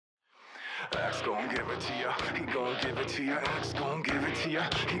X gon' give it to ya. He gon' give it to ya. X gon' give it to ya.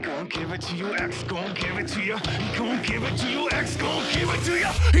 He gon' give it to you. X gon' give it to ya. He gon' give it to you. X gon' give it to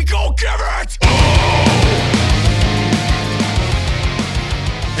ya. He gon' give it.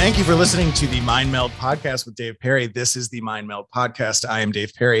 Thank you for listening to the Mind Meld podcast with Dave Perry. This is the Mind Meld podcast. I am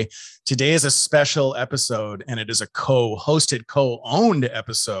Dave Perry. Today is a special episode, and it is a co-hosted, co-owned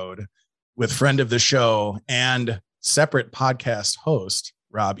episode with friend of the show and separate podcast host,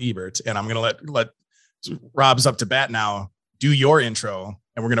 Rob Ebert. And I'm going to let Rob's up to bat now. Do your intro,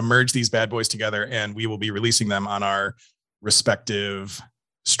 and we're going to merge these bad boys together, and we will be releasing them on our respective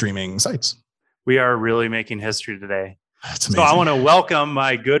streaming sites. We are really making history today. That's amazing. So I want to welcome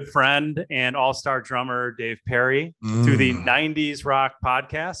my good friend and all-star drummer, Dave Perry, to the 90s Rock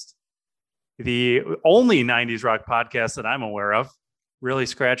podcast, the only 90s Rock podcast that I'm aware of, really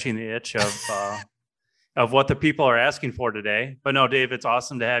scratching the itch of what the people are asking for today. But no, Dave, it's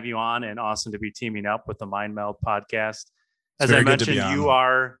awesome to have you on and awesome to be teaming up with the Mind Meld podcast. As I mentioned, you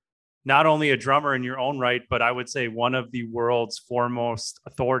are not only a drummer in your own right, but I would say one of the world's foremost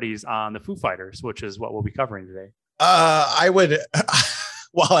authorities on the Foo Fighters, which is what we'll be covering today. I would,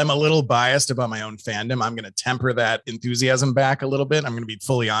 while I'm a little biased about my own fandom, I'm going to temper that enthusiasm back a little bit. I'm going to be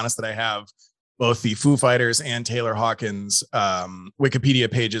fully honest that I have both the Foo Fighters and Taylor Hawkins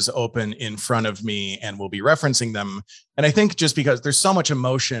Wikipedia pages open in front of me, and we'll be referencing them. And I think just because there's so much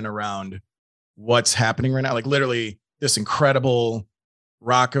emotion around what's happening right now, like literally this incredible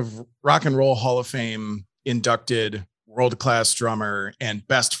rock and roll Hall of Fame inducted world-class drummer and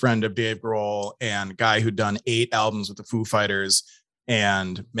best friend of Dave Grohl and guy who'd done 8 albums with the Foo Fighters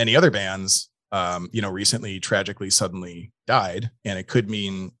and many other bands, recently tragically suddenly died. And it could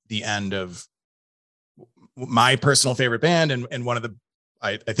mean the end of my personal favorite band and one of the,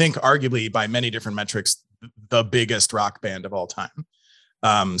 I think arguably by many different metrics, the biggest rock band of all time.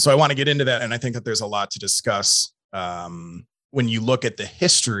 So I want to get into that. And I think that there's a lot to discuss when you look at the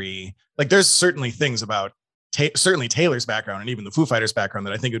history. Like there's certainly things about certainly Taylor's background and even the Foo Fighters background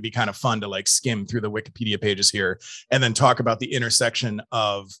that I think would be kind of fun to like skim through the Wikipedia pages here and then talk about the intersection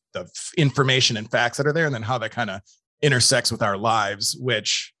of the information and facts that are there and then how that kind of intersects with our lives,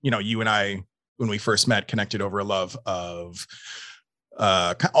 which, you and I, when we first met, connected over a love of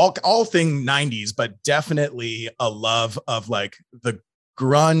all thing 90s, but definitely a love of like the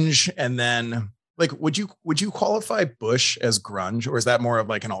grunge. And then like, would you qualify Bush as grunge, or is that more of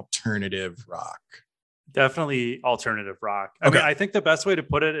like an alternative rock? Definitely alternative rock. Okay. I mean, I think the best way to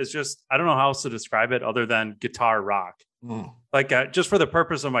put it is just, I don't know how else to describe it other than guitar rock. Like just for the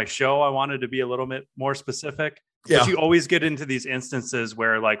purpose of my show, I wanted to be a little bit more specific. Yeah. But you always get into these instances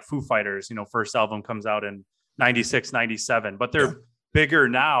where like Foo Fighters, first album comes out in 96, 97, but they're bigger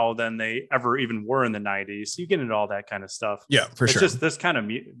now than they ever even were in the 90s. So you get into all that kind of stuff. Yeah, for sure. It's just this kind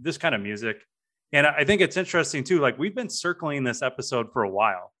of music. And I think it's interesting too. Like we've been circling this episode for a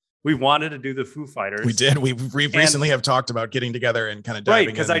while. We wanted to do the Foo Fighters. We did. We recently have talked about getting together and kind of diving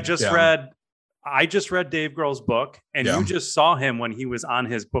in. Because I just read Dave Grohl's book, and you just saw him when he was on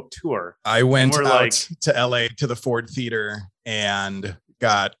his book tour. I went out to LA to the Ford Theater and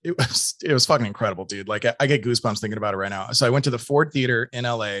it was fucking incredible, dude. Like I get goosebumps thinking about it right now. So I went to the Ford Theater in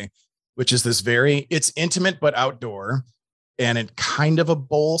LA, which is this it's intimate but outdoor, and in kind of a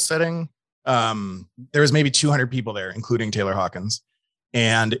bowl setting. There was maybe 200 people there, including Taylor Hawkins.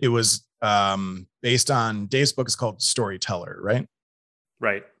 And it was based on Dave's book is called Storyteller, right?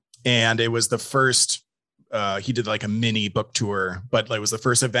 Right. And it was the first, he did like a mini book tour, but it was the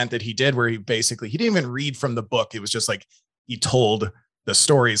first event that he did where he didn't even read from the book. It was just like, he told the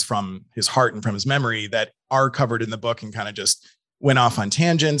stories from his heart and from his memory that are covered in the book and kind of just went off on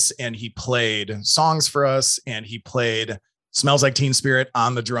tangents. And he played songs for us, and he played Smells Like Teen Spirit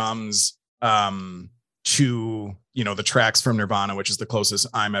on the drums, to the tracks from Nirvana, which is the closest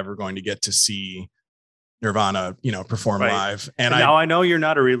I'm ever going to get to see Nirvana perform live. And now I know you're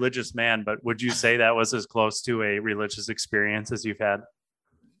not a religious man, but would you say that was as close to a religious experience as you've had?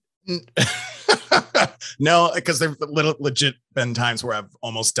 No, because there've legit been times where I've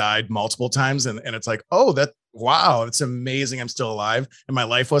almost died multiple times, and it's like, wow, it's amazing I'm still alive and my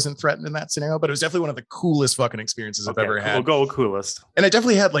life wasn't threatened in that scenario. But it was definitely one of the coolest fucking experiences I've ever had. We'll go with coolest. And I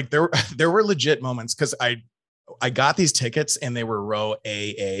definitely had like there were legit moments because I got these tickets and they were row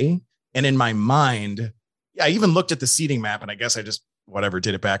AA, and in my mind, I even looked at the seating map, and I guess I just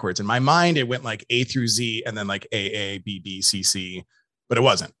did it backwards. In my mind, it went like A through Z and then like AA, BB, CC, but it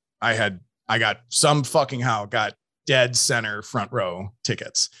wasn't. I got got dead center front row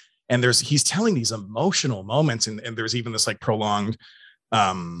tickets. And he's telling these emotional moments. And there's even this like prolonged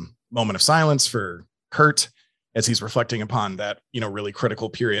moment of silence for Kurt. as he's reflecting upon that, really critical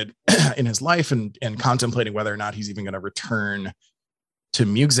period in his life and contemplating whether or not he's even going to return to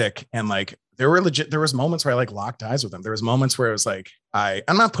music. And like, there was moments where I like locked eyes with him. There was moments where it was like,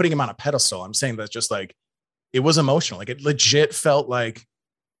 I'm not putting him on a pedestal. I'm saying that just like, it was emotional. Like it legit felt like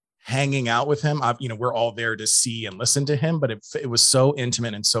hanging out with him. We're all there to see and listen to him, but it was so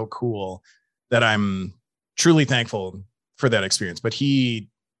intimate and so cool that I'm truly thankful for that experience. But he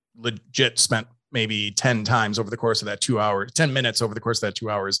legit spent maybe 10 times over the course of that 2 hours, 10 minutes over the course of that 2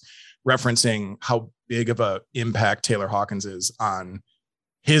 hours, referencing how big of a impact Taylor Hawkins is on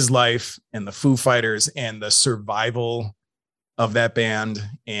his life and the Foo Fighters and the survival of that band.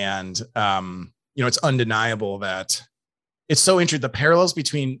 And, it's undeniable that it's so interesting. The parallels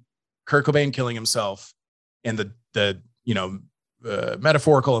between Kurt Cobain killing himself and the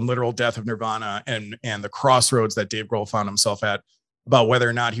metaphorical and literal death of Nirvana and the crossroads that Dave Grohl found himself at about whether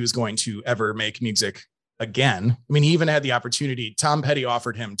or not he was going to ever make music again. I mean, he even had the opportunity. Tom Petty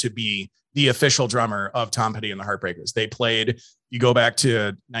offered him to be the official drummer of Tom Petty and the Heartbreakers. They played, you go back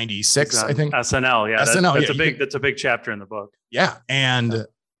to 96, I think. SNL. Yeah. SNL. That's a big chapter in the book. Yeah. And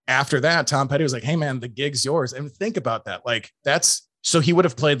after that, Tom Petty was like, hey man, the gig's yours. And think about that. Like so he would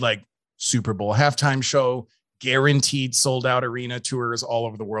have played like Super Bowl halftime show, guaranteed sold out arena tours all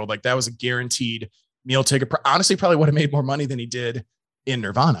over the world. Like that was a guaranteed meal ticket. Honestly, probably would have made more money than he did in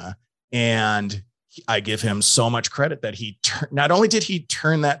Nirvana. And I give him so much credit that not only did he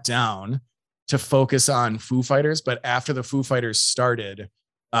turn that down to focus on Foo Fighters, but after the Foo Fighters started,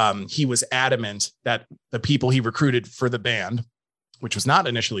 he was adamant that the people he recruited for the band, which was not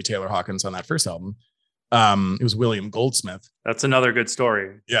initially Taylor Hawkins on that first album, it was William Goldsmith. That's another good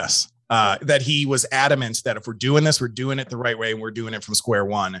story. Yes. That he was adamant that if we're doing this, we're doing it the right way and we're doing it from square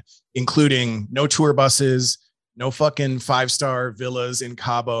one, including no tour buses, no fucking 5-star villas in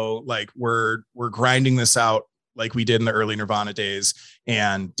Cabo. Like we're grinding this out like we did in the early Nirvana days.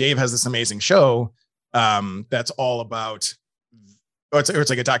 And Dave has this amazing show that's all about, it's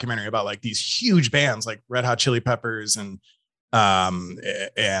like a documentary about like these huge bands like Red Hot Chili Peppers and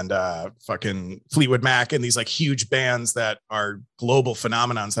fucking Fleetwood Mac and these like huge bands that are global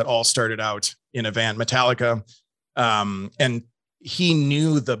phenomenons that all started out in a van. Metallica, and he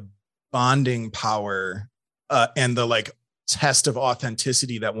knew the bonding power and the like test of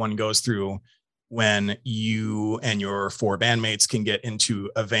authenticity that one goes through when you and your 4 bandmates can get into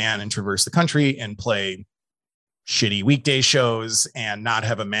a van and traverse the country and play shitty weekday shows and not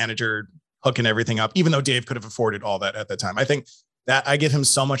have a manager hooking everything up, even though Dave could have afforded all that at the time. I think that I give him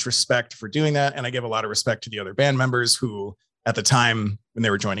so much respect for doing that. And I give a lot of respect to the other band members who at the time when they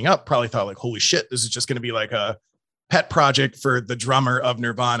were joining up probably thought like, holy shit, this is just going to be like a pet project for the drummer of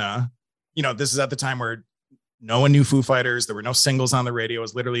Nirvana. This is at the time where no one knew Foo Fighters. There were no singles on the radio. It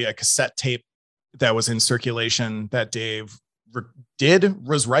was literally a cassette tape that was in circulation that Dave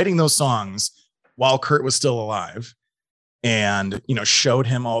was writing those songs while Kurt was still alive. And, showed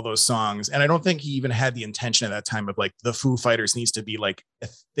him all those songs. And I don't think he even had the intention at that time of like the Foo Fighters needs to be like a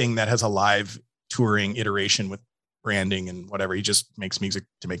thing that has a live touring iteration with branding and whatever. He just makes music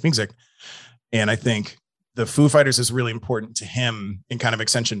to make music. And I think the Foo Fighters is really important to him in kind of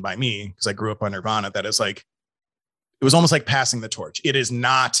extension by me, because I grew up on Nirvana. That is like, it was almost like passing the torch.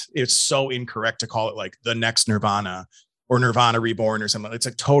 It's so incorrect to call it like the next Nirvana or Nirvana Reborn or something. It's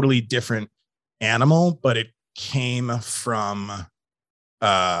a totally different animal, but it came from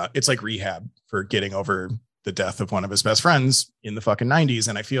it's like rehab for getting over the death of one of his best friends in the fucking 90s.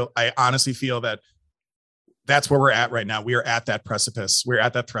 And I honestly feel that that's where we're at right now. We are at that precipice. We're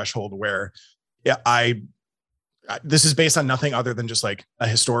at that threshold where this is based on nothing other than just like a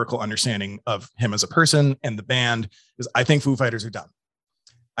historical understanding of him as a person and the band, because I think Foo Fighters are done.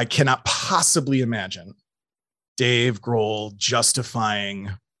 I cannot possibly imagine Dave Grohl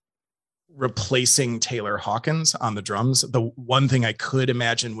justifying replacing Taylor Hawkins on the drums. The one thing I could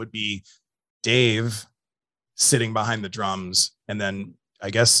imagine would be Dave sitting behind the drums and then I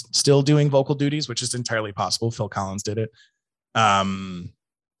guess still doing vocal duties, which is entirely possible. Phil Collins did it. And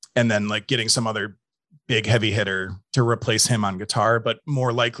then like getting some other big heavy hitter to replace him on guitar. But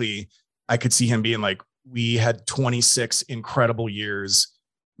more likely I could see him being like, we had 26 incredible years.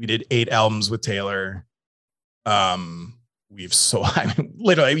 We did 8 albums with Taylor.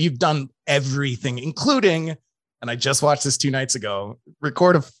 Literally, you've done everything, including, and I just watched this 2 nights ago,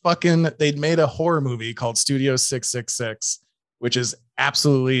 they'd made a horror movie called Studio 666, which is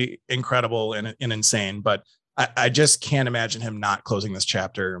absolutely incredible and insane. But I just can't imagine him not closing this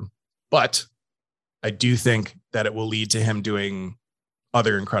chapter. But I do think that it will lead to him doing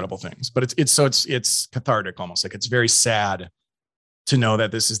other incredible things. But it's cathartic almost. Like it's very sad to know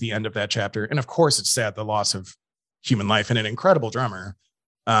that this is the end of that chapter. And of course it's sad, the loss of human life and an incredible drummer.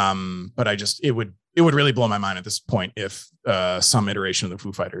 But it would really blow my mind at this point if some iteration of the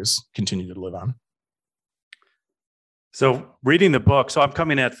Foo Fighters continue to live on. So reading the book, so I'm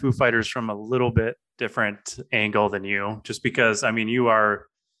coming at Foo Fighters from a little bit different angle than you, just because, I mean, you've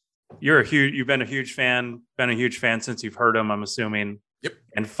been a huge fan since you've heard them, I'm assuming. Yep.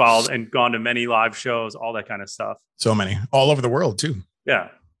 And followed and gone to many live shows, all that kind of stuff. So many, all over the world too. Yeah.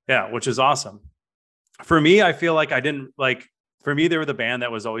 Yeah. Which is awesome. For me, I feel like for me, they were the band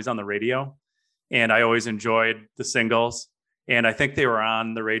that was always on the radio, and I always enjoyed the singles. And I think they were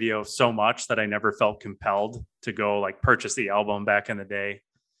on the radio so much that I never felt compelled to go like purchase the album back in the day.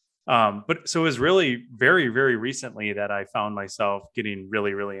 But so it was really very, very recently that I found myself getting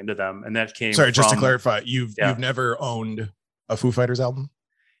really, really into them. And that came just to clarify, you've never owned a Foo Fighters album?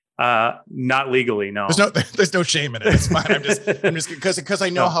 Not legally, no. There's no shame in it. It's fine. I'm just because I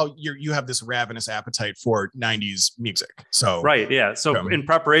know how you have this ravenous appetite for 90s music. So right, yeah. So in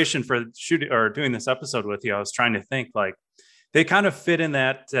preparation for shooting or doing this episode with you, I was trying to think like they kind of fit in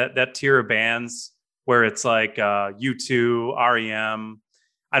that tier of bands where it's like U2, REM.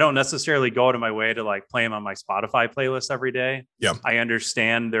 I don't necessarily go out of my way to like play them on my Spotify playlist every day. Yeah, I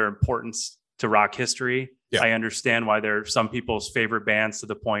understand their importance to rock history. Yeah. I understand why they're some people's favorite bands to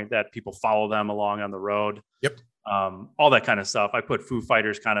the point that people follow them along on the road. Yep. All that kind of stuff. I put Foo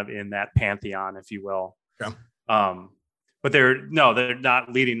Fighters kind of in that pantheon, if you will. Yeah. But they're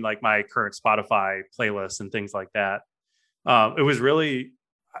not leading like my current Spotify playlist and things like that. It was really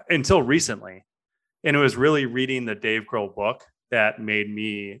until recently, and it was really reading the Dave Grohl book that made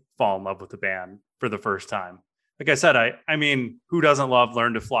me fall in love with the band for the first time. Like I said, I mean, who doesn't love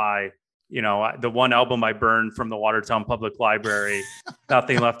Learn to Fly? You know, the one album I burned from the Watertown Public Library,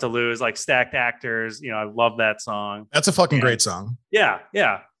 Nothing Left to Lose, like Stacked Actors. You know, I love that song. That's a fucking great song. Yeah.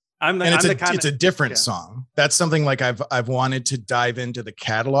 Yeah. It's a different song. That's something like I've wanted to dive into the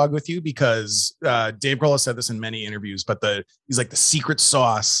catalog with you because Dave Grohl has said this in many interviews, but he's like the secret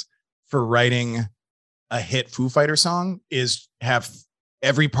sauce for writing a hit Foo Fighter song is have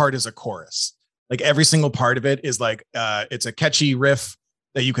every part is a chorus. Like every single part of it is like it's a catchy riff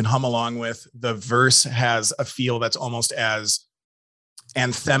that you can hum along with. The verse has a feel that's almost as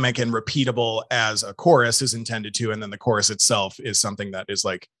anthemic and repeatable as a chorus is intended to. And then the chorus itself is something that is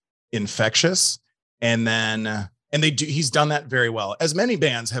like infectious. And then, he's done that very well, as many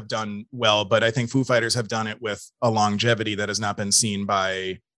bands have done well, but I think Foo Fighters have done it with a longevity that has not been seen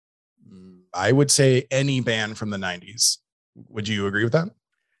by, I would say, any band from the 90s. Would you agree with that?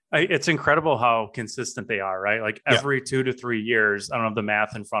 It's incredible how consistent they are, right? Like every 2 to 3 years, I don't have the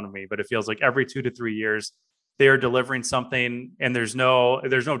math in front of me, but it feels like every 2 to 3 years they are delivering something, and there's no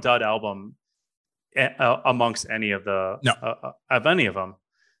dud album amongst any of any of them.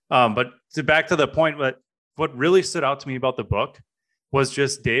 But back to the point, what really stood out to me about the book was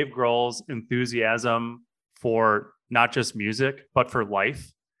just Dave Grohl's enthusiasm for not just music, but for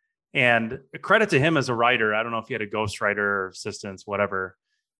life. And credit to him as a writer. I don't know if he had a ghostwriter or assistants, whatever.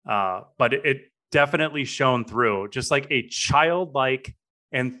 But it definitely shone through, just like a childlike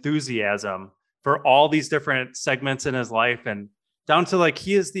enthusiasm for all these different segments in his life, and down to like,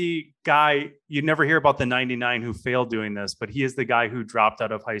 he is the guy, you never hear about the 99 who failed doing this, but he is the guy who dropped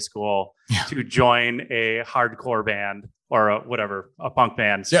out of high school to join a hardcore band or a punk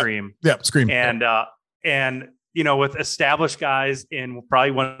band, Scream. Yeah, Scream. And, you know, with established guys in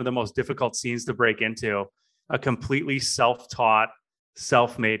probably one of the most difficult scenes to break into, a completely self-taught,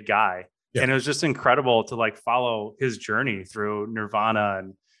 self-made guy. Yeah. And it was just incredible to like follow his journey through Nirvana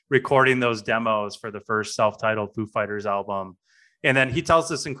and recording those demos for the first self-titled Foo Fighters album. And then he tells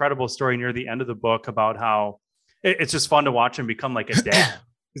this incredible story near the end of the book about how it's just fun to watch him become like a dad.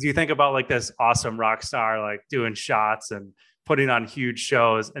 Because you think about like this awesome rock star, like doing shots and putting on huge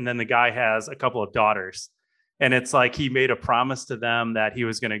shows. And then the guy has a couple of daughters. And it's like he made a promise to them that he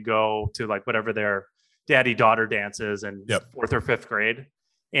was going to go to like whatever their daddy-daughter dances in 4th or 5th grade.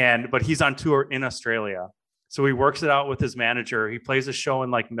 But he's on tour in Australia. So he works it out with his manager. He plays a show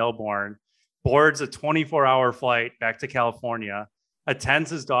in like Melbourne, boards a 24-hour flight back to California, attends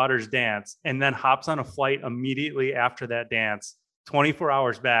his daughter's dance, and then hops on a flight immediately after that dance, 24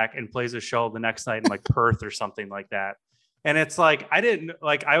 hours back, and plays a show the next night in like Perth or something like that. And it's like,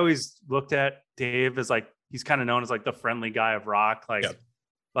 I always looked at Dave as like, he's kind of known as like the friendly guy of rock.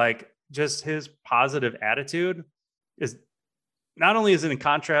 Like just his positive attitude is not only is it in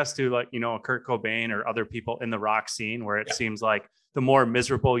contrast to like, you know, a Kurt Cobain or other people in the rock scene where it seems like the more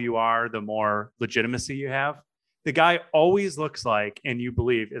miserable you are, the more legitimacy you have. The guy always looks like, and you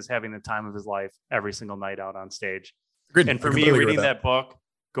believe is having the time of his life every single night out on stage. Agreed. And for me, reading that book,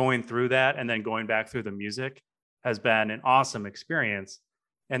 going through that, and then going back through the music, has been an awesome experience.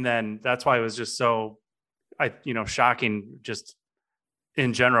 And then that's why it was just so, shocking just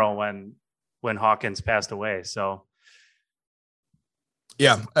in general when Hawkins passed away. So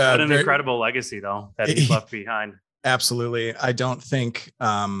yeah, what an incredible legacy though that he left behind. Absolutely. I don't think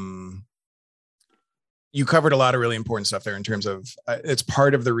you covered a lot of really important stuff there in terms of it's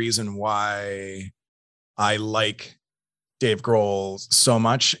part of the reason why I like Dave Grohl so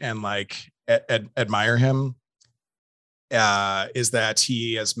much and like admire him is that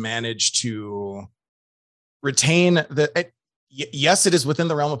he has managed to retain yes, it is within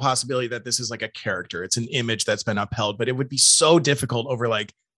the realm of possibility that this is like a character. It's an image that's been upheld, but it would be so difficult over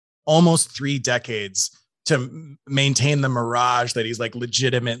like almost 3 decades to maintain the mirage that he's like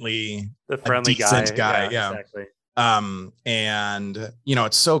legitimately the friendly guy. Yeah, exactly. And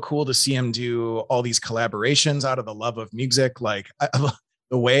it's so cool to see him do all these collaborations out of the love of music. Like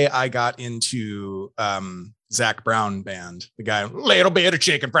the way I got into Zach Brown band, the guy, little bit of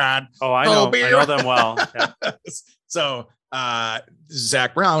chicken fried. Oh, I know them well. Yeah. So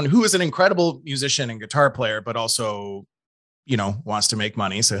Zach Brown, who is an incredible musician and guitar player, but also, wants to make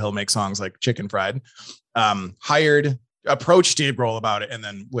money. So he'll make songs like Chicken Fried, approached Dave Grohl about it. And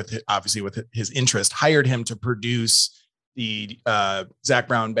then with his interest, hired him to produce the Zach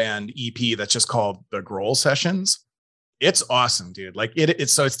Brown band EP that's just called the Grohl Sessions. It's awesome, dude. Like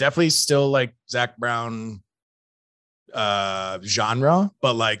it's definitely still like Zach Brown genre,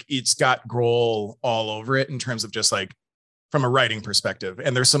 but like it's got Grohl all over it in terms of just like from a writing perspective.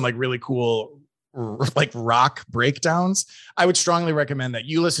 And there's some like really cool like rock breakdowns. I would strongly recommend that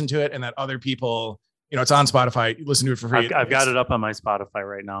you listen to it and that other people, it's on Spotify. You listen to it for free. I've got it up on my Spotify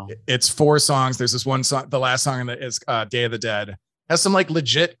right now. It's 4 songs. There's this one song, the last song is Day of the Dead, has some like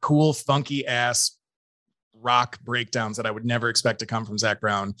legit cool, funky ass rock breakdowns that I would never expect to come from Zach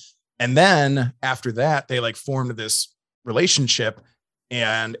Brown. And then after that, they like formed this relationship.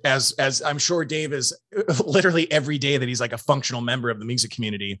 And as I'm sure Dave is literally every day that he's like a functional member of the music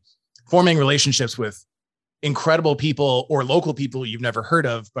community, forming relationships with incredible people or local people you've never heard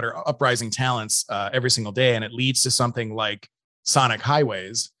of, but are uprising talents every single day. And it leads to something like Sonic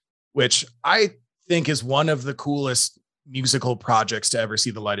Highways, which I think is one of the coolest musical projects to ever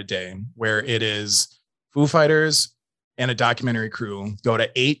see the light of day, where it is Foo Fighters and a documentary crew go to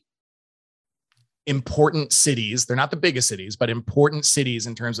 8 important cities. They're not the biggest cities, but important cities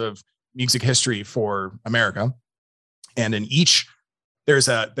in terms of music history for America. And in each, it's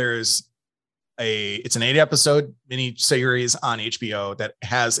an 8-episode mini series on HBO that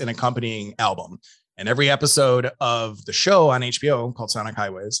has an accompanying album. And every episode of the show on HBO called Sonic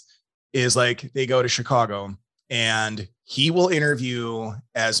Highways is like, they go to Chicago and he will interview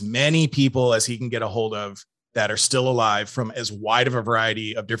as many people as he can get a hold of that are still alive from as wide of a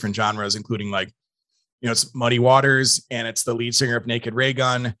variety of different genres, including like, it's Muddy Waters, and it's the lead singer of Naked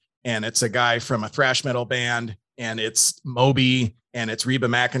Raygun, and it's a guy from a thrash metal band, and it's Moby, and it's Reba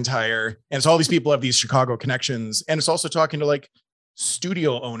McEntire, and it's all these people have these Chicago connections. And it's also talking to like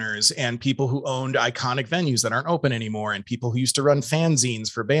studio owners and people who owned iconic venues that aren't open anymore, and people who used to run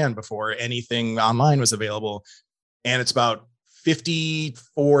fanzines for band before anything online was available. And it's about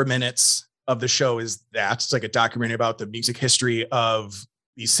 54 minutes of the show is that. It's like a documentary about the music history of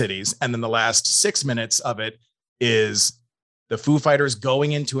these cities. And then the last 6 minutes of it is the Foo Fighters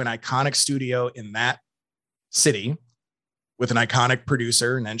going into an iconic studio in that city with an iconic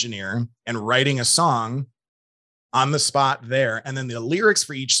producer and engineer and writing a song on the spot there. And then the lyrics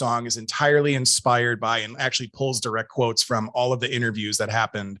for each song is entirely inspired by and actually pulls direct quotes from all of the interviews that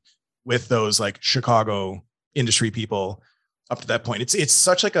happened with those like Chicago industry people up to that point. It's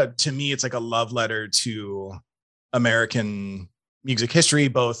such like to me, it's like a love letter to American music history,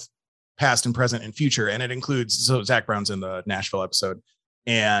 both past and present and future. And it includes, so Zach Brown's in the Nashville episode.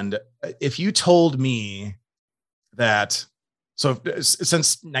 And if you told me that, so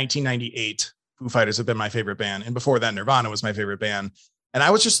since 1998, Foo Fighters have been my favorite band. And before that, Nirvana was my favorite band. And I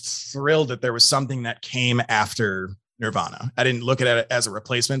was just thrilled that there was something that came after Nirvana. I didn't look at it as a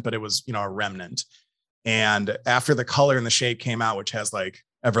replacement, but it was, a remnant. And after The Color and the Shape came out, which has like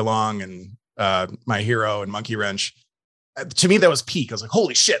Everlong and My Hero and Monkey Wrench, to me, that was peak. I was like,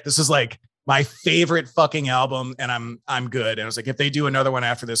 holy shit, this is like my favorite fucking album. And I'm good. And I was like, if they do another one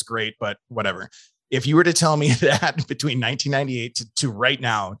after this, great, but whatever. If you were to tell me that between 1998 to right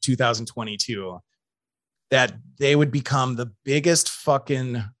now, 2022, that they would become the biggest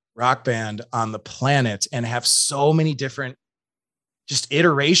fucking rock band on the planet and have so many different just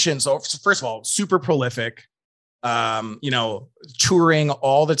iterations. So first of all, super prolific, touring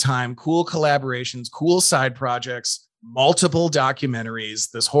all the time, cool collaborations, cool side projects, multiple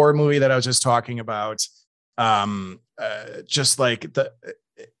documentaries, this horror movie that I was just talking about, Just like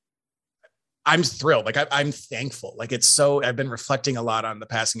I'm thrilled. Like I'm thankful. Like I've been reflecting a lot on the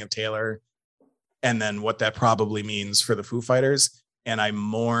passing of Taylor and then what that probably means for the Foo Fighters. And I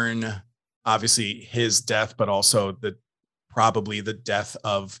mourn obviously his death, but also probably the death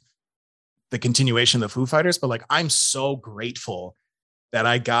of the continuation of the Foo Fighters. But like, I'm so grateful that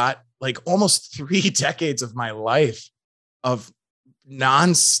I got like almost 3 decades of my life of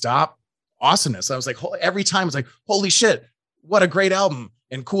nonstop awesomeness. I was like, every time it's like, holy shit, what a great album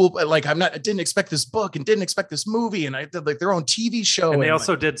and cool. Like I didn't expect this book and didn't expect this movie. And I did like their own TV show. And they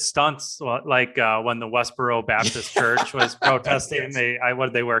also did stunts like when the Westboro Baptist Church was protesting,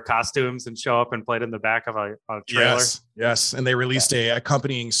 yes. They wear costumes and show up and played in the back of a trailer. Yes. And they released a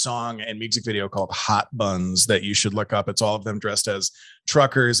accompanying song and music video called Hot Buns that you should look up. It's all of them dressed as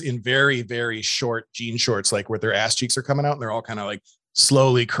truckers in very, very short jean shorts, like where their ass cheeks are coming out and they're all kind of like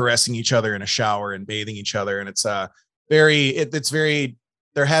slowly caressing each other in a shower and bathing each other. And it's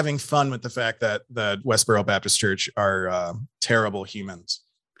they're having fun with the fact that the Westboro Baptist Church are terrible humans.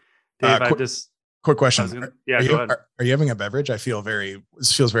 Dave, quick question. Go ahead. Are you having a beverage? This feels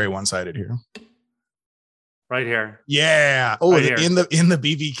very one-sided here. Right here. Yeah. Oh, right in the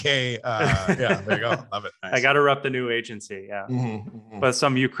BBK. Yeah, there you go. Love it. Nice. I got to rep the new agency. Yeah. But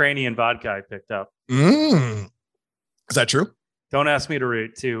some Ukrainian vodka I picked up. Is that true? Don't ask me to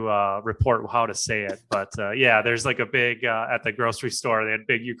report how to say it, but yeah, there's like a big at the grocery store. They had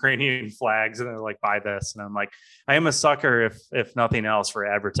big Ukrainian flags, and they're like, "Buy this," and I'm like, I am a sucker if nothing else for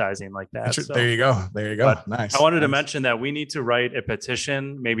advertising like that. So, there you go. But nice. I wanted to mention that we need to write a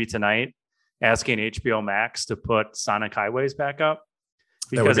petition maybe tonight, asking HBO Max to put Sonic Highways back up.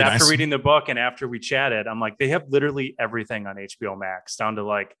 Because after reading the book and after we chatted, I'm like, they have literally everything on HBO Max down to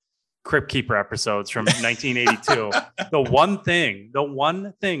like Crypt Keeper episodes from 1982. The one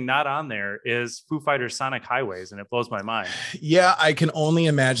thing not on there is Foo Fighters Sonic Highways, and it blows my mind. Yeah, I can only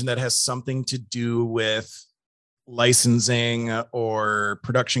imagine that has something to do with licensing or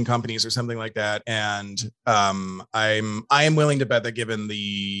production companies or something like that. And I am willing to bet that given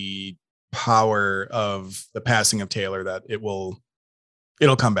the power of the passing of Taylor, that it'll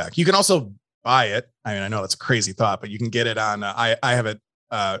come back. You can also buy it. I mean, I know that's a crazy thought, but you can get it on. I have it.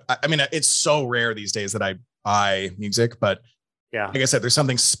 I mean, it's so rare these days that I buy music, but yeah, like I said, there's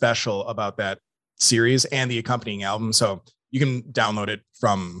something special about that series and the accompanying album. So you can download it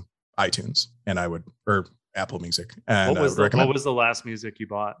from iTunes or Apple Music. And what was the last music you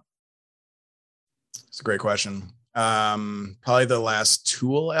bought? It's a great question. Probably the last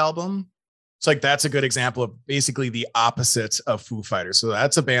Tool album. It's like, that's a good example of basically the opposite of Foo Fighters. So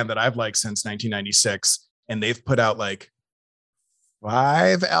that's a band that I've liked since 1996, and they've put out like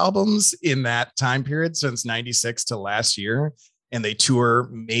 5 albums in that time period since 96 to last year. And they tour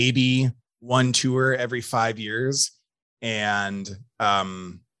maybe 1 tour every 5 years. And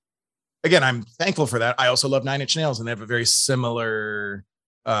again, I'm thankful for that. I also love 9 Inch Nails, and they have a very similar,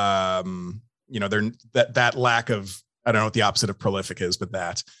 they're that lack of, I don't know what the opposite of prolific is, but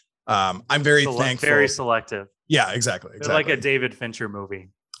that I'm very thankful. Very selective. Yeah, exactly. They're like a David Fincher movie.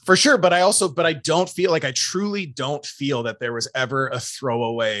 For sure. But I don't feel like, I truly don't feel that there was ever a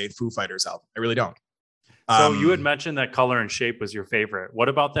throwaway Foo Fighters album. I really don't. So you had mentioned that Color and Shape was your favorite. What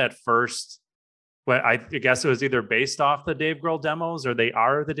about that first? Well, I guess it was either based off the Dave Grohl demos, or they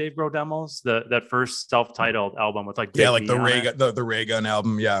are the Dave Grohl demos. That first self-titled album with like the Ray Gun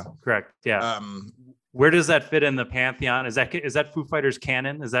album. Yeah, correct. Yeah. Where does that fit in the pantheon? Is that Foo Fighters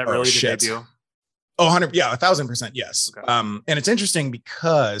canon? Is that really the debut? Oh, 100. Yeah, 1,000%. Yes. Okay. And it's interesting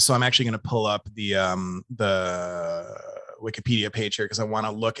because, so I'm actually going to pull up the Wikipedia page here, because I want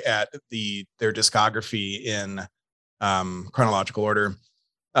to look at their discography in chronological order.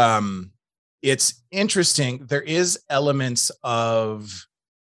 It's interesting. There is elements of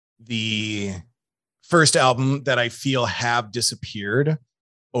the first album that I feel have disappeared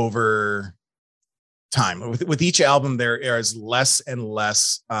over time. With each album, there is less and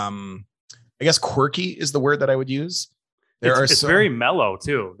less, I guess quirky is the word that I would use. It's very mellow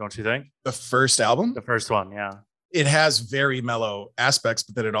too, don't you think? The first album? The first one, yeah. It has very mellow aspects,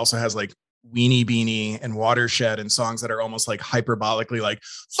 but then it also has like Weenie Beanie and Watershed and songs that are almost like hyperbolically like,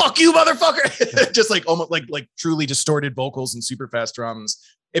 fuck you, motherfucker. Just like almost like truly distorted vocals and super fast drums.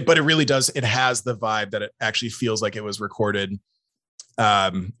 But it really does. It has the vibe that it actually feels like it was recorded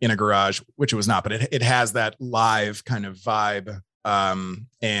in a garage, which it was not, but it has that live kind of vibe.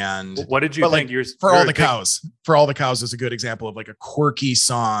 And what did you think? For All the Cows is a good example of like a quirky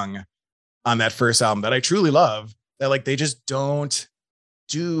song on that first album that I truly love, that like they just don't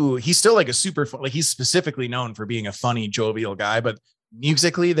do. He's still like a super fun, like he's specifically known for being a funny, jovial guy, but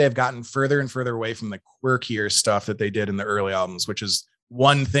musically, they've gotten further and further away from the quirkier stuff that they did in the early albums, which is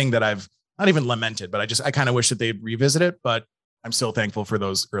one thing that I've not even lamented, but I kind of wish that they'd revisit it, but I'm still thankful for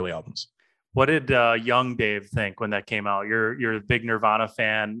those early albums. What did young Dave think when that came out? You're a big Nirvana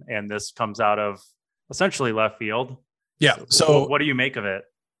fan, and this comes out of essentially left field. Yeah. So what do you make of it?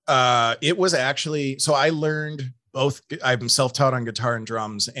 It was actually, so I learned both. I'm self-taught on guitar and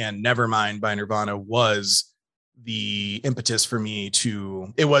drums, and Nevermind by Nirvana was the impetus for me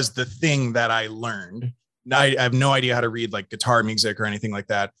it was the thing that I learned. I have no idea how to read like guitar music or anything like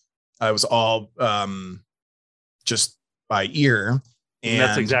that. I was all just by ear. And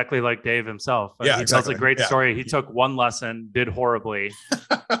that's exactly like Dave himself. Yeah, he tells a great story. He took one lesson, did horribly,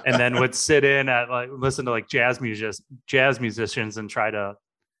 and then would sit in at listen to jazz musicians and try to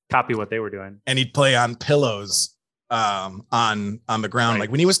copy what they were doing. And he'd play on pillows on the ground. Right. Like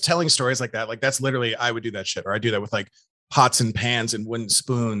when he was telling stories like that, that's literally, I would do that shit, or I do that with like pots and pans and wooden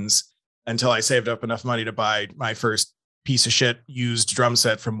spoons until I saved up enough money to buy my first piece of shit used drum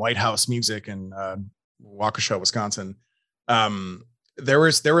set from White House Music in Waukesha, Wisconsin. There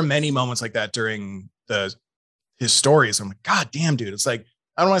were many moments like that during his stories. I'm like, God damn, dude. It's like,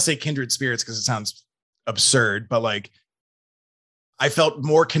 I don't want to say kindred spirits because it sounds absurd, but like I felt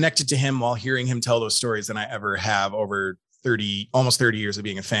more connected to him while hearing him tell those stories than I ever have over almost 30 years of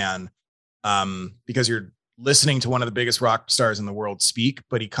being a fan. Because you're listening to one of the biggest rock stars in the world speak,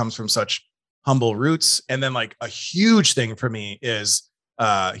 but he comes from such humble roots. And then like a huge thing for me is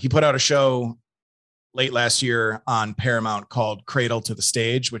he put out a show late last year on Paramount called Cradle to the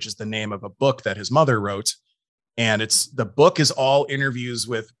Stage, which is the name of a book that his mother wrote. And the book is all interviews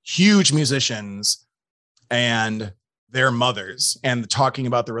with huge musicians and their mothers and talking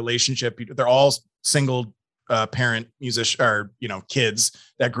about the relationship. They're all single parent musician or, kids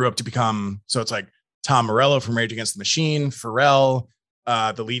that grew up to become. So it's like Tom Morello from Rage Against the Machine, Pharrell,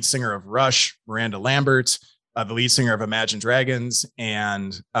 the lead singer of Rush, Miranda Lambert, the lead singer of Imagine Dragons.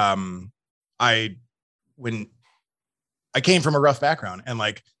 And when I came from a rough background and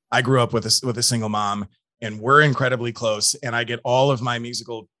like I grew up with a single mom and we're incredibly close, and I get all of my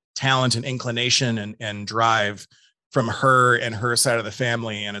musical talent and inclination and drive from her and her side of the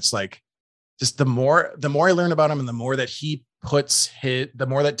family. And it's like, just the more I learn about him and the more that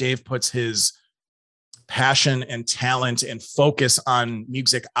Dave puts his passion and talent and focus on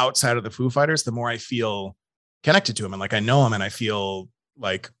music outside of the Foo Fighters, the more I feel connected to him. And like, I know him and I feel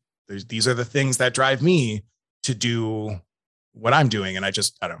like these are the things that drive me to do what I'm doing. And I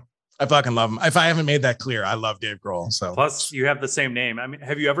don't know. I fucking love him. If I haven't made that clear, I love Dave Grohl. So plus you have the same name. I mean,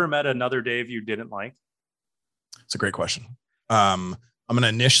 have you ever met another Dave you didn't like? It's a great question. I'm going to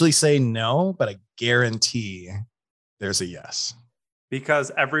initially say no, but I guarantee there's a yes.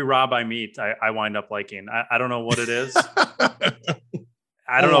 Because every Rob I meet, I wind up liking. I don't know what it is.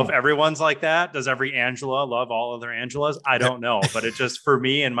 I don't know if everyone's like that. Does every Angela love all other Angelas? I don't know. But it just, for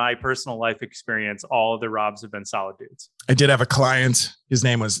me and my personal life experience, all of the Robs have been solid dudes. I did have a client. His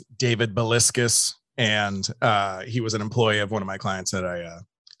name was David Beliscus. And he was an employee of one of my clients that I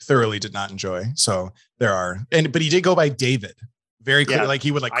thoroughly did not enjoy. So but he did go by David. Very clear. Yeah. Like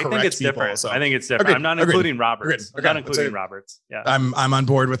he would correct people. I think it's different. So. I think it's different. I'm not including Roberts. I'm not including Roberts. Yeah. I'm on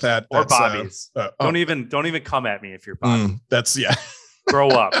board with that. Or Bobby's. Don't even come at me if you're Bobby. Yeah. Grow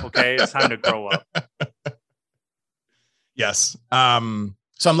up. Okay. It's time to grow up. Yes. So I'm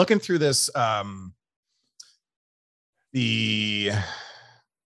looking through this, the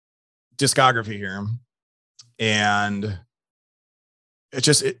discography here, and it's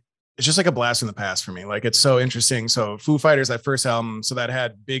just like a blast in the past for me. Like, it's so interesting. So Foo Fighters, that first album, so that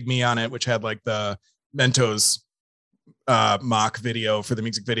had Big Me on it, which had like the Mentos mock video for the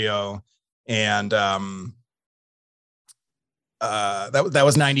music video. And that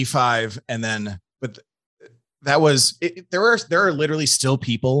was 95. And then, but that was, there are literally still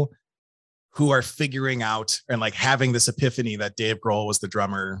people who are figuring out and like having this epiphany that Dave Grohl was the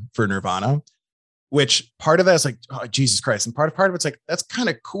drummer for Nirvana, which part of that is like, oh, Jesus Christ. And part of it's like, that's kind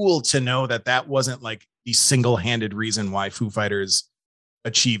of cool to know that wasn't like the single-handed reason why Foo Fighters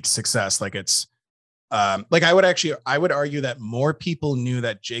achieved success. Like it's like, I would argue that more people knew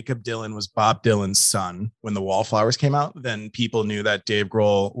that Jacob Dylan was Bob Dylan's son when the Wallflowers came out than people knew that Dave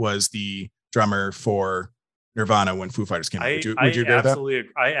Grohl was the drummer for Nirvana when Foo Fighters came out. Would you agree with that?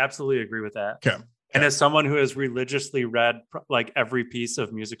 I absolutely agree with that. Okay. And as someone who has religiously read like every piece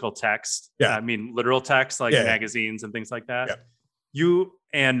of musical text, I mean, literal text, like magazines and things like that,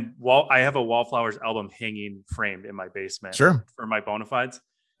 I have a Wallflowers album hanging framed in my basement for my bona fides.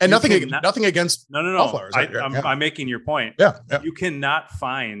 And nothing against Wallflowers. I'm making your point. Yeah. You cannot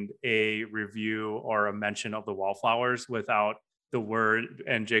find a review or a mention of the Wallflowers without the word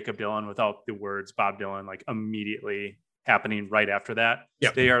and Jacob Dylan without the words Bob Dylan like immediately happening right after that.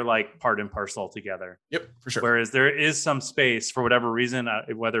 Yep. They are like part and parcel together. Yep, for sure. Whereas there is some space for whatever reason,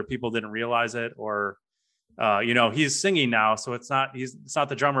 whether people didn't realize it or, he's singing now, so it's not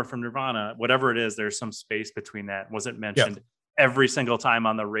the drummer from Nirvana. Whatever it is, there's some space between that. Wasn't mentioned every single time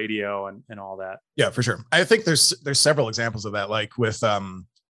on the radio and all that. Yeah, for sure. I think there's several examples of that, like with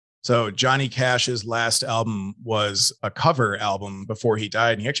so Johnny Cash's last album was a cover album before he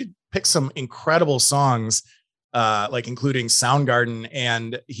died, and he actually picked some incredible songs, like including Soundgarden,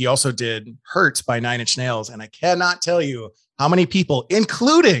 and he also did Hurt by Nine Inch Nails. And I cannot tell you how many people,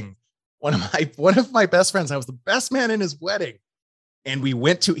 including one of my best friends, I was the best man in his wedding. And we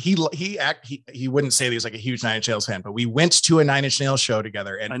went to, he wouldn't say that he was like a huge Nine Inch Nails fan, but we went to a Nine Inch Nails show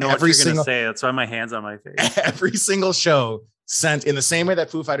together. And I know what you're going to say. That's why my hand's on my face. Every single show sent, in the same way that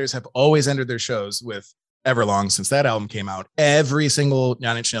Foo Fighters have always ended their shows with Everlong since that album came out, every single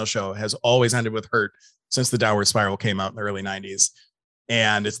Nine Inch Nails show has always ended with Hurt since the Downward Spiral came out in the early 90s.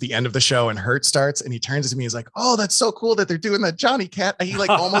 And it's the end of the show and Hurt starts, and he turns to me. He's like, "Oh, that's so cool that they're doing that Johnny Cat." He like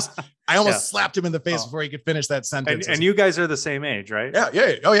I almost slapped him in the face before he could finish that sentence. And you guys are the same age, right?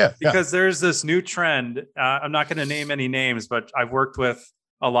 Yeah. Oh yeah. Because there's this new trend. I'm not going to name any names, but I've worked with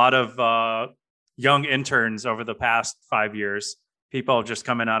a lot of young interns over the past 5 years. People just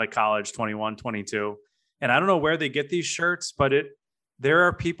coming out of college, 21, 22. And I don't know where they get these shirts, but there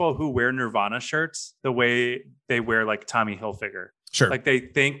are people who wear Nirvana shirts the way they wear like Tommy Hilfiger. Sure. Like they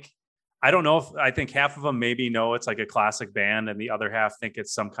think, I think half of them maybe know it's like a classic band and the other half think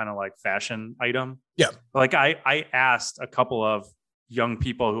it's some kind of like fashion item. Yeah. Like I asked a couple of young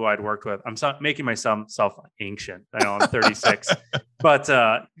people who I'd worked with, I'm making myself ancient. I know I'm 36, but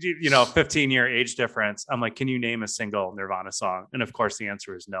 15-year age difference. I'm like, can you name a single Nirvana song? And of course the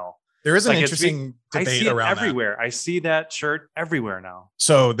answer is no. There is an interesting debate I see it around everywhere. I see that shirt everywhere now.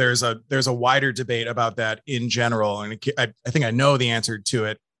 So there's a wider debate about that in general, and I think I know the answer to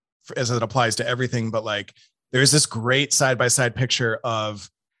it as it applies to everything. But like, there's this great side by side picture of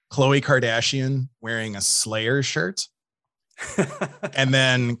Khloe Kardashian wearing a Slayer shirt, and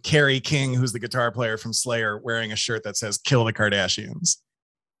then Kerry King, who's the guitar player from Slayer, wearing a shirt that says "Kill the Kardashians."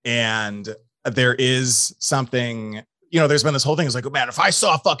 And there is something. There's been this whole thing. It's like, oh man, if I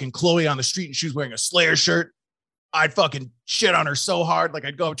saw fucking Khloe on the street and she was wearing a Slayer shirt, I'd fucking shit on her so hard. Like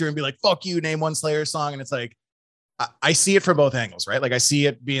I'd go up to her and be like, fuck you, name one Slayer song. And it's like, I see it from both angles, right? Like I see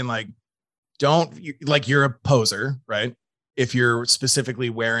it being like, you're a poser, right? If you're specifically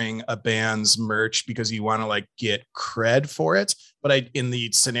wearing a band's merch because you want to like get cred for it. But in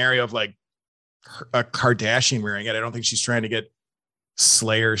the scenario of like a Kardashian wearing it, I don't think she's trying to get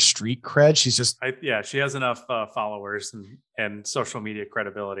Slayer street cred. She's just she has enough followers and social media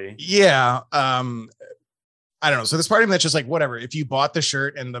credibility. I don't know. So this part of me that's just like, whatever, if you bought the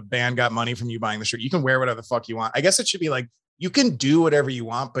shirt and the band got money from you buying the shirt, you can wear whatever the fuck you want. I guess it should be like, you can do whatever you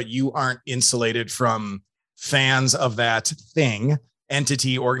want, but you aren't insulated from fans of that thing,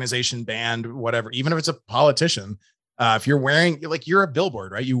 entity, organization, band, whatever, even if it's a politician. If you're wearing, like, you're a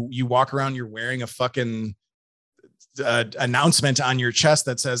billboard, right? You walk around, you're wearing a fucking announcement on your chest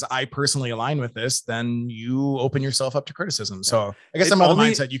that says I personally align with this, then you open yourself up to criticism. So I guess I'm on the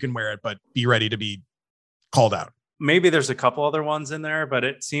mindset you can wear it, but be ready to be called out. Maybe there's a couple other ones in there, but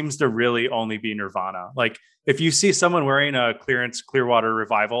it seems to really only be Nirvana. Like if you see someone wearing a Clearwater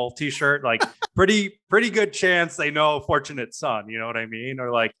Revival t-shirt, like pretty good chance they know Fortunate Son, you know what I mean? Or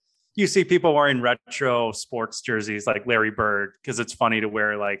like you see people wearing retro sports jerseys like Larry Bird because it's funny to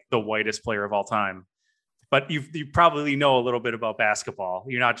wear like the whitest player of all time. But you probably know a little bit about basketball.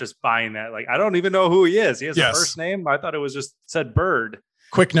 You're not just buying that. Like, I don't even know who he is. He has a first name. I thought it was just said Bird.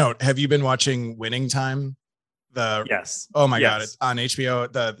 Quick note. Have you been watching Winning Time? Yes. Oh my God. It's on HBO.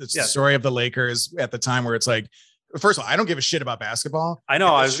 The story of the Lakers at the time where it's like, first of all, I don't give a shit about basketball. I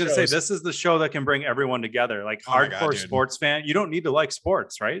know. I was going to say, this is the show that can bring everyone together. Like hardcore sports fan. You don't need to like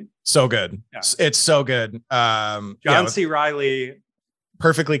sports, right? So good. Yeah. It's so good. John C. Reilly.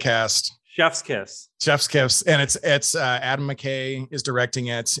 Perfectly cast. Chef's kiss. And it's Adam McKay is directing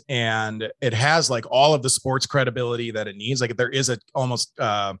it, and it has like all of the sports credibility that it needs. Like there is a almost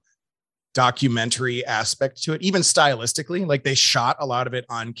documentary aspect to it, even stylistically. Like they shot a lot of it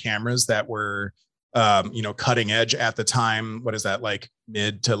on cameras that were cutting edge at the time. What is that, like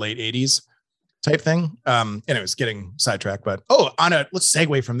mid to late 80s type thing? And it was getting sidetracked, but let's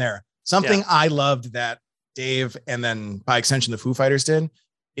segue from there. Something I loved that Dave, and then by extension the Foo Fighters did,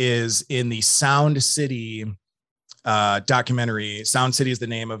 is in the Sound City documentary. Sound City is the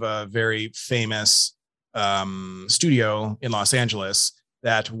name of a very famous studio in Los Angeles.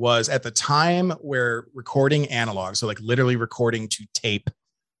 that was at the time where recording analog, so like literally recording to tape,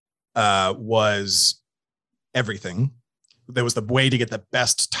 was everything. There was the way to get the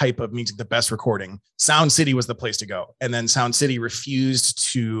best type of music, the best recording. Sound City was the place to go. And then Sound City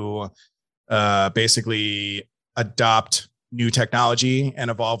refused to basically adopt new technology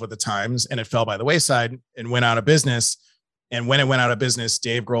and evolve with the times. And it fell by the wayside and went out of business. And when it went out of business,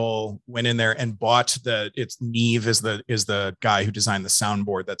 Dave Grohl went in there and bought Neve is the guy who designed the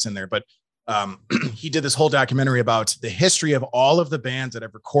soundboard that's in there. But he did this whole documentary about the history of all of the bands that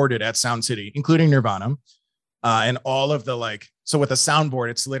have recorded at Sound City, including Nirvana. And all of the so with a soundboard,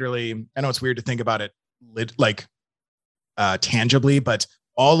 it's literally, I know it's weird to think about it tangibly, but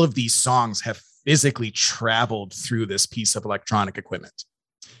all of these songs have physically traveled through this piece of electronic equipment.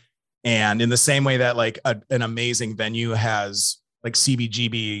 And in the same way that an amazing venue has like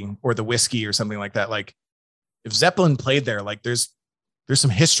CBGB or the Whiskey or something like that, like if Zeppelin played there, like there's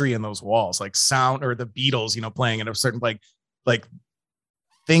some history in those walls, like sound, or the Beatles, playing at a certain like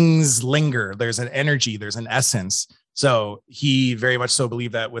things linger. There's an energy, there's an essence. So he very much so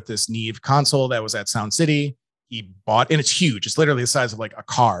believed that with this Neve console that was at Sound City, he bought, and it's huge. It's literally the size of like a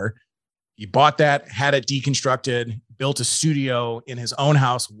car. He bought that, had it deconstructed, built a studio in his own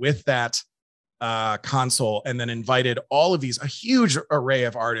house with that console, and then invited a huge array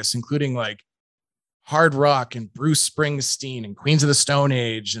of artists, including like hard rock and Bruce Springsteen and Queens of the Stone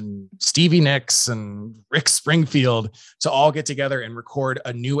Age and Stevie Nicks and Rick Springfield, to all get together and record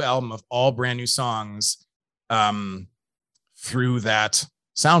a new album of all brand new songs through that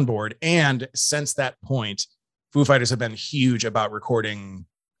soundboard. And since that point, Foo Fighters have been huge about recording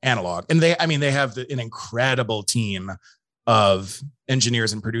analog. And they have an incredible team of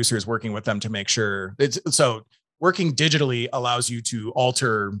engineers and producers working with them to make sure so working digitally allows you to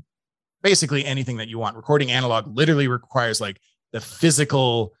alter basically anything that you want. Recording analog literally requires like the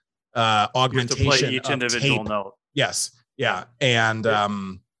physical augmentation. You have to play each individual tape. Note. Yes. Yeah. And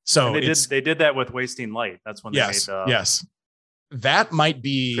so they did that with Wasting Light. That's when they made yes. That might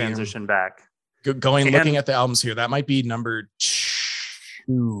be transition back. Looking at the albums here, that might be number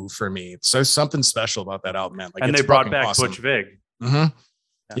 2 for me. So something special about that album, man. Like, and they brought back awesome. Butch Vig.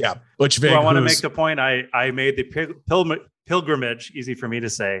 Mm-hmm. Yeah, Butch Vig. So I want to make the point. I made the pilgrimage, easy for me to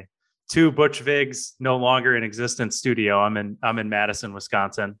say, to Butch Vig's no longer in existence studio. I'm in Madison,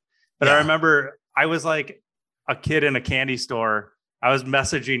 Wisconsin. But I remember I was like a kid in a candy store. I was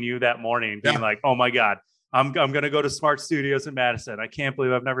messaging you that morning, being like, "Oh my God, I'm gonna go to Smart Studios in Madison. I can't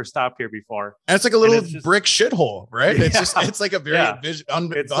believe I've never stopped here before." And it's like a little brick shithole, right? It's like a very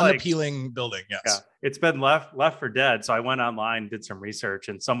unappealing building. Yes, yeah. It's been left for dead. So I went online, did some research,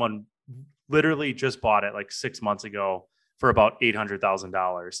 and someone literally just bought it like 6 months ago for about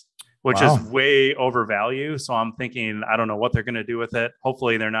 $800,000, which is way overvalued. So I'm thinking, I don't know what they're going to do with it.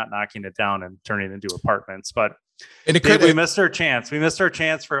 Hopefully they're not knocking it down and turning it into apartments, but we missed our chance. We missed our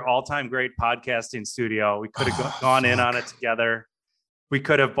chance for all-time great podcasting studio. We could have gone in on it together. We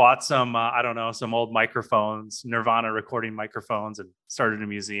could have bought some, some old microphones, Nirvana recording microphones, and started a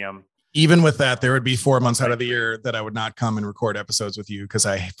museum. Even with that, there would be 4 months out of the year that I would not come and record episodes with you because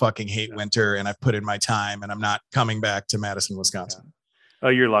I fucking hate winter and I've put in my time and I'm not coming back to Madison, Wisconsin. Yeah. Oh,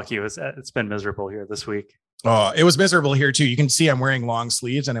 you're lucky. It's been miserable here this week. Oh, it was miserable here too. You can see I'm wearing long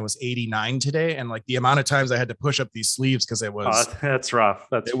sleeves and it was 89 today. And like the amount of times I had to push up these sleeves because it was, that's rough.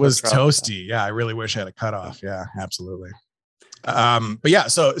 It was rough. Toasty. Yeah. I really wish I had a cutoff. Yeah, absolutely. But yeah,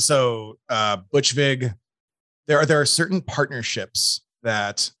 so Butch Vig, there are certain partnerships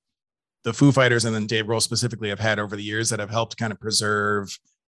that the Foo Fighters and then Dave Grohl specifically have had over the years that have helped kind of preserve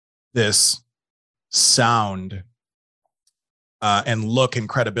this sound and look and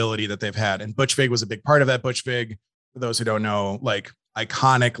credibility that they've had. And Butch Vig was a big part of that. Butch Vig, for those who don't know, like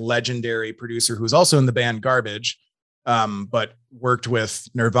iconic, legendary producer who's also in the band Garbage, but worked with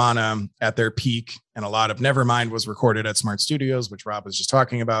Nirvana at their peak. And a lot of Nevermind was recorded at Smart Studios, which Rob was just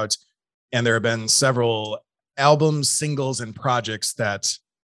talking about. And there have been several albums, singles, and projects that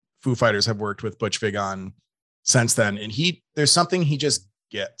Foo Fighters have worked with Butch Vig on since then. And there's something he just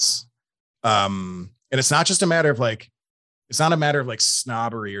gets. And it's not just a matter of like, it's not a matter of like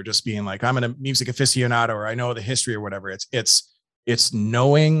snobbery or just being like, I'm a music aficionado or I know the history or whatever. It's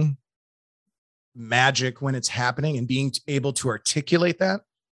knowing magic when it's happening and being able to articulate that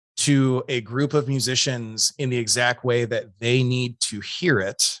to a group of musicians in the exact way that they need to hear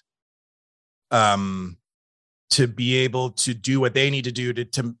it, to be able to do what they need to do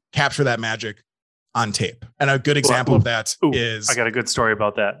to capture that magic on tape. And a good example of that is... I got a good story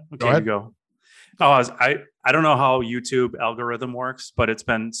about that. Okay, you go. I don't know how YouTube algorithm works, but it's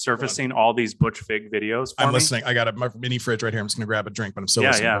been surfacing all these Butch Vig videos for I'm me. listening. I got my mini fridge right here. I'm just going to grab a drink, but I'm still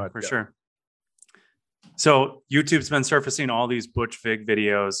listening. Yeah, for sure. So YouTube's been surfacing all these Butch Vig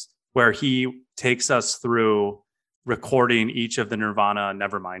videos where he takes us through recording each of the Nirvana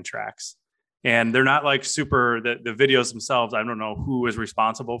Nevermind tracks. And they're not like the videos themselves. I don't know who is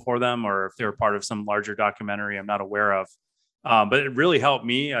responsible for them or if they're part of some larger documentary I'm not aware of. But it really helped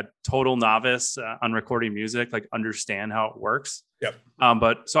me, a total novice on recording music, like understand how it works. Yep.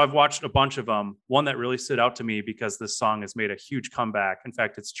 But so I've watched a bunch of them. One that really stood out to me because this song has made a huge comeback. In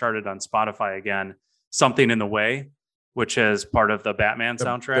fact, it's charted on Spotify again. Something in the Way, which is part of the Batman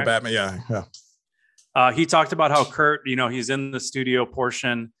soundtrack. The Batman, yeah. He talked about how Kurt, he's in the studio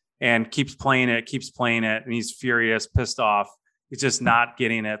portion and keeps playing it, and he's furious, pissed off. He's just not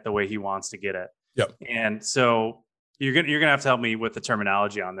getting it the way he wants to get it. Yep. And so you're gonna have to help me with the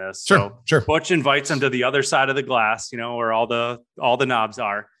terminology on this. Sure. Butch invites him to the other side of the glass, where all the knobs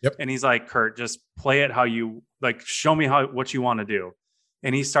are. Yep. And he's like, Kurt, just play it how you like. Show me what you want to do.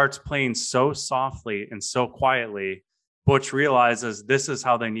 And he starts playing so softly and so quietly. Butch realizes this is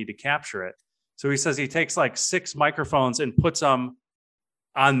how they need to capture it. So he says he takes like 6 microphones and puts them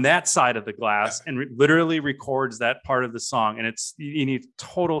on that side of the glass and literally records that part of the song. And you need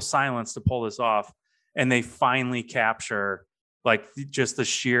total silence to pull this off. And they finally capture like just the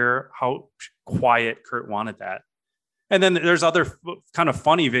sheer how quiet Kurt wanted that. And then there's other kind of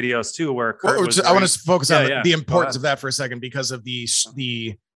funny videos too, where Kurt I want to focus on the importance of that for a second, because of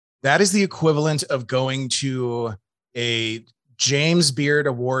that is the equivalent of going to a James Beard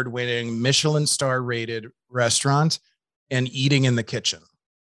award-winning Michelin star rated restaurant and eating in the kitchen.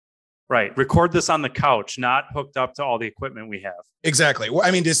 Right. Record this on the couch, not hooked up to all the equipment we have. Exactly. Well,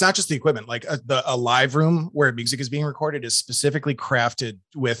 I mean, it's not just the equipment. Like a live room where music is being recorded is specifically crafted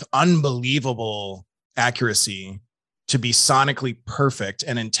with unbelievable accuracy to be sonically perfect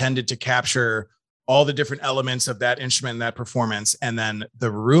and intended to capture all the different elements of that instrument and that performance. And then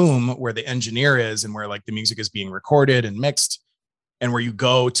the room where the engineer is and where like the music is being recorded and mixed and where you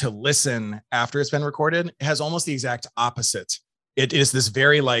go to listen after it's been recorded has almost the exact opposite. It is this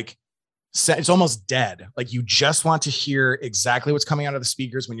very like, it's almost dead. Like you just want to hear exactly what's coming out of the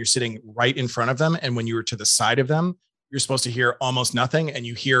speakers when you're sitting right in front of them. And when you were to the side of them, you're supposed to hear almost nothing, and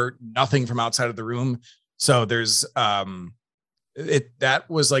you hear nothing from outside of the room. So there's, that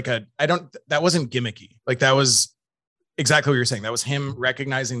wasn't gimmicky. Like that was exactly what you're saying. That was him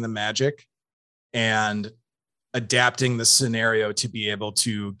recognizing the magic and adapting the scenario to be able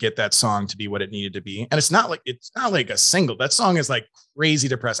to get that song to be what it needed to be. And it's not like a single. That song is like crazy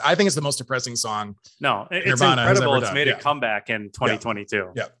depressing. I think it's the most depressing song. No, it's incredible. It's made a comeback in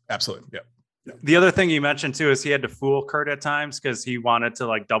 2022. Yeah, absolutely. Yeah. The other thing you mentioned too is he had to fool Kurt at times because he wanted to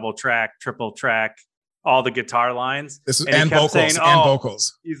like double track, triple track all the guitar lines. And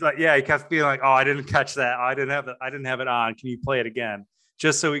vocals. He's like, he kept being like, "Oh, I didn't catch that. Oh, I didn't have it on. Can you play it again?"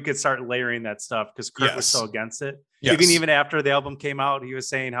 Just so we could start layering that stuff because Kurt was so against it. Yes. Even after the album came out, he was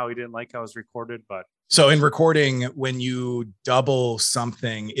saying how he didn't like how it was recorded. But so in recording, when you double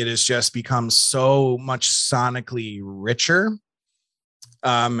something, it has just become so much sonically richer.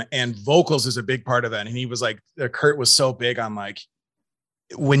 And vocals is a big part of that. And he was like, Kurt was so big on like,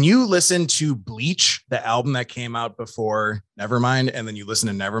 when you listen to Bleach, the album that came out before Nevermind, and then you listen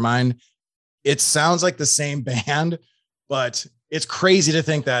to Nevermind, it sounds like the same band, but it's crazy to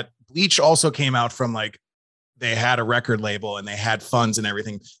think that Bleach also came out from like, they had a record label and they had funds and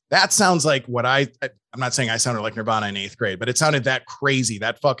everything. That sounds like what I'm not saying I sounded like Nirvana in 8th grade, but it sounded that crazy,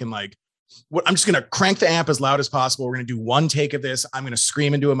 that fucking like, I'm just going to crank the amp as loud as possible. We're going to do one take of this. I'm going to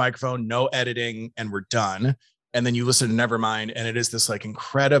scream into a microphone, no editing, and we're done. And then you listen to Nevermind, and it is this like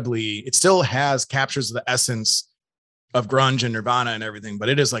it still captures the essence of grunge and Nirvana and everything, but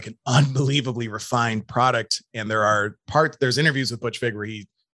it is like an unbelievably refined product. And there's interviews with Butch Vig where he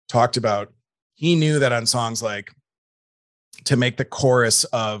talked about, he knew that on songs like to make the chorus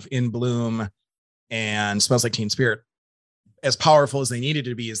of In Bloom and Smells Like Teen Spirit as powerful as they needed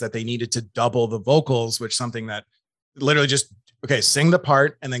to be, is that they needed to double the vocals, which something that literally just, sing the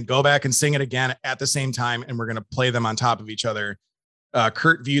part and then go back and sing it again at the same time. And we're going to play them on top of each other.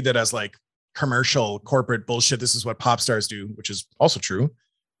 Kurt viewed that as like commercial corporate bullshit. This is what pop stars do, which is also true,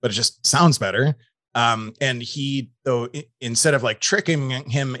 but it just sounds better. And he, though, instead of like tricking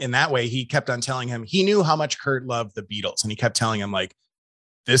him in that way, he kept on telling him, he knew how much Kurt loved the Beatles. And he kept telling him like,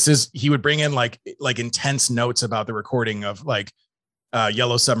 he would bring in like intense notes about the recording of like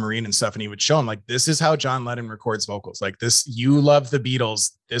Yellow Submarine and stuff. And he would show him like, this is how John Lennon records vocals. Like this, you love the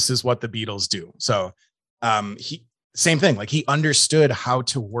Beatles. This is what the Beatles do. So same thing. Like he understood how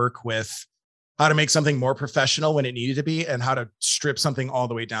to how to make something more professional when it needed to be, and how to strip something all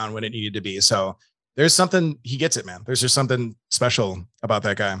the way down when it needed to be. So there's something, he gets it, man. There's just something special about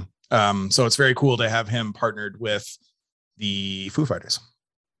that guy. So it's very cool to have him partnered with the Foo Fighters.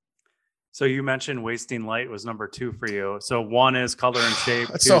 So you mentioned Wasting Light was number 2 for you. So 1 is Color and Shape.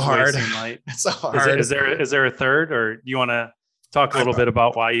 It's so hard. Wasting Light. It's so hard. Is there a third, or do you want to talk a little bit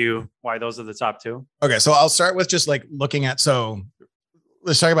about why those are the top 2? Okay. So I'll start with just like looking at, so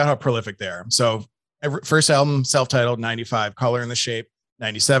let's talk about how prolific they are. So first album, self-titled, 95, Color and the Shape,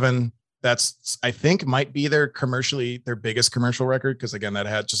 97. That's, I think, might be their biggest commercial record. Cause again, that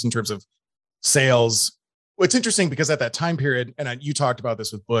had, just in terms of sales. What's interesting, because at that time period, and you talked about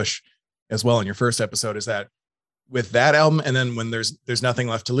this with Bush as well in your first episode, is that with that album, and then when there's Nothing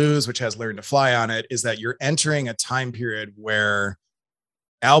Left to Lose, which has Learn to Fly on it, is that you're entering a time period where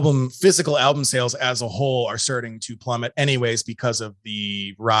physical album sales as a whole are starting to plummet anyways, because of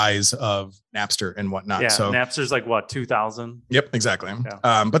the rise of Napster and whatnot. Yeah, so Napster's like what, 2000? Yep, exactly.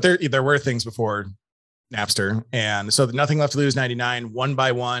 Yeah. But there were things before Napster. And so the Nothing Left to Lose, 99, One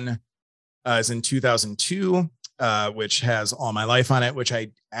by One is in 2002, which has All My Life on it, which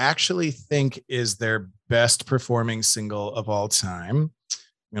I actually think is their best performing single of all time.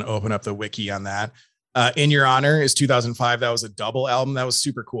 I'm going to open up the wiki on that. In Your Honor is 2005. That was a double album. That was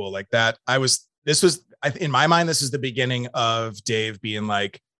super cool. Like that. In my mind, this is the beginning of Dave being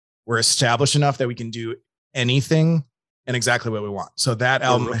like, we're established enough that we can do anything and exactly what we want. So that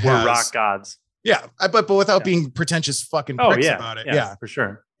album we're rock gods. Yeah. But without being pretentious fucking pricks about it. Yeah, for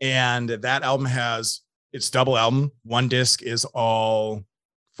sure. And that album it's double album. One disc is all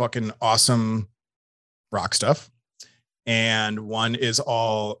fucking awesome rock stuff, and one is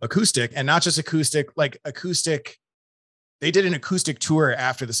all acoustic, and not just acoustic, like acoustic. They did an acoustic tour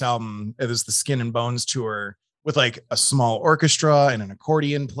after this album. It was the Skin and Bones tour with like a small orchestra and an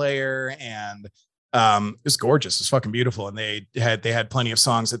accordion player. And it was gorgeous. It's fucking beautiful. And they had plenty of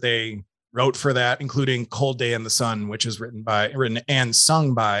songs that they wrote for that, including Cold Day in the Sun, which is written and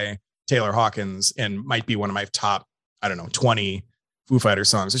sung by Taylor Hawkins, and might be one of my top, 20 Foo Fighters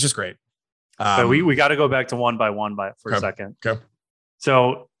songs. It's just great. But we got to go back to One by One for a second. Okay.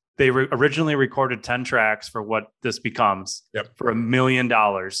 So they originally recorded 10 tracks for what this becomes. Yep. For $1 million.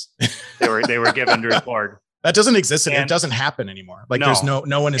 They were given to record. That doesn't exist. It doesn't happen anymore. Like there's no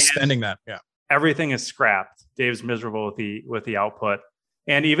one is spending that. Yeah. Everything is scrapped. Dave's miserable with the output.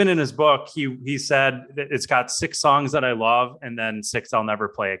 And even in his book, he said that it's got 6 songs that I love and then 6 I'll never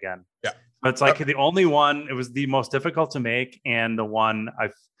play again. Yeah. But it's like the only one, it was the most difficult to make, and the one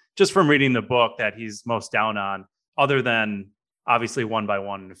I've just from reading the book that he's most down on, other than obviously One by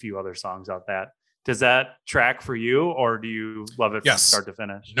One and a few other songs out that. Does that track for you, or do you love it from start to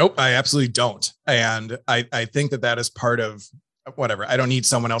finish? Nope, I absolutely don't. And I think that is part of whatever. I don't need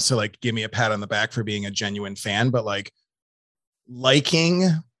someone else to like give me a pat on the back for being a genuine fan, but like liking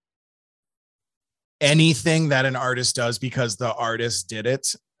anything that an artist does because the artist did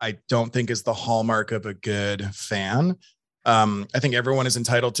it, I don't think is the hallmark of a good fan. I think everyone is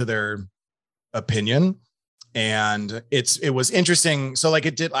entitled to their opinion. And it was interesting. So like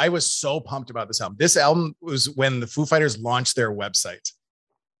I was so pumped about this album. This album was when the Foo Fighters launched their website,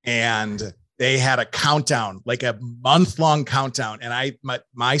 and they had a countdown, like a month-long countdown. And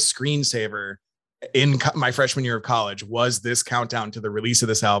my screensaver in my freshman year of college was this countdown to the release of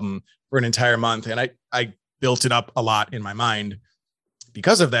this album for an entire month. And I built it up a lot in my mind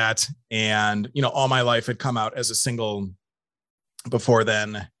because of that. And, All My Life had come out as a single before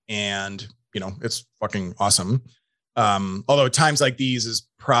then. And, it's fucking awesome. Although times like these is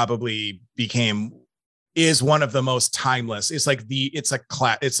one of the most timeless. It's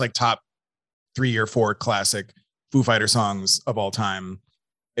like top 3 or 4 classic Foo Fighter songs of all time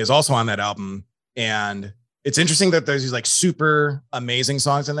is also on that album. And it's interesting that there's these like super amazing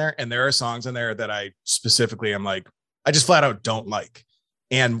songs in there. And there are songs in there that I specifically am like, I just flat out don't like.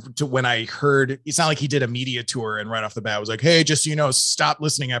 And when I heard, it's not like he did a media tour and right off the bat was like, hey, just, stop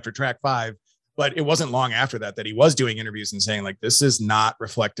listening after track 5. But it wasn't long after that he was doing interviews and saying like, this is not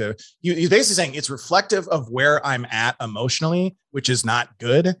reflective. He's basically saying it's reflective of where I'm at emotionally, which is not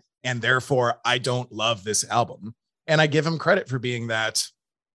good. And therefore I don't love this album. And I give him credit for being that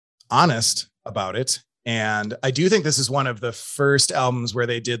honest about it. And I do think this is one of the first albums where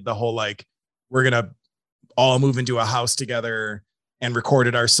they did the whole, like, we're going to all move into a house together and record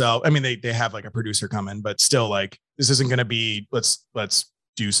it ourselves. I mean, they have like a producer come in, but still like, this isn't going to be, let's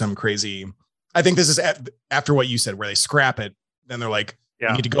do some crazy. I think this is after what you said, where they scrap it. Then they're like,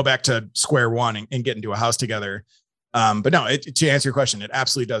 we need to go back to square one and get into a house together. But no, to answer your question, it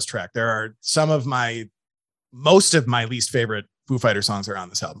absolutely does track. There are most of my least favorite Foo Fighter songs are on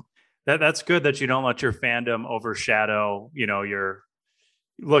this album. That's good that you don't let your fandom overshadow, you're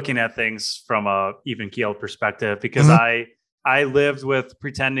looking at things from a even keeled perspective, because I lived with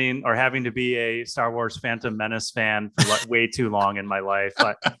pretending or having to be a Star Wars Phantom Menace fan for way too long in my life.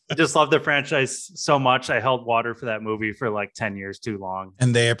 I just love the franchise so much. I held water for that movie for like 10 years too long.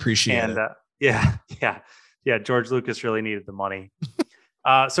 And they appreciate it. Yeah. George Lucas really needed the money.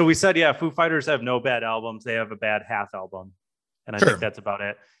 So we said, Foo Fighters have no bad albums. They have a bad half album. And I think that's about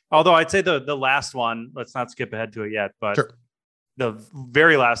it. Although I'd say the last one, let's not skip ahead to it yet, but the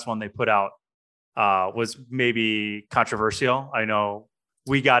very last one they put out was maybe controversial. I know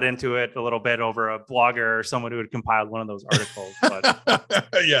we got into it a little bit over a blogger or someone who had compiled one of those articles.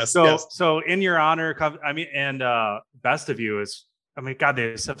 But yes. So in your honor, Best of You is, God, they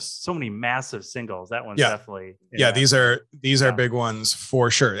have so many massive singles. That one's definitely. These are big ones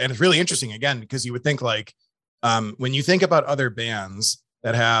for sure. And it's really interesting again, because you would think like, when you think about other bands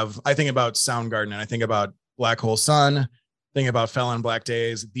that have, I think about Soundgarden and I think about Black Hole Sun, think about Fell on Black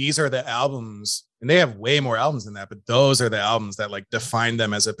Days. These are the albums, and they have way more albums than that, but those are the albums that like defined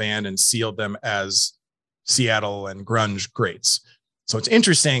them as a band and sealed them as Seattle and grunge greats. So it's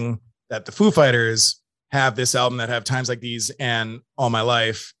interesting that the Foo Fighters have this album that have Times Like These and All My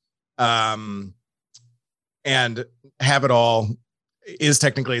Life, and Have It All is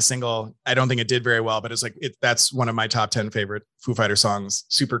technically a single. I don't think it did very well, but it's like, that's one of my top 10 favorite Foo Fighter songs.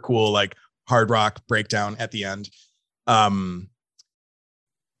 Super cool, like hard rock breakdown at the end.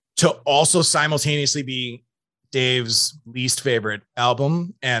 To also simultaneously be Dave's least favorite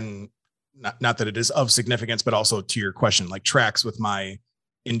album, and not that it is of significance, but also to your question, like tracks with my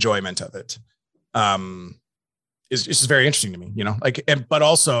enjoyment of it, is just very interesting to me, but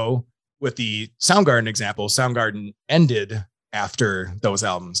also with the Soundgarden example, Soundgarden ended after those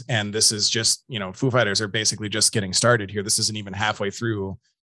albums, and this is just, Foo Fighters are basically just getting started here. This isn't even halfway through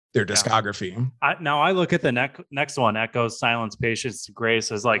their discography. I look at the next one, Echoes, Silence, Patience, Grace,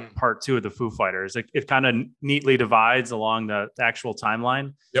 as like part 2 of the Foo Fighters. It kind of neatly divides along the actual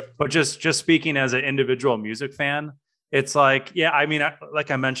timeline. Yep. But just speaking as an individual music fan, it's like, like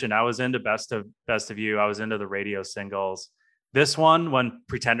I mentioned, I was into Best of You. I was into the radio singles. This one, when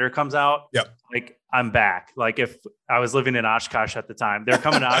Pretender comes out, like I'm back. Like if I was living in Oshkosh at the time, they're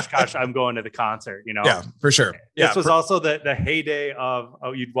coming to Oshkosh, I'm going to the concert, Yeah, for sure. This was also the heyday of,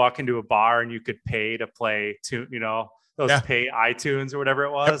 you'd walk into a bar and you could pay to play to, pay iTunes or whatever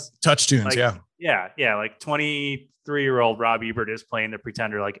it was. Touch tunes. Like, yeah. Like 23-year-old Rob Ebert is playing the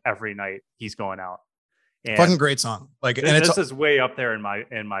Pretender like every night he's going out. And fucking great song. Like, and this is way up there in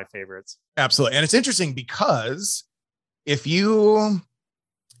my favorites. Absolutely. And it's interesting because if Foo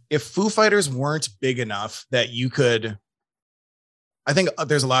Fighters weren't big enough that you could, I think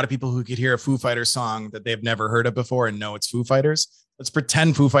there's a lot of people who could hear a Foo Fighters song that they've never heard of before and know it's Foo Fighters. Let's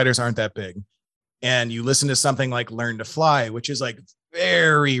pretend Foo Fighters aren't that big. And you listen to something like Learn to Fly, which is like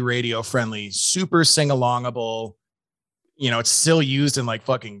very radio friendly, super sing-alongable. It's still used in like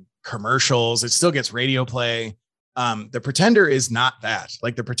fucking commercials. It still gets radio play. The Pretender is not that.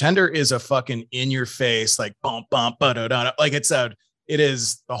 Like the Pretender is a fucking in your face, like bump, bump, ba-da-da-da. Like it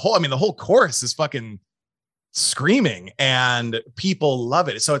is the whole chorus is fucking screaming and people love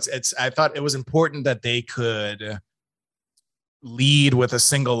it. So I thought it was important that they could lead with a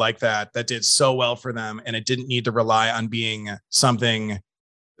single like that did so well for them. And it didn't need to rely on being something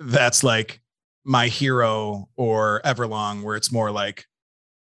that's like My Hero or Everlong, where it's more like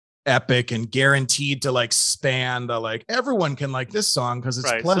epic and guaranteed to like span the, like everyone can like this song because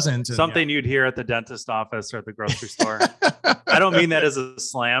it's pleasant. Something you'd hear at the dentist office or at the grocery store. I don't mean that as a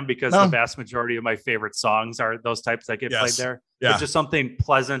slam, because the vast majority of my favorite songs are those types that get played there. It's just something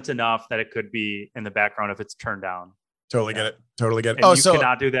pleasant enough that it could be in the background if it's turned down. Totally get it. And you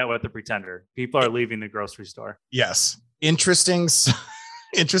cannot do that with the Pretender. People are leaving the grocery store. Yes. Interesting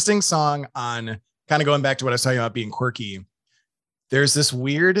song on kind of going back to what I was talking about being quirky. There's this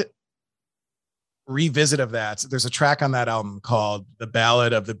weird revisit of that. There's a track on that album called The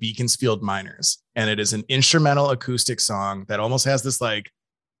Ballad of the Beaconsfield Miners. And it is an instrumental acoustic song that almost has this like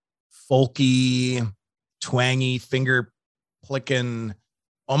folky, twangy, finger plicking,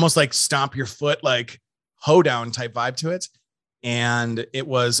 almost like stomp your foot, like hoedown type vibe to it. And it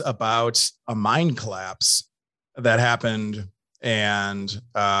was about a mine collapse that happened, and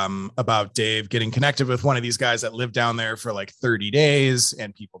about Dave getting connected with one of these guys that lived down there for like 30 days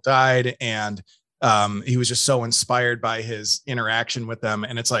and people died. And he was just so inspired by his interaction with them.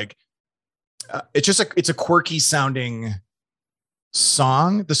 And it's like, it's a quirky sounding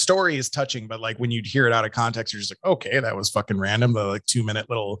song. The story is touching, but like when you'd hear it out of context, you're just like, okay, that was fucking random. The like 2-minute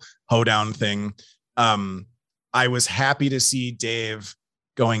little hoedown thing. I was happy to see Dave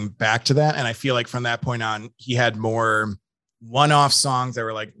going back to that. And I feel like from that point on, he had more one-off songs that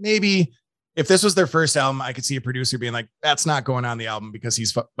were like, maybe if this was their first album, I could see a producer being like, that's not going on the album because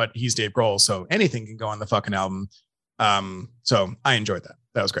he's Dave Grohl. So anything can go on the fucking album. So I enjoyed that.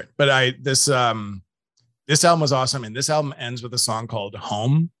 That was great. But this album was awesome. And this album ends with a song called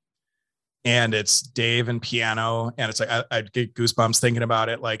Home. And it's Dave and piano. And it's like, I get goosebumps thinking about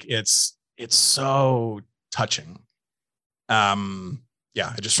it. Like it's so touching.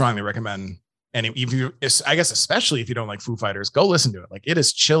 Yeah, I just strongly recommend. And if you, I guess, especially if you don't like Foo Fighters, go listen to it. Like it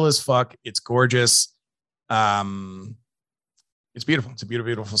is chill as fuck. It's gorgeous. It's beautiful. It's a beautiful,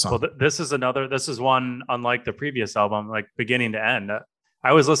 beautiful song. Well, this is one unlike the previous album, like beginning to end.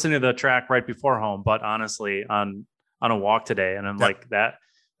 I was listening to the track right before Home, but honestly on a walk today. And I'm like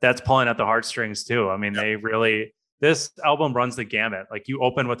that's pulling at the heartstrings too. I mean, this album runs the gamut. Like you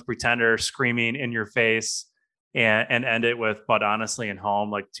open with Pretender screaming in your face and end it with But Honestly and Home,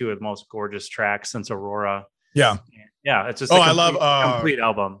 like two of the most gorgeous tracks since Aurora. Yeah. Yeah. It's just I love complete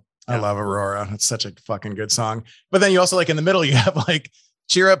album. I love Aurora. It's such a fucking good song. But then you also like in the middle, you have like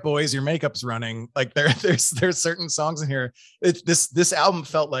Cheer Up Boys, Your Makeup's Running. Like there's certain songs in here. This album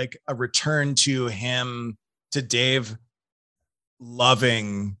felt like a return to Dave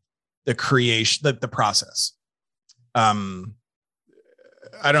loving the creation, the process.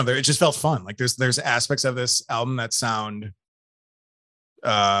 I don't know. It just felt fun. Like there's aspects of this album that sound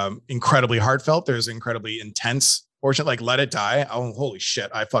incredibly heartfelt. There's incredibly intense portion, like Let It Die. Oh, holy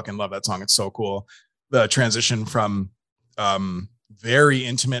shit. I fucking love that song. It's so cool. The transition from very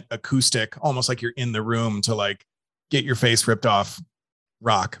intimate acoustic, almost like you're in the room, to like get your face ripped off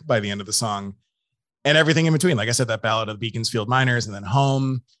rock by the end of the song, and everything in between. Like I said, that ballad of the Beaconsfield Miners, and then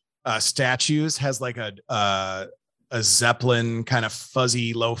Home. Statues has like a Zeppelin kind of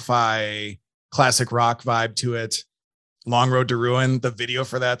fuzzy lo-fi classic rock vibe to it. Long Road to Ruin, the video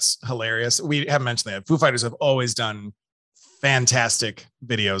for that's hilarious. We haven't mentioned that. Foo Fighters have always done fantastic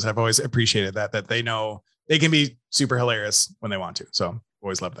videos. I've always appreciated that they know they can be super hilarious when they want to. So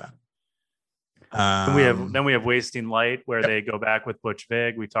always love that. Then we have Wasting Light, where they go back with Butch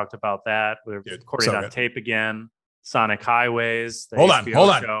Vig. We talked about that. We're recording on tape again. Sonic Highways. Hold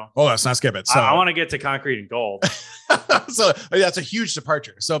on. Let's not skip it. So I want to get to Concrete and Gold. So that's a huge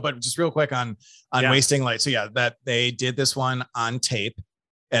departure. So, but just real quick on Wasting Light. So yeah, that they did this one on tape,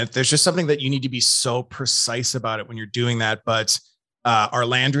 and there's just something that you need to be so precise about it when you're doing that. But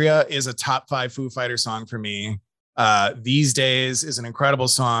Arlandria is a top 5 Foo Fighter song for me. These Days is an incredible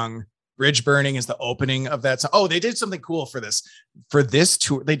song. Bridge Burning is the opening of that song. Oh, they did something cool for this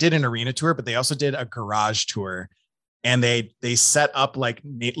tour. They did an arena tour, but they also did a garage tour. And they set up like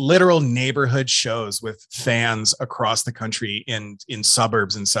literal neighborhood shows with fans across the country in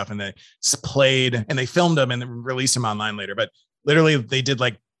suburbs and stuff. And they played and they filmed them and then released them online later. But literally they did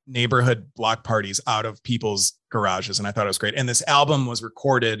like neighborhood block parties out of people's garages. And I thought it was great. And this album was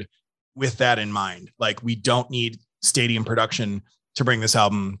recorded with that in mind. Like we don't need stadium production to bring this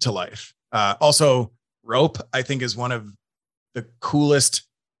album to life. Also, Rope, I think, is one of the coolest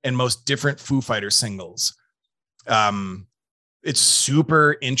and most different Foo Fighter singles. It's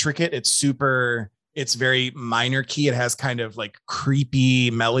super intricate. It's very minor key. It has kind of like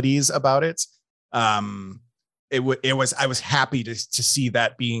creepy melodies about it. I was happy to see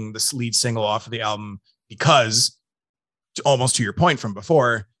that being the lead single off of the album, because almost to your point from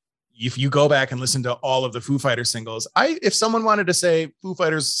before, if you go back and listen to all of the Foo Fighter singles, if someone wanted to say Foo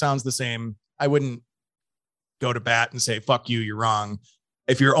Fighters sounds the same, I wouldn't go to bat and say, fuck you, you're wrong,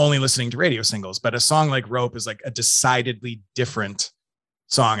 if you're only listening to radio singles. But a song like Rope is like a decidedly different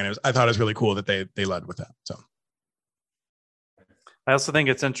song. And I thought it was really cool that they led with that. So I also think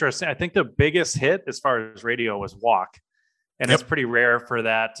it's interesting. I think the biggest hit as far as radio was Walk. And it's pretty rare for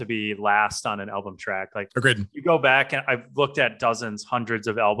that to be last on an album track. Like, agreed. You go back and I've looked at dozens, hundreds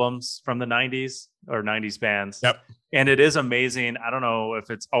of albums from the 90s or 90s bands. Yep. And it is amazing. I don't know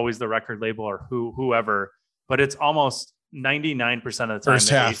if it's always the record label or whoever, but it's almost 99% of the time First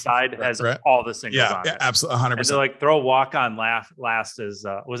the half, A-side has all the singles on it. Absolutely, 100%. And to like throw Walk On last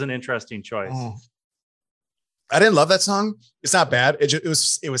was an interesting choice. Oh. I didn't love that song. It's not bad. It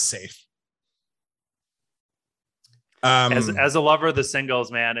was safe. As a lover of the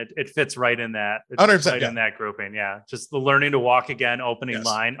singles, man, it fits right in that. It's 100%, right in that grouping. Yeah, just the Learning to Walk Again opening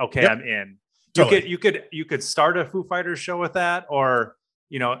line. Okay, I'm in. Totally. You could start a Foo Fighters show with that, or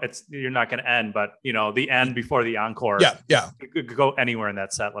you're not going to end, but the end before the encore. Yeah. It could go anywhere in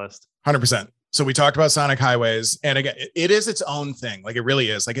that set list. 100%. So we talked about Sonic Highways, and again, it is its own thing. Like it really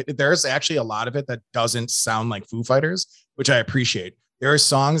is. Like there's actually a lot of it that doesn't sound like Foo Fighters, which I appreciate. There are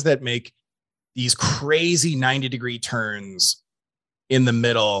songs that make these crazy 90-degree turns in the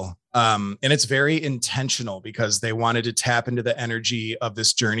middle. And it's very intentional because they wanted to tap into the energy of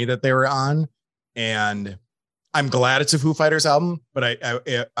this journey that they were on. And I'm glad it's a Foo Fighters album, but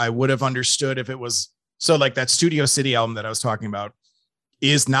I would have understood if it was so like that Studio City album that I was talking about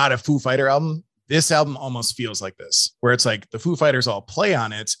is not a Foo Fighter album. This album almost feels like this, where it's like the Foo Fighters all play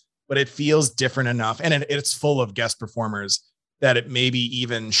on it, but it feels different enough. And it's full of guest performers that it maybe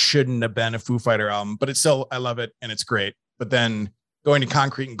even shouldn't have been a Foo Fighter album, but it's still, I love it and it's great. But then going to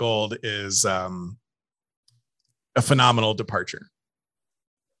Concrete and Gold is a phenomenal departure.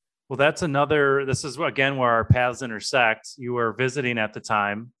 Well, this is again where our paths intersect. You were visiting at the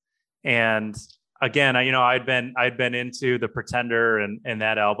time. And again, I'd been into the Pretender and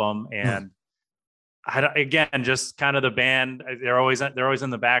that album. And again, just kind of the band, they're always in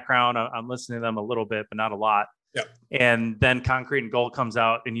the background. I'm listening to them a little bit, but not a lot. Yep. And then Concrete and Gold comes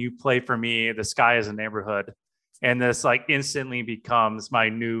out and you play for me The Sky is a Neighborhood. And this like instantly becomes my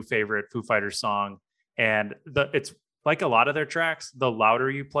new favorite Foo Fighters song. And it's like a lot of their tracks, the louder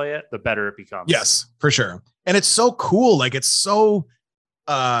you play it, the better it becomes. Yes, for sure. And it's so cool. Like it's so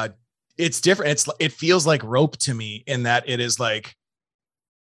it's different. It feels like Rope to me in that it is like,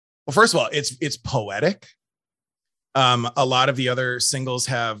 well, first of all, it's poetic. A lot of the other singles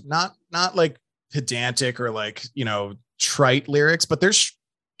have not like pedantic or like, trite lyrics, but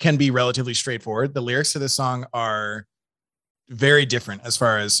can be relatively straightforward. The lyrics to this song are very different as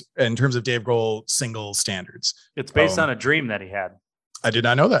far as in terms of Dave Grohl single standards. It's based on a dream that he had. I did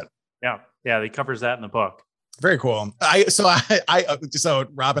not know that. Yeah. He covers that in the book. Very cool. So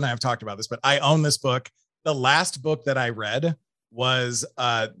Rob and I have talked about this, but I own this book. The last book that I read was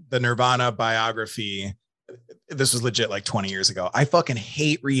the Nirvana biography. This was legit like 20 years ago. I fucking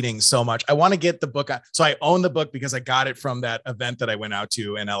hate reading so much. I want to get the book. So I own the book because I got it from that event that I went out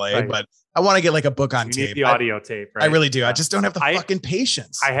to in LA, right. But I want to get like a book on tape. Need the audio tape, right? I really do. Yeah. I just don't have the fucking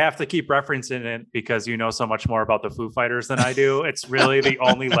patience. I have to keep referencing it because you know so much more about the Foo Fighters than I do. It's really the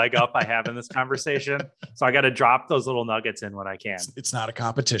only leg up I have in this conversation. So I got to drop those little nuggets in when I can. It's not a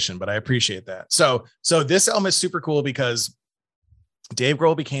competition, but I appreciate that. So this album is super cool because Dave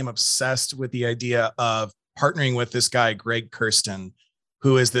Grohl became obsessed with the idea of partnering with this guy, Greg Kurstin,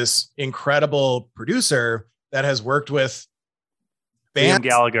 who is this incredible producer that has worked with bands. Liam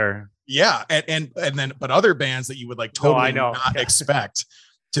Gallagher. Yeah. And then, but other bands that you would like totally not expect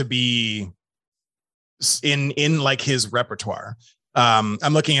to be in like his repertoire. I'm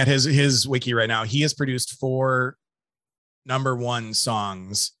looking at his wiki right now. He has produced 4 #1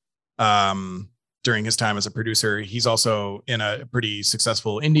 songs during his time as a producer. He's also in a pretty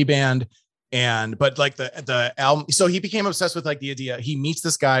successful indie band. But like the album, so he became obsessed with like the idea. He meets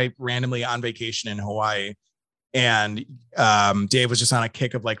this guy randomly on vacation in Hawaii. And Dave was just on a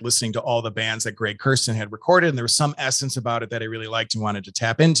kick of like listening to all the bands that Greg Kurstin had recorded. And there was some essence about it that I really liked and wanted to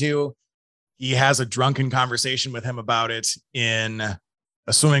tap into. He has a drunken conversation with him about it in a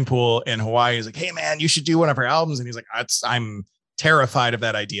swimming pool in Hawaii. He's like, hey man, you should do one of our albums. And he's like, I'm terrified of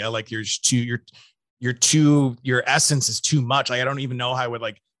that idea. Like your essence is too much. Like, I don't even know how I would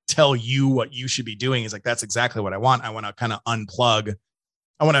like tell you what you should be doing. Is like, that's exactly what I want. I want to kind of unplug.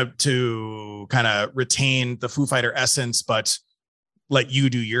 I want to kind of retain the Foo Fighter essence, but let you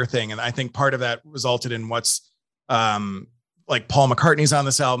do your thing. And I think part of that resulted in what's like Paul McCartney's on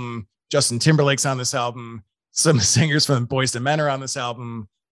this album, Justin Timberlake's on this album, some singers from Boyz II Men are on this album.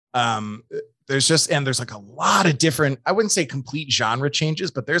 There's like a lot of different, I wouldn't say complete genre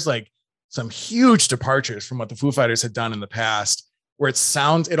changes, but there's like some huge departures from what the Foo Fighters had done in the past, where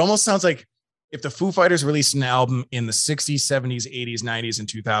it almost sounds like if the Foo Fighters released an album in the 60s, 70s, 80s, 90s, and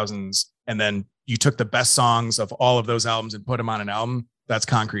 2000s, and then you took the best songs of all of those albums and put them on an album, that's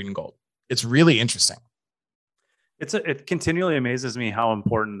Concrete and Gold. It's really interesting. It continually amazes me how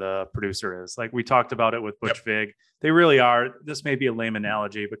important the producer is. Like we talked about it with Butch Vig. They really are. This may be a lame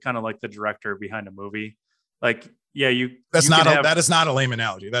analogy, but kind of like the director behind a movie. Like, yeah, that is not a lame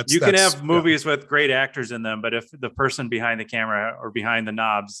analogy. You can have movies with great actors in them, but if the person behind the camera or behind the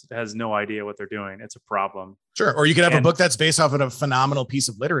knobs has no idea what they're doing, it's a problem. Sure. Or you could have a book that's based off of a phenomenal piece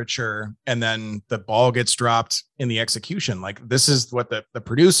of literature, and then the ball gets dropped in the execution. Like this is what the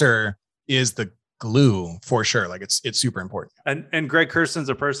producer is, the glue for sure. Like it's super important. And Greg Kurstin's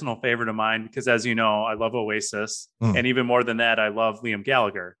a personal favorite of mine because, as you know, I love Oasis, and even more than that, I love Liam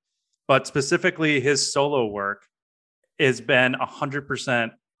Gallagher. But specifically, his solo work has been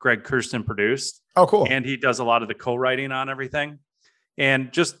 100% Greg Kurstin produced. Oh, cool. And he does a lot of the co-writing on everything.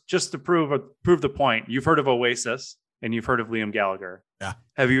 And just to prove the point, you've heard of Oasis and you've heard of Liam Gallagher. Yeah.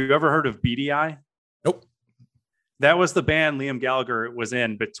 Have you ever heard of Beady Eye? Nope. That was the band Liam Gallagher was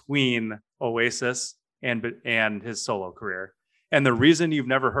in between Oasis and his solo career. And the reason you've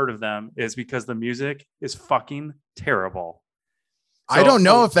never heard of them is because the music is fucking terrible. So, I don't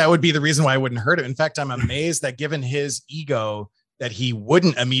know if that would be the reason why I wouldn't heard it. In fact, I'm amazed that given his ego that he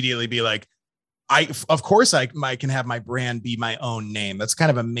wouldn't immediately be like, of course I can have my brand be my own name. That's kind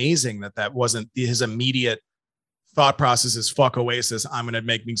of amazing that wasn't his immediate thought process is fuck Oasis. I'm going to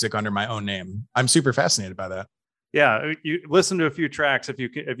make music under my own name. I'm super fascinated by that. Yeah. You listen to a few tracks if you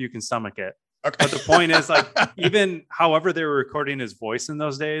can stomach it. Okay. But the point is, like, even however they were recording his voice in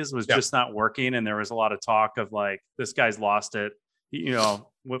those days was just not working. And there was a lot of talk of like, this guy's lost it,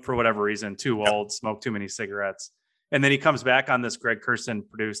 for whatever reason, too old, smoked too many cigarettes. And then he comes back on this Greg Kurstin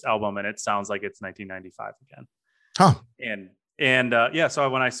produced album and it sounds like it's 1995 again. Huh. So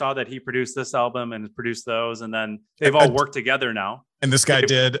when I saw that he produced this album and produced those, and then they've all worked together now. And this guy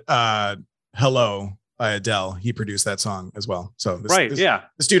did Hello by Adele. He produced that song as well. So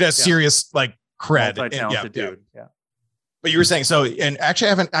this dude has serious like cred. Multi-talented dude. Yeah. But you were saying so, and actually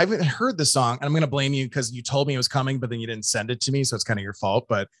I haven't heard the song. And I'm going to blame you because you told me it was coming, but then you didn't send it to me, so it's kind of your fault.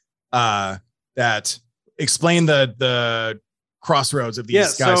 But that explain the crossroads of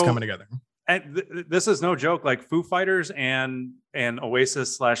these guys coming together. And this is no joke. Like Foo Fighters and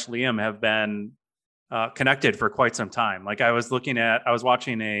Oasis / Liam have been connected for quite some time. Like I was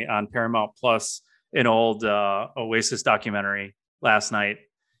watching on Paramount Plus an old Oasis documentary last night.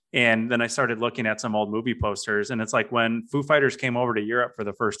 And then I started looking at some old movie posters, and it's like when Foo Fighters came over to Europe for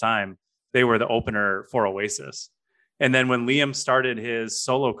the first time, they were the opener for Oasis. And then when Liam started his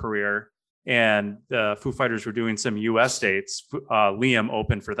solo career and the Foo Fighters were doing some US dates, Liam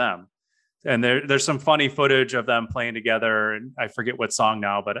opened for them. And there's some funny footage of them playing together. And I forget what song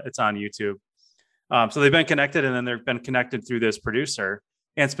now, but it's on YouTube. So they've been connected, and then they've been connected through this producer.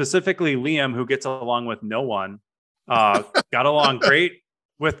 And specifically Liam, who gets along with no one, got along great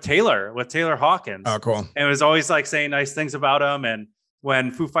with Taylor Hawkins. Oh, cool. And it was always like saying nice things about him. And when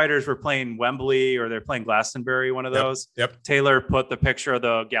Foo Fighters were playing Wembley or they're playing Glastonbury, one of those, Taylor put the picture of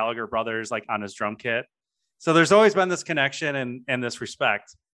the Gallagher brothers like on his drum kit. So there's always been this connection and this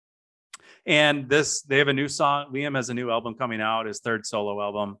respect. And they have a new song. Liam has a new album coming out, his third solo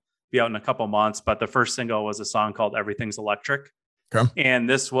album, be out in a couple months. But the first single was a song called Everything's Electric. Okay. And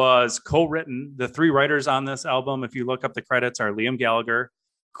this was co-written. The three writers on this album, if you look up the credits, are Liam Gallagher,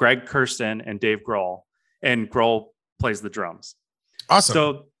 Greg Kurstin, and Dave Grohl. And Grohl plays the drums. Awesome.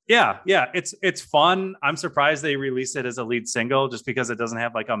 So yeah, it's fun. I'm surprised they released it as a lead single just because it doesn't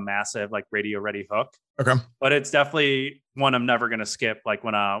have like a massive like radio ready hook. Okay. But it's definitely one I'm never going to skip. Like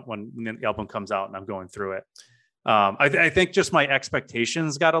when the album comes out and I'm going through it. I think just my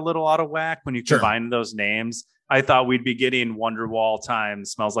expectations got a little out of whack when you combine those names. I thought we'd be getting Wonderwall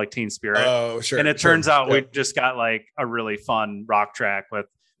times Smells Like Teen Spirit. Oh, sure. And it turns out we just got like a really fun rock track with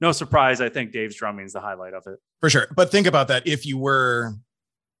no surprise. I think Dave's drumming is the highlight of it. For sure. But think about that. If you were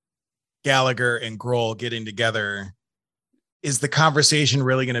Gallagher and Grohl getting together, is the conversation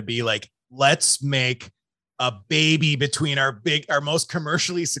really going to be like, let's make a baby between our most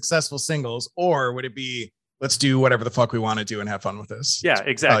commercially successful singles? Or would it be, let's do whatever the fuck we want to do and have fun with this? Yeah,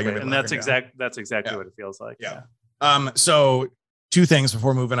 exactly. And that's exactly what it feels like. Yeah. So two things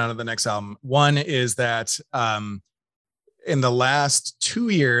before moving on to the next album. One is that in the last 2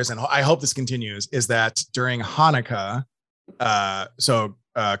 years, and I hope this continues, is that during Hanukkah,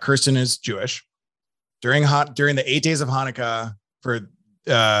 Kurstin is Jewish. During the 8 days of Hanukkah for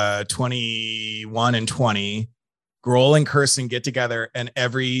 21 and 20, Grohl and Kurstin get together and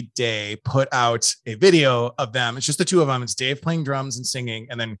every day put out a video of them. It's just the two of them. It's Dave playing drums and singing,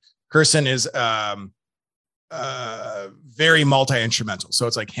 and then Kurstin is very multi-instrumental. So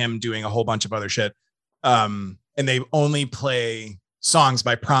it's like him doing a whole bunch of other shit. And they only play songs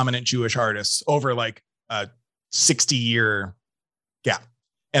by prominent Jewish artists over like a 60-year gap.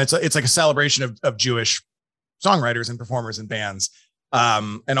 And it's like a celebration of Jewish songwriters and performers and bands.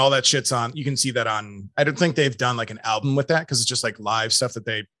 And all that shit's on. You can see that on, I don't think they've done like an album with that because it's just like live stuff that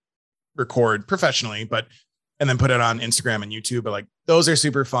they record professionally, and then put it on Instagram and YouTube. But like those are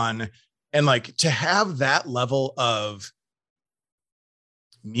super fun. And like to have that level of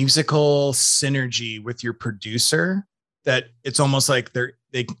musical synergy with your producer, that it's almost like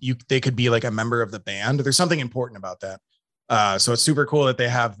they could be like a member of the band. There's something important about that. So it's super cool that they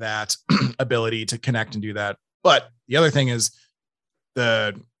have that ability to connect and do that. But the other thing is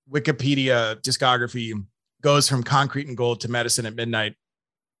the Wikipedia discography goes from Concrete and Gold to Medicine at Midnight,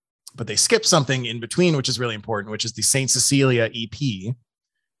 but they skip something in between, which is really important, which is the Saint Cecilia EP,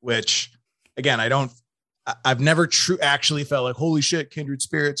 which again, I've never actually felt like, holy shit, kindred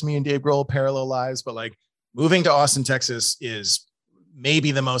spirits, me and Dave Grohl, parallel lives. But like moving to Austin, Texas is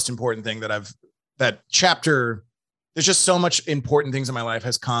maybe the most important thing that chapter there's just so much important things in my life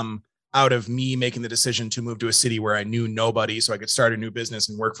has come out of me making the decision to move to a city where I knew nobody, so I could start a new business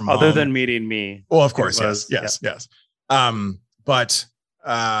and work from home. Other than meeting me. Well, of course, yes. But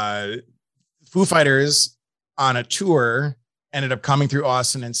Foo Fighters on a tour ended up coming through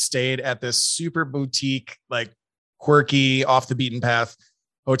Austin and stayed at this super boutique, like quirky, off the beaten path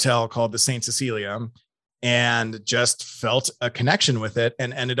hotel called the St. Cecilia, and just felt a connection with it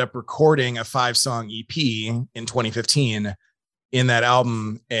and ended up recording a 5-song EP in 2015 in that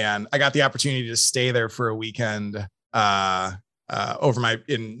album. And I got the opportunity to stay there for a weekend in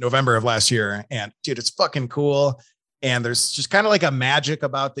November of last year. And dude, it's fucking cool. And there's just kind of like a magic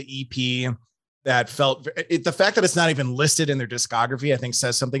about the EP that felt the fact that it's not even listed in their discography, I think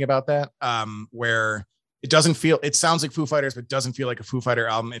says something about that. Where it sounds like Foo Fighters, but doesn't feel like a Foo Fighter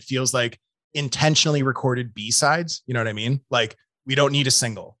album. It feels like intentionally recorded B-sides. You know what I mean? Like, we don't need a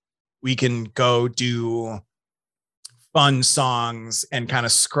single. We can go do fun songs and kind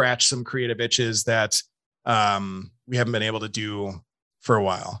of scratch some creative itches that we haven't been able to do for a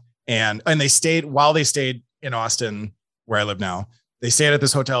while. And they stayed in Austin, where I live now. They stayed at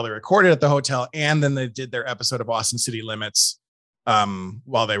this hotel. They recorded at the hotel, and then they did their episode of Austin City Limits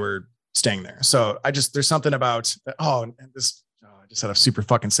while they were staying there. So there's something about I just had a super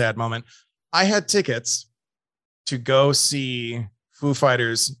fucking sad moment. I had tickets to go see Foo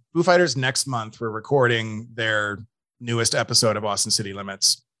Fighters. Foo Fighters next month were recording their newest episode of Austin City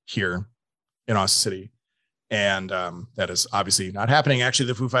Limits here in Austin City. And that is obviously not happening. Actually,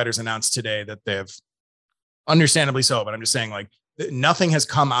 the Foo Fighters announced today that they have, understandably so, but I'm just saying, like, nothing has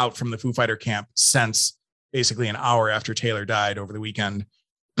come out from the Foo Fighter camp since basically an hour after Taylor died over the weekend.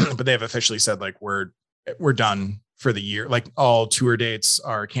 But they've officially said, like, we're done for the year. Like, all tour dates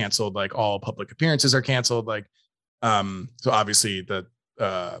are canceled. Like, all public appearances are canceled. Like, so obviously the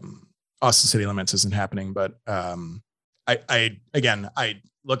Austin City Limits isn't happening. But I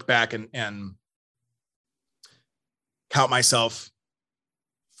look back and count myself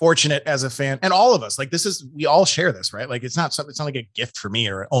fortunate as a fan, and all of us, like, we all share this, right? Like, it's not like a gift for me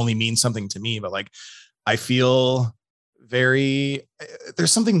or it only means something to me, but like, I feel there's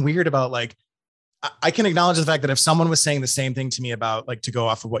something weird about, like, I can acknowledge the fact that if someone was saying the same thing to me about, like, to go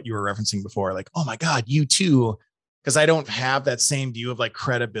off of what you were referencing before, like, oh my God, U2, because I don't have that same view of, like,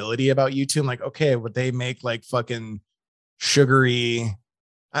 credibility about U2. I'm like, okay, would they make, like, fucking sugary,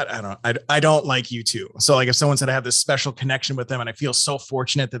 I don't like U2. So, like, if someone said I have this special connection with them and I feel so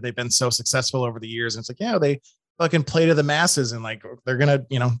fortunate that they've been so successful over the years, and it's like, yeah, they fucking play to the masses and, like, they're gonna,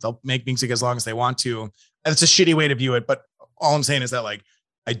 they'll make music as long as they want to. And it's a shitty way to view it, but all I'm saying is that, like,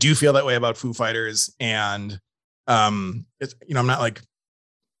 I do feel that way about Foo Fighters, and it's, I'm not like,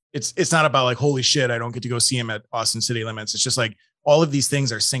 it's not about, like, holy shit, I don't get to go see him at Austin City Limits. It's just like all of these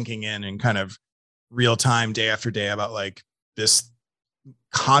things are sinking in kind of real time, day after day, about, like, this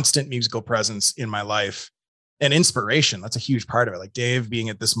constant musical presence in my life and inspiration. That's a huge part of it. Like, Dave being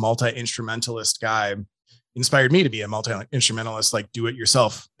at this multi-instrumentalist guy inspired me to be a multi-instrumentalist, like, do it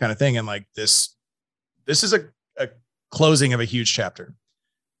yourself kind of thing. And, like, this is a closing of a huge chapter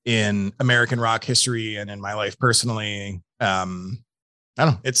in American rock history and in my life personally. I don't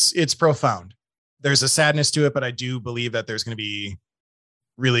know. It's profound. There's a sadness to it, but I do believe that there's going to be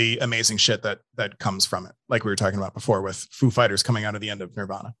really amazing shit that comes from it. Like we were talking about before with Foo Fighters coming out of the end of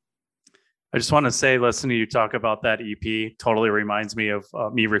Nirvana. I just want to say, listening to you talk about that EP totally reminds me of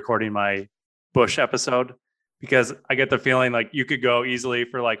me recording my Bush episode, because I get the feeling like you could go easily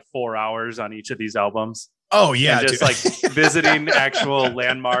for like 4 hours on each of these albums. Oh yeah. And just like visiting actual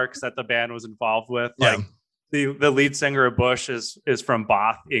landmarks that the band was involved with. Yeah. Like the lead singer of Bush is from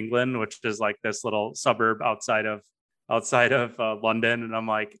Bath, England, which is like this little suburb outside of London. And I'm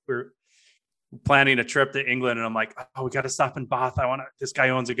like, we're planning a trip to England, and I'm like, oh, we got to stop in Bath. This guy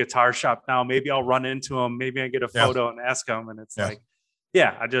owns a guitar shop now. Maybe I'll run into him. Maybe I get a photo and ask him. And it's like,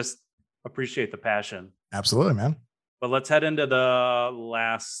 I just appreciate the passion. Absolutely, man. But let's head into the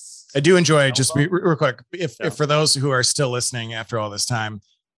last. I do enjoy just real quick. If for those who are still listening after all this time,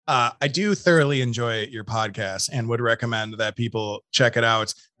 I do thoroughly enjoy your podcast and would recommend that people check it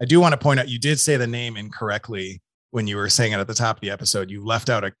out. I do want to point out, you did say the name incorrectly when you were saying it at the top of the episode. You left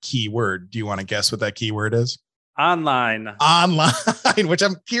out a key word. Do you want to guess what that key word is? Online, which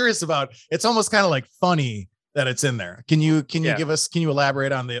I'm curious about. It's almost kind of like funny that it's in there. Can you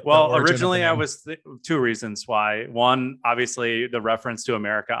elaborate on the? Well, originally I was two reasons why. One, obviously the reference to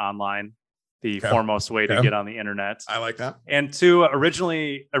America Online, the foremost way to get on the internet. I like that. And two,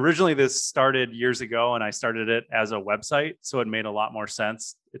 originally this started years ago, and I started it as a website, so it made a lot more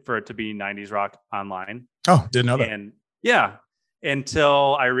sense for it to be 90s Rock Online. Oh, didn't know that. And yeah,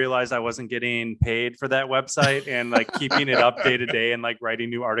 until I realized I wasn't getting paid for that website, and like keeping it up day to day and like writing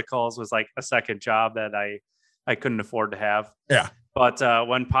new articles was like a second job that I couldn't afford to have. Yeah. But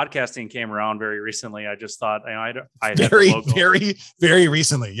when podcasting came around very recently, I just thought, I had very, the logo. very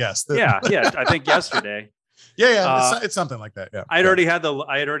recently. Yes. Yeah. I think yesterday. Yeah. It's something like that. Yeah. I had already had the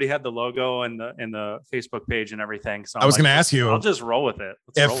logo and the Facebook page and everything. So I was going to ask you, I'll just roll with it.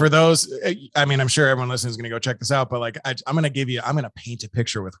 Those, I mean, I'm sure everyone listening is going to go check this out, but like, I'm going to paint a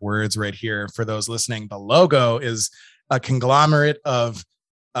picture with words right here for those listening. The logo is a conglomerate of,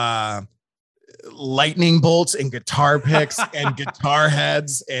 lightning bolts and guitar picks and guitar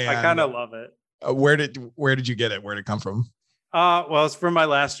heads, and I kind of love it. Where did you get it? Where did it come from? Well, it's from my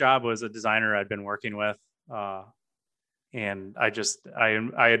last job. Was a designer I'd been working with, and I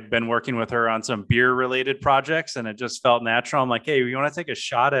had been working with her on some beer related projects, and it just felt natural. I'm like, hey, you want to take a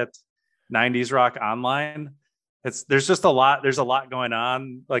shot at 90s rock online? There's a lot going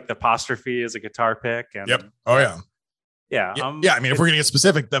on. Like the apostrophe is a guitar pick, and yep. Oh yeah. Yeah. I mean, if we're gonna get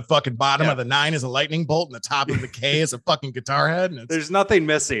specific, the fucking bottom of the 9 is a lightning bolt, and the top of the K is a fucking guitar head. And there's nothing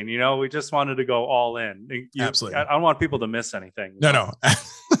missing. We just wanted to go all in. Absolutely. I don't want people to miss anything. No.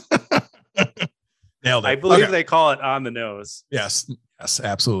 Nailed it. I believe they call it on the nose. Yes,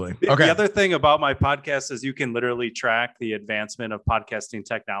 absolutely. Okay. The other thing about my podcast is you can literally track the advancement of podcasting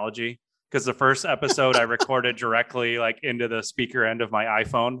technology, because the first episode I recorded directly like into the speaker end of my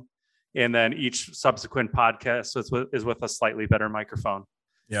iPhone. And then each subsequent podcast is with a slightly better microphone.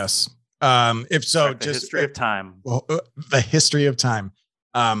 Yes. If so, the history of time. Well, the history of time.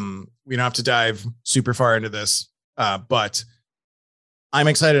 We don't have to dive super far into this, but I'm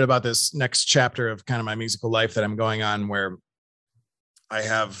excited about this next chapter of kind of my musical life that I'm going on, where I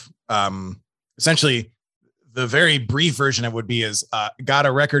have essentially the very brief version of it would be is got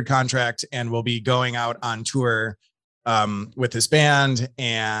a record contract and will be going out on tour with this band,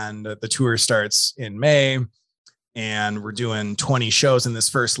 and the tour starts in May, and we're doing 20 shows in this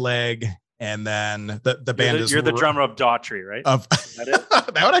first leg, and then the band you're the drummer of Daughtry, right?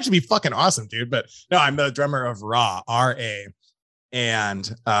 That would actually be fucking awesome, dude. But no, I'm the drummer of RA,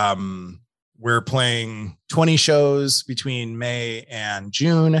 and we're playing 20 shows between May and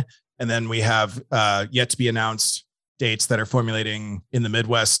June, and then we have yet to be announced dates that are formulating in the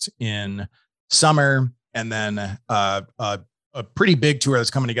Midwest in summer. And then a pretty big tour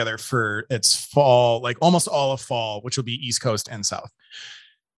that's coming together for its fall, like almost all of fall, which will be East Coast and South.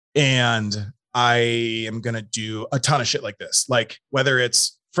 And I am going to do a ton of shit like this, like whether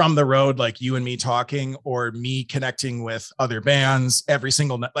it's from the road, like you and me talking, or me connecting with other bands every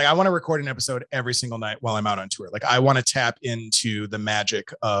single night. Like I want to record an episode every single night while I'm out on tour. Like I want to tap into the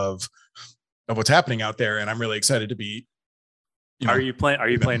magic of what's happening out there. And I'm really excited to be. Are you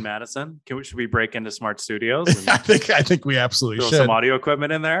playing Madison? Should we break into Smart Studios? I think we absolutely should. Some audio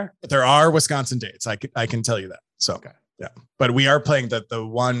equipment in there. There are Wisconsin dates. I can tell you that. So okay. Yeah, but we are playing the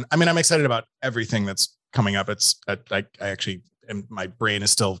one. I mean, I'm excited about everything that's coming up. I actually, my brain is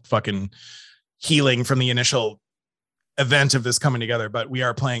still fucking healing from the initial event of this coming together. But we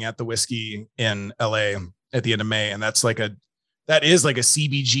are playing at the Whiskey in LA at the end of May, and that is like a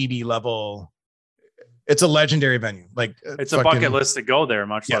CBGB level. It's a legendary venue. Like it's a bucket list to go there,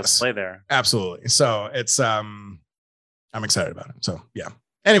 much less play there. Absolutely. So it's I'm excited about it. So yeah.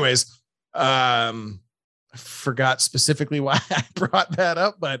 Anyways, I forgot specifically why I brought that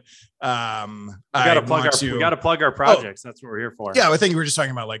up, but we got to plug our projects. That's what we're here for. Yeah, I think we were just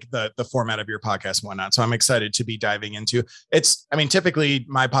talking about like the format of your podcast and whatnot. So I'm excited to be diving into it's. I mean, typically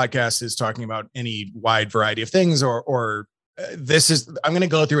my podcast is talking about any wide variety of things, or this is. I'm going to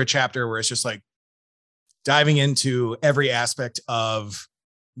go through a chapter where it's just like diving into every aspect of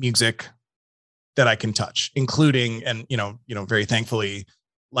music that I can touch, including, and, very thankfully,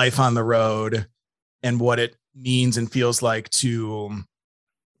 life on the road and what it means and feels like to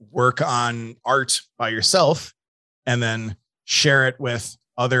work on art by yourself and then share it with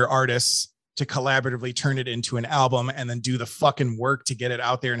other artists to collaboratively turn it into an album and then do the fucking work to get it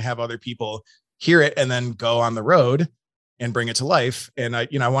out there and have other people hear it and then go on the road and bring it to life. And I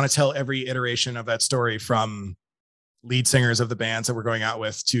want to tell every iteration of that story, from lead singers of the bands that we're going out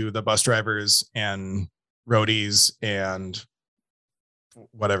with to the bus drivers and roadies and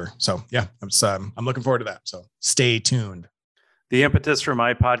whatever. So yeah, I'm looking forward to that. So stay tuned. The impetus for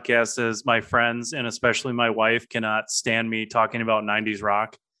my podcast is my friends, and especially my wife, cannot stand me talking about 90s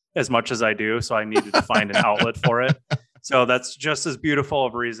rock as much as I do. So I needed to find an outlet for it. So that's just as beautiful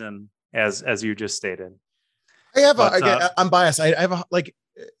of a reason as you just stated. I'm biased. I have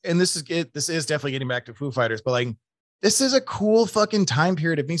and this is definitely getting back to Foo Fighters, but like, this is a cool fucking time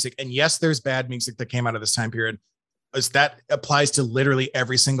period of music. And yes, there's bad music that came out of this time period, that applies to literally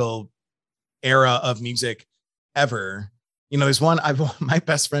every single era of music ever. You know, there's my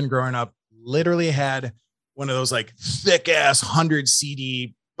best friend growing up literally had one of those like thick ass 100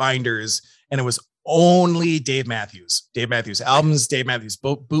 CD binders, and it was only Dave Matthews albums, Dave Matthews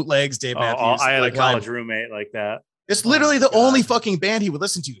bootlegs, Dave Matthews. I had a college roommate like that. It's literally the only fucking band he would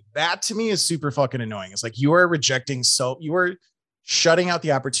listen to. That to me is super fucking annoying. It's like you are shutting out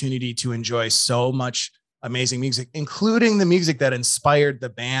the opportunity to enjoy so much amazing music, including the music that inspired the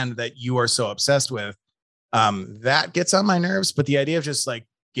band that you are so obsessed with. That gets on my nerves. But the idea of just like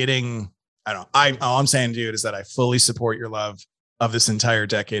all I'm saying, dude, is that I fully support your love of this entire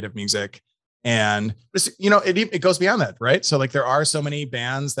decade of music. And, you know, it goes beyond that, right? So like there are so many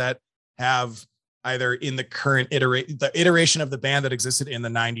bands that have either in the current iteration of the band that existed in the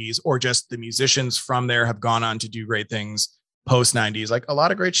 90s, or just the musicians from there have gone on to do great things post 90s. Like a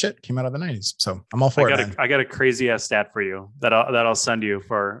lot of great shit came out of the 90s. So I'm all for it. I got a crazy ass stat for you that I'll send you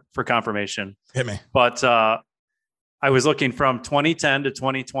for confirmation. Hit me. But I was looking from 2010 to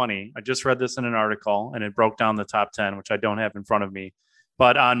 2020. I just read this in an article, and it broke down the top 10, which I don't have in front of me.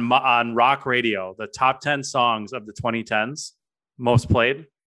 But on rock radio, the top 10 songs of the 2010s most played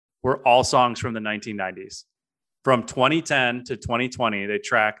were all songs from the 1990s. From 2010 to 2020, they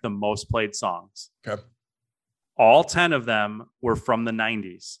track the most played songs. Okay. All 10 of them were from the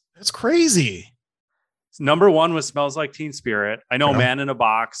 90s. That's crazy. Number one was Smells Like Teen Spirit. I know Man in a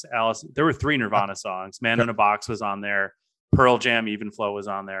Box, Alice. There were 3 Nirvana songs. Man in a Box was on there. Pearl Jam, Even Flow was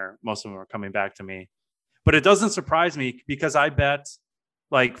on there. Most of them are coming back to me. But it doesn't surprise me, because I bet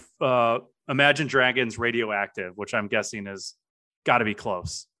like Imagine Dragons Radioactive, which I'm guessing is got to be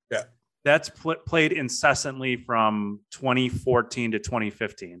close. Yeah. That's played incessantly from 2014 to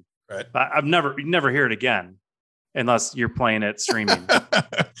 2015. Right. I've never hear it again unless you're playing it streaming.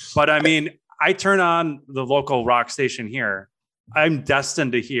 But I mean, I turn on the local rock station here. I'm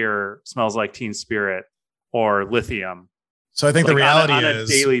destined to hear Smells Like Teen Spirit or Lithium. So I think the reality on is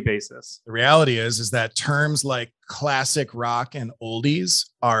a daily basis. The reality is that terms like classic rock and oldies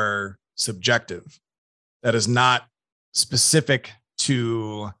are subjective. That is not specific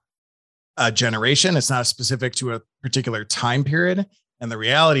to a generation. It's not specific to a particular time period. And the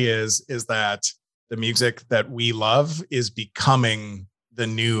reality is that the music that we love is becoming the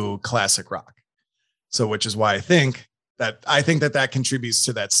new classic rock. So, which is why I think that contributes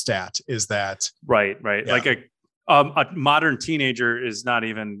to that stat, is that right. Yeah. Like a modern teenager is not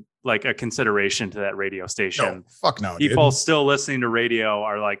even like a consideration to that radio station. No, fuck no. People dude. still listening to radio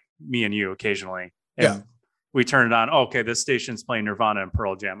are like me and you occasionally. And we turn it on. Okay, this station's playing Nirvana and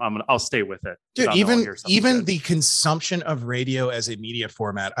Pearl Jam. I'll stay with it. Dude, even the consumption of radio as a media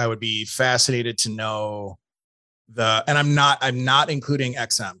format, I would be fascinated to know and I'm not including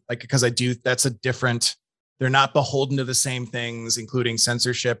XM, like, because that's a different, they're not beholden to the same things, including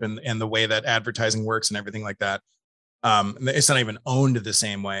censorship and the way that advertising works and everything like that. It's not even owned the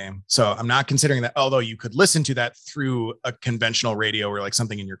same way. So I'm not considering that, although you could listen to that through a conventional radio or like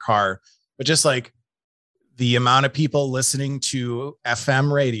something in your car, but just like the amount of people listening to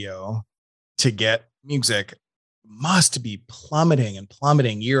FM radio to get music must be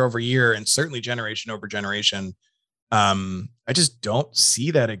plummeting year over year, and certainly generation over generation. I just don't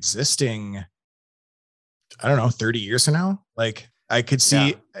see that existing. I don't know, 30 years from now. Like I could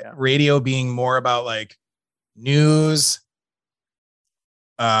see radio being more about like news,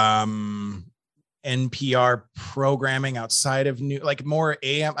 NPR programming outside of new, like more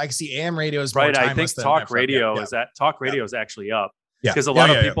AM. I can see AM radio is right. I think talk radio is actually up. Yeah. Because a lot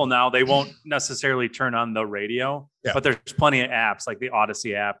of people now, they won't necessarily turn on the radio, but there's plenty of apps like the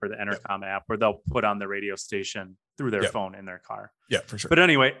Odyssey app or the Entercom app where they'll put on the radio station through their phone in their car. Yeah, for sure. But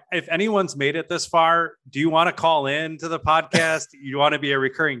anyway, if anyone's made it this far, do you want to call in to the podcast? You want to be a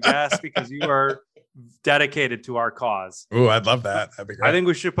recurring guest because you are dedicated to our cause. Oh, I'd love that. That'd be great. I think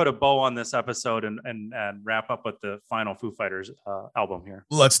we should put a bow on this episode and wrap up with the final Foo Fighters album here.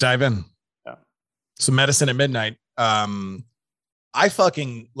 Let's dive in. Yeah. So Medicine at Midnight. I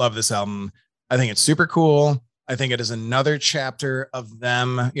fucking love this album. I think it's super cool. I think it is another chapter of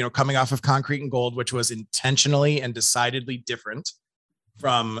them, you know, coming off of Concrete and Gold, which was intentionally and decidedly different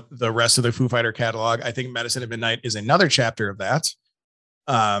from the rest of the Foo Fighter catalog. I think Medicine at Midnight is another chapter of that,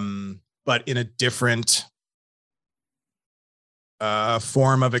 but in a different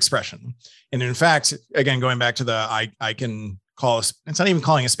form of expression. And in fact, again, going back to I can call it's not even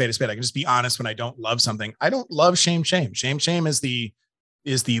calling a spade a spade. I can just be honest when I don't love something. I don't love Shame Shame. Shame Shame is the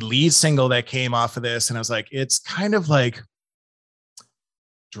lead single that came off of this. And I was like, it's kind of like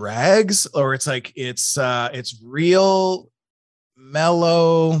drags, or it's like, it's real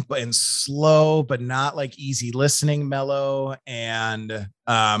mellow and slow, but not like easy listening mellow. And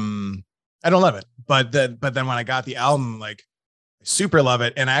I don't love it. But then when I got the album, like super love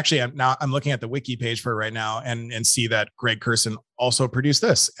it. And actually I'm looking at the wiki page for it right now and see that Greg Kurson also produced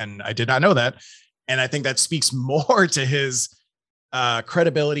this. And I did not know that. And I think that speaks more to his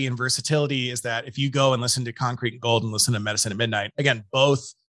credibility and versatility, is that if you go and listen to Concrete and Gold and listen to Medicine at Midnight, again,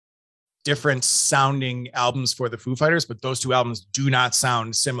 both different sounding albums for the Foo Fighters, but those two albums do not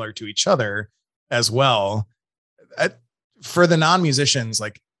sound similar to each other as well. For the non-musicians,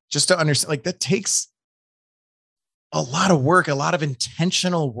 like, just to understand, like, that takes a lot of work, a lot of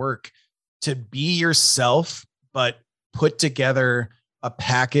intentional work to be yourself, but put together a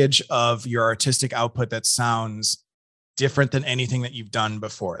package of your artistic output that sounds different than anything that you've done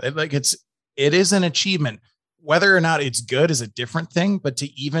before. It is an achievement. Whether or not it's good is a different thing, but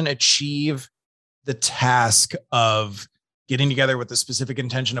to even achieve the task of getting together with the specific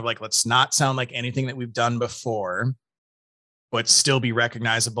intention of like, let's not sound like anything that we've done before, but still be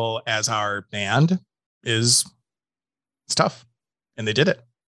recognizable as our band, it's tough. And they did it.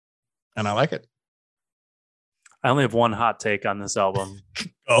 And I like it. I only have one hot take on this album.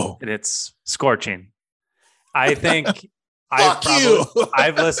 Oh, and it's scorching. I think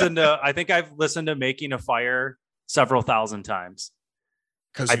I've listened to Making a Fire several thousand times.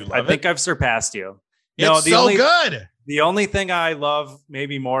 I think I've surpassed you. It's good. The only thing I love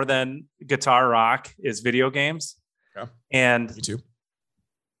maybe more than guitar rock is video games. Yeah. And me too.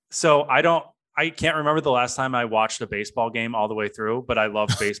 So I can't remember the last time I watched a baseball game all the way through, but I love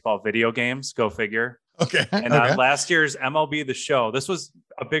baseball video games. Go figure. Okay. And last year's MLB The Show, this was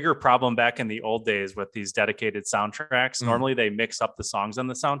a bigger problem back in the old days with these dedicated soundtracks. Normally they mix up the songs on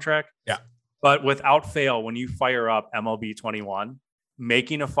the soundtrack. Yeah. But without fail, when you fire up MLB 21,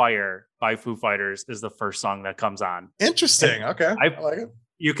 Making a Fire by Foo Fighters is the first song that comes on. Interesting. Okay. I like it.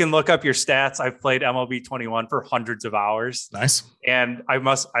 You can look up your stats. I've played MLB 21 for hundreds of hours. Nice. And I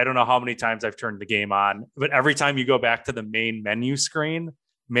don't know how many times I've turned the game on, but every time you go back to the main menu screen,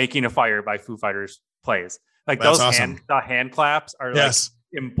 Making a Fire by Foo Fighters plays. Like, that's those awesome. The hand claps are like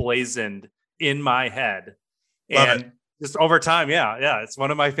emblazoned in my head. And just over time, it's one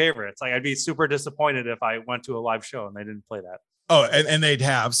of my favorites. Like, I'd be super disappointed if I went to a live show and they didn't play that. Oh, and they'd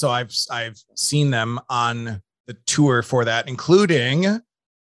have. So I've seen them on the tour for that, including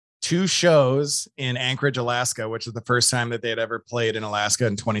 2 shows in Anchorage, Alaska, which is the first time that they had ever played in Alaska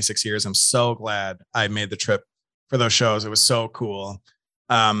in 26 years. I'm so glad I made the trip for those shows. It was so cool.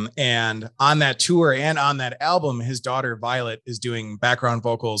 And on that tour and on that album, his daughter Violet is doing background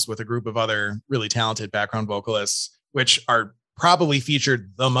vocals with a group of other really talented background vocalists, which are probably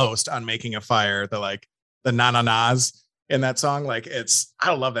featured the most on Making a Fire. The na-na-nas in that song. Like,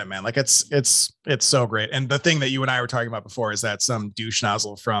 I love that, man. Like, it's so great. And the thing that you and I were talking about before is that some douche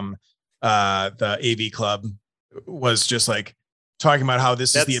nozzle from the AV Club was just like talking about how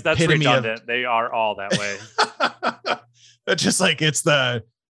this is the epitome of. They are all that way. But just like,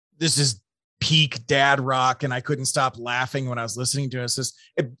 this is peak dad rock, and I couldn't stop laughing when I was listening to it.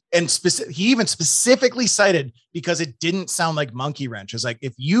 He even specifically cited because it didn't sound like Monkey Wrench. It's like,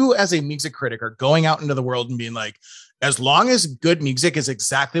 if you as a music critic are going out into the world and being like, as long as good music is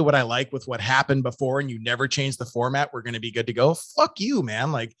exactly what I like with what happened before, and you never change the format, we're going to be good to go. Fuck you,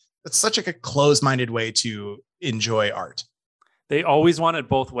 man. Like, that's such a closed-minded way to enjoy art. They always want it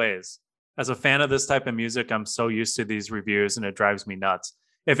both ways. As a fan of this type of music, I'm so used to these reviews and it drives me nuts.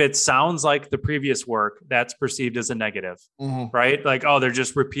 If it sounds like the previous work, that's perceived as a negative, right? Like, oh, they're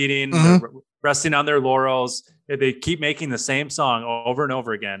just repeating, they're resting on their laurels. They keep making the same song over and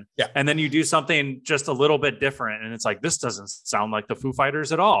over again. Yeah. And then you do something just a little bit different, and it's like, this doesn't sound like the Foo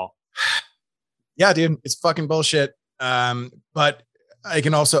Fighters at all. Yeah, dude, it's fucking bullshit. But I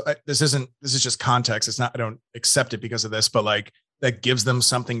can also, this is just context. It's not, I don't accept it because of this, but like, that gives them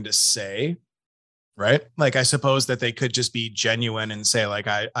something to say, right? Like, I suppose that they could just be genuine and say like,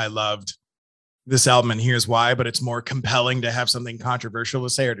 I loved this album and here's why, but it's more compelling to have something controversial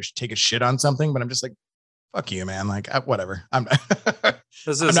to say or to take a shit on something. But I'm just like, fuck you, man. Like, whatever.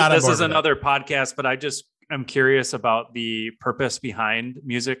 This is another podcast, but I'm curious about the purpose behind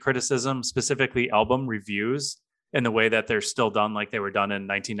music criticism, specifically album reviews, and the way that they're still done like they were done in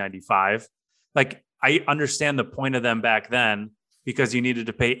 1995. Like, I understand the point of them back then, because you needed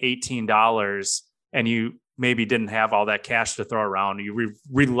to pay $18 and you maybe didn't have all that cash to throw around. You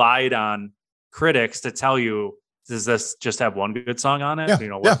relied on critics to tell you, does this just have one good song on it?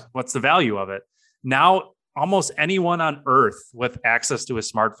 Yeah. What's the value of it? Now, almost anyone on earth with access to a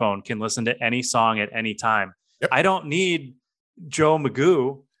smartphone can listen to any song at any time. Yep. I don't need Joe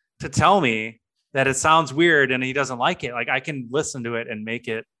Magoo to tell me that it sounds weird and he doesn't like it, like I can listen to it and make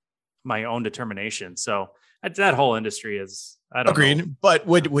it my own determination. So that whole industry is, I don't know. But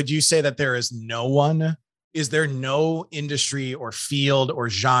would you say that is there no industry or field or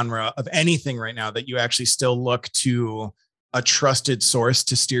genre of anything right now that you actually still look to a trusted source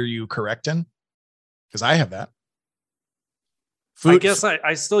to steer you correct in? Because I have that. I guess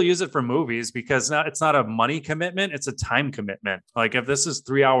I still use it for movies because it's not a money commitment. It's a time commitment. Like if this is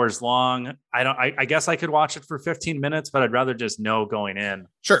 3 hours long, I guess I could watch it for 15 minutes, but I'd rather just know going in.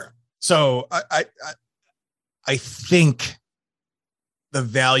 Sure. So I think the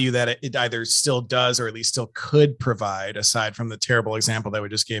value that it either still does, or at least still could provide, aside from the terrible example that we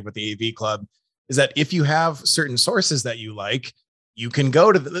just gave with the AV Club, is that if you have certain sources that you like, you can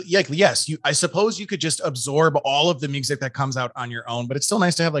go to I suppose you could just absorb all of the music that comes out on your own, but it's still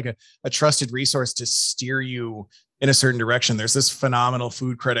nice to have like a trusted resource to steer you in a certain direction. There's this phenomenal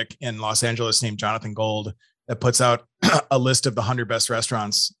food critic in Los Angeles named Jonathan Gold that puts out a list of the 100 best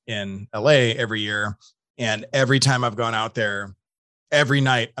restaurants in LA every year. And every time I've gone out there, every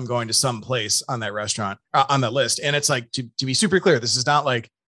night I'm going to some place on that restaurant on that list. And it's like, to be super clear, this is not like,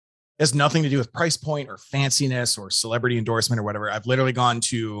 it has nothing to do with price point or fanciness or celebrity endorsement or whatever. I've literally gone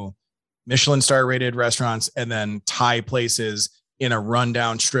to Michelin star rated restaurants and then Thai places in a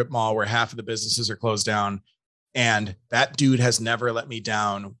rundown strip mall where half of the businesses are closed down. And that dude has never let me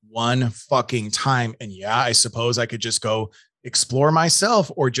down one fucking time. And yeah, I suppose I could just go explore myself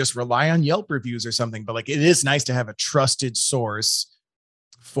or just rely on Yelp reviews or something. But like, it is nice to have a trusted source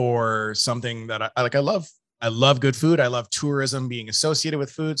for something that I like. I love good food. I love tourism being associated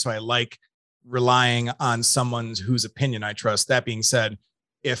with food. So I like relying on someone whose opinion I trust. That being said,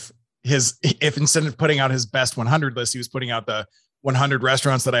 if instead of putting out his best 100 list, he was putting out the 100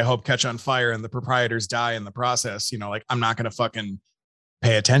 restaurants that I hope catch on fire and the proprietors die in the process, like I'm not going to fucking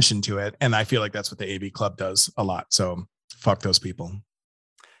pay attention to it. And I feel like that's what the AV Club does a lot. So fuck those people.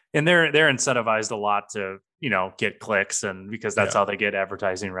 And they're incentivized a lot to, get clicks, and because that's how they get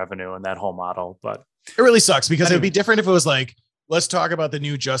advertising revenue and that whole model. But it really sucks because it would be different if it was like, let's talk about the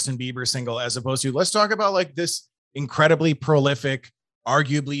new Justin Bieber single, as opposed to let's talk about like this incredibly prolific,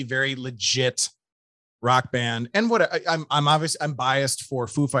 arguably very legit rock band. And what I'm biased for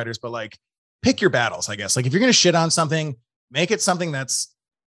Foo Fighters, but like pick your battles, I guess. Like if you're going to shit on something, make it something that's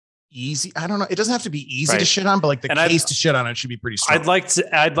easy. I don't know. It doesn't have to be easy to shit on, but like the case to shit on it should be pretty strong.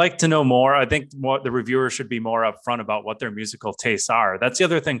 I'd like to know more. I think what the reviewer should be more upfront about what their musical tastes are. That's the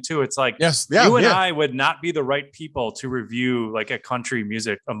other thing too. It's like, I would not be the right people to review like a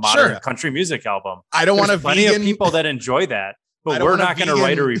modern country music album. I don't want plenty of people that enjoy that, but we're not going to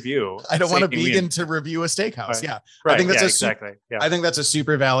write a review. I don't want a vegan to review a steakhouse. Right. Yeah. Right. I think that's exactly. I think that's a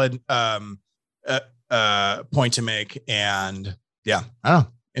super valid point to make. And yeah, I don't know.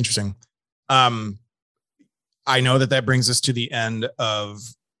 Interesting. I know that brings us to the end of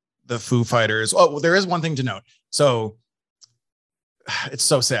the Foo Fighters. Oh, well, there is one thing to note. So it's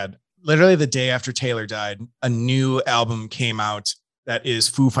so sad. Literally the day after Taylor died, a new album came out that is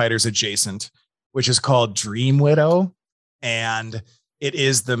Foo Fighters adjacent, which is called Dream Widow. And it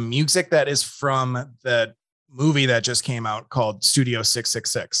is the music that is from the movie that just came out called Studio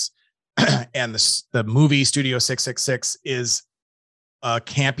 666. And the movie Studio 666 is a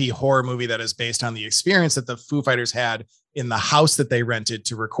campy horror movie that is based on the experience that the Foo Fighters had in the house that they rented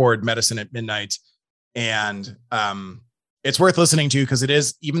to record Medicine at Midnight. And it's worth listening to because it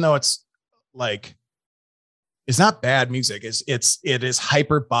is, even though it's like, it's not bad music. It is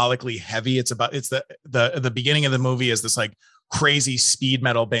hyperbolically heavy. It's the beginning of the movie is this like crazy speed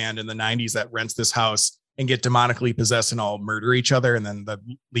metal band in the 90s that rents this house and get demonically possessed and all murder each other. And then the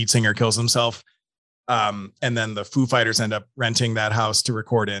lead singer kills himself. And then the Foo Fighters end up renting that house to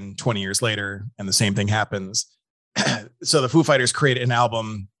record in 20 years later. And the same thing happens. So the Foo Fighters create an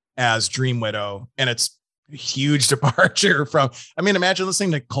album as Dream Widow, and it's a huge departure from, imagine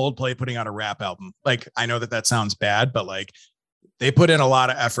listening to Coldplay putting out a rap album. Like, I know that sounds bad, but like they put in a lot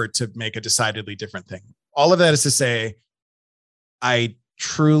of effort to make a decidedly different thing. All of that is to say, I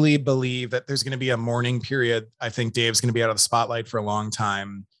truly believe that there's going to be a mourning period. I think Dave's going to be out of the spotlight for a long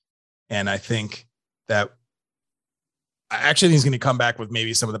time. And I think that he's going to come back with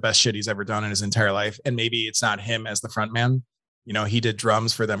maybe some of the best shit he's ever done in his entire life. And maybe it's not him as the front man. He did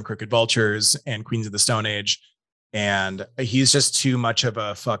drums for them Crooked Vultures and Queens of the Stone Age. And he's just too much of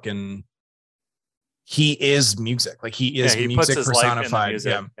a fucking, he is music. Like he is music personified.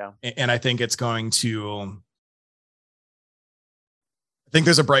 Yeah. And I think it's going to, I think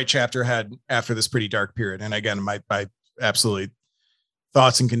there's a bright chapter ahead after this pretty dark period. And again, my absolutely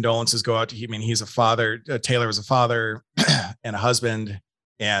thoughts and condolences go out to him. He's a father. Taylor was a father and a husband.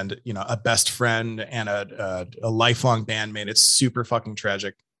 and, you know, a best friend and a lifelong bandmate. It's super fucking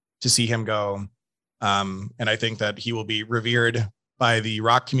tragic to see him go. And I think that he will be revered by the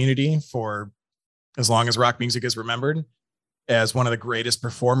rock community for as long as rock music is remembered, as one of the greatest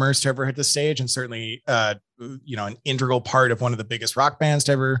performers to ever hit the stage, and certainly, you know, an integral part of one of the biggest rock bands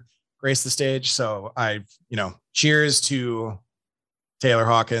to ever grace the stage. So cheers to Taylor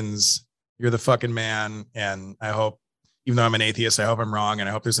Hawkins. You're the fucking man. And I hope, even though I'm an atheist, I hope I'm wrong. And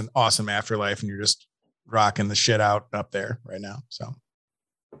I hope there's an awesome afterlife and you're just rocking the shit out up there right now. So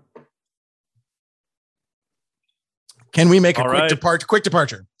can we make a quick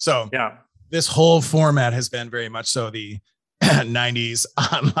departure? So yeah, this whole format has been very much so the 90s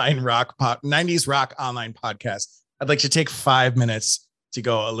rock online podcast. I'd like to take 5 minutes to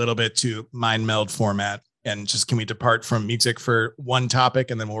go a little bit to mind meld format, and just, can we depart from music for one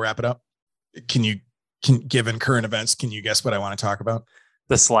topic and then we'll wrap it up? Given current events, can you guess what I want to talk about?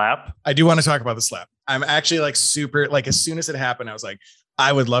 The slap. I do want to talk about the slap. I'm actually like super, like, as soon as it happened, I was like,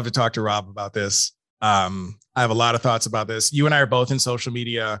 I would love to talk to Rob about this. I have a lot of thoughts about this. You and I are both in social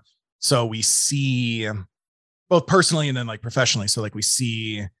media, so we see both personally and then like professionally. So like we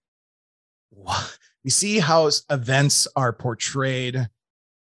see how events are portrayed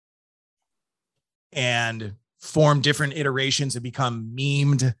and form different iterations and become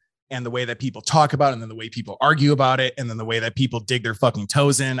memed, and the way that people talk about it, and then the way people argue about it, and then the way that people dig their fucking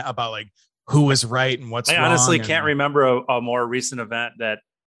toes in about like who is right and what's wrong. I honestly can't remember a more recent event that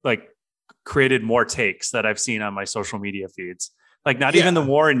like created more takes that I've seen on my social media feeds. Like not even the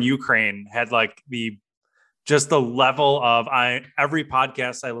war in Ukraine had like the level of every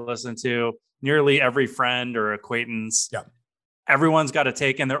podcast I listen to, nearly every friend or acquaintance. Yeah. Everyone's got a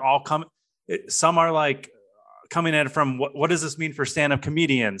take, and they're all some are like coming at it from what does this mean for stand-up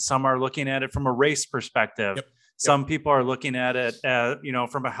comedians? Some are looking at it from a race perspective. Yep. Some people are looking at it,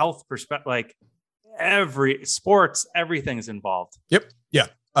 from a health perspective, like every sports, everything's involved. Yep. Yeah.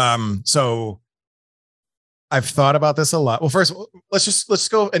 So I've thought about this a lot. Well, first, let's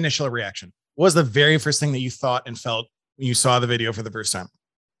go initial reaction. What was the very first thing that you thought and felt when you saw the video for the first time?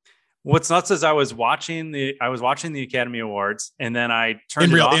 What's nuts is I was watching the Academy Awards, and then I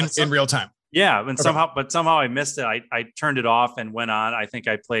turned it off in real time. Yeah, and somehow I missed it. I turned it off and went on. I think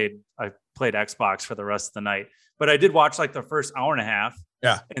I played Xbox for the rest of the night. But I did watch like the first hour and a half.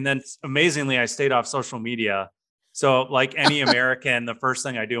 Yeah. And then amazingly, I stayed off social media. So like any American, the first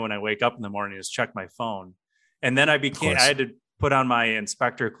thing I do when I wake up in the morning is check my phone. And then I had to put on my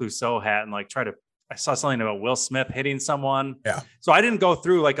Inspector Clouseau hat and like I saw something about Will Smith hitting someone. Yeah. So I didn't go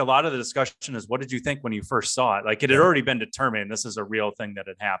through like a lot of the discussion is, what did you think when you first saw it? Like it had already been determined this is a real thing that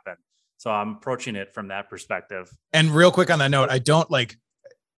had happened. So I'm approaching it from that perspective. And real quick on that note, I don't like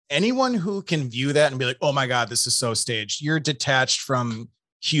anyone who can view that and be like, oh my God, this is so staged. You're detached from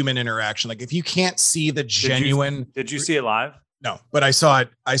human interaction. Like if you can't see the genuine. Did you see it live? No, but I saw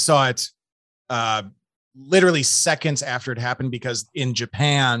it literally seconds after it happened, because in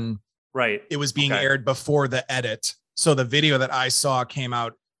Japan, right, it was being aired before the edit. So the video that I saw came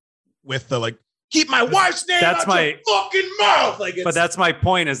out with the like, keep my wife's name out your fucking mouth. But that's my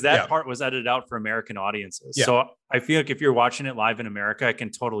point, is that part was edited out for American audiences. Yeah. So I feel like if you're watching it live in America, I can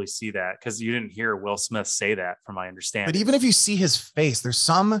totally see that, because you didn't hear Will Smith say that, from my understanding. But even if you see his face, there's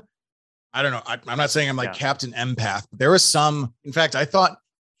some, I don't know. I'm not saying I'm like Captain Empath, but there was some, in fact, I thought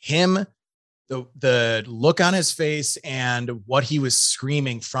the look on his face and what he was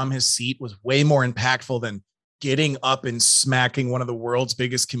screaming from his seat was way more impactful than getting up and smacking one of the world's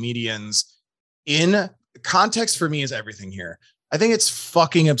biggest comedians. In context, for me, is everything here. I think it's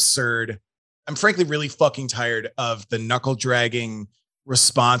fucking absurd. I'm frankly really fucking tired of the knuckle dragging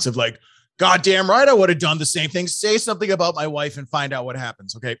response of like, God damn right, I would have done the same thing. Say something about my wife and find out what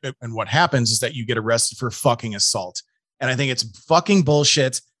happens. Okay. And what happens is that you get arrested for fucking assault. And I think it's fucking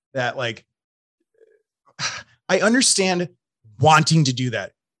bullshit that, like, I understand wanting to do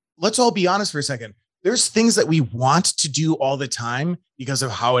that. Let's all be honest for a second. There's things that we want to do all the time because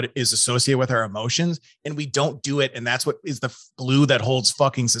of how it is associated with our emotions, and we don't do it. And that's what is the glue that holds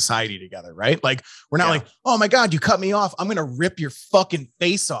fucking society together, right? Like, we're not like, oh my God, you cut me off, I'm going to rip your fucking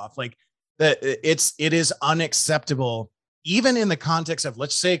face off. Like that. It is unacceptable, even in the context of,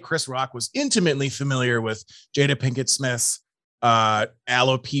 let's say Chris Rock was intimately familiar with Jada Pinkett Smith's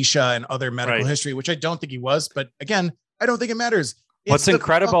alopecia and other medical history, which I don't think he was. But again, I don't think it matters. What's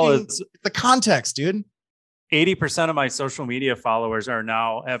incredible is the context, dude. 80% of my social media followers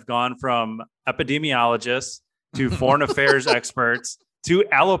have gone from epidemiologists to foreign affairs experts to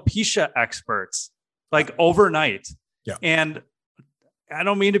alopecia experts, like overnight. Yeah. And I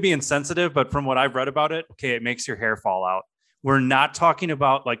don't mean to be insensitive, but from what I've read about it, it makes your hair fall out. we're not talking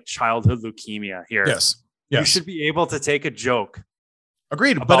about like childhood leukemia here. Yes. You should be able to take a joke.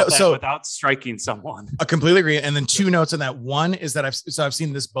 Agreed. But so without striking someone. I completely agree. And then 2 notes on that. One is that I've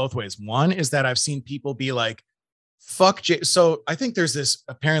seen this both ways. One is that I've seen people be like, fuck Jay. So I think there's this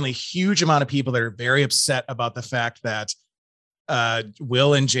apparently huge amount of people that are very upset about the fact that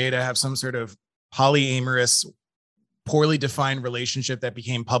Will and Jada have some sort of polyamorous, poorly defined relationship that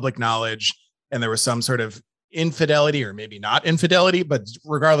became public knowledge. And there was some sort of infidelity, or maybe not infidelity, but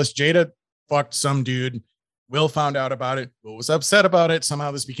regardless, Jada fucked some dude. Will found out about it. Will was upset about it.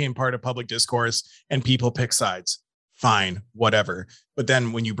 Somehow this became part of public discourse and people pick sides. Fine, whatever. But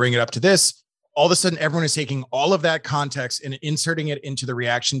then when you bring it up to this, all of a sudden everyone is taking all of that context and inserting it into the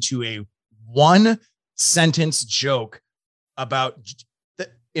reaction to a 1-sentence joke about,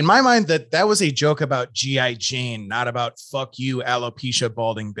 in my mind, that was a joke about G.I. Jane, not about fuck you, alopecia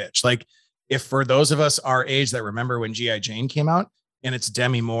balding bitch. Like, if for those of us our age that remember when G.I. Jane came out, and it's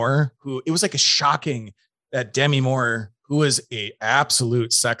Demi Moore, who it was like a shocking that Demi Moore, who is a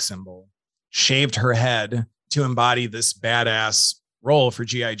absolute sex symbol, shaved her head to embody this badass role for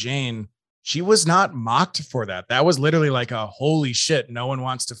G.I. Jane. She was not mocked for that. That was literally like a holy shit. No one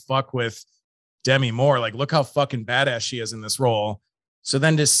wants to fuck with Demi Moore. Like, look how fucking badass she is in this role. So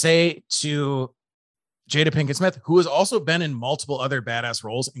then to say to Jada Pinkett Smith, who has also been in multiple other badass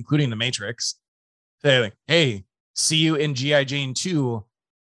roles, including The Matrix, say like, hey, see you in G.I. Jane 2.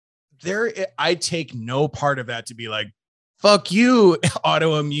 I take no part of that to be like, fuck you,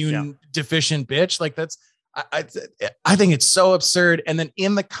 autoimmune deficient bitch. Like, that's, I think it's so absurd. And then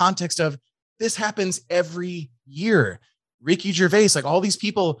in the context of this happens every year, Ricky Gervais, like all these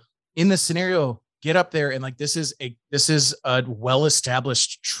people in this scenario get up there and like, this is a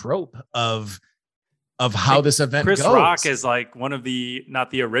well-established trope of how this event Chris goes. Rock is like one of the,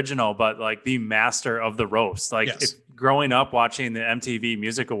 not the original, but like the master of the roast. Like, yes. Growing up watching the MTV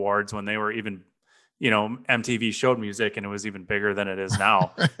Music Awards when they were even, MTV showed music and it was even bigger than it is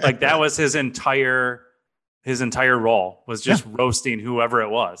now. Like, that was his entire role was just roasting whoever it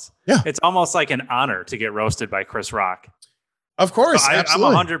was. Yeah. It's almost like an honor to get roasted by Chris Rock. Of course. So I'm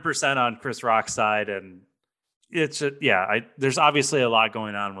 100% on Chris Rock's side. And it's, there's obviously a lot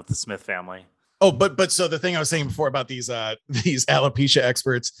going on with the Smith family. Oh, but so the thing I was saying before about these alopecia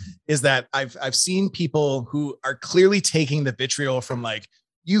experts is that I've seen people who are clearly taking the vitriol from like,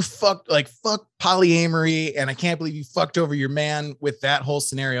 you fuck polyamory, and I can't believe you fucked over your man with that whole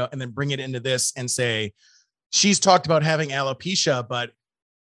scenario, and then bring it into this and say, she's talked about having alopecia, but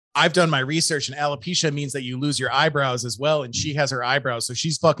I've done my research and alopecia means that you lose your eyebrows as well. And she has her eyebrows. So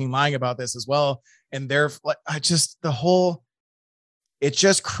she's fucking lying about this as well. And they're like, it's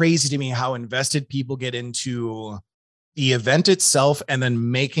just crazy to me how invested people get into the event itself and then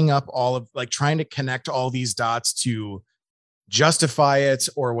making up all of like trying to connect all these dots to justify it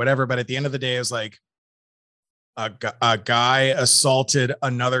or whatever. But at the end of the day, it was like a guy assaulted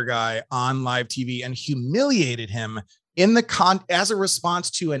another guy on live TV and humiliated him as a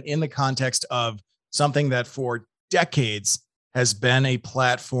response to and in the context of something that for decades has been a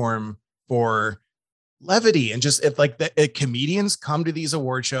platform for levity. And just if like comedians come to these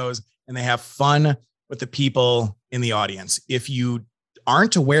award shows and they have fun with the people in the audience. If you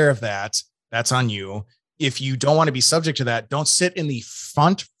aren't aware of that, that's on you. If you don't want to be subject to that, don't sit in the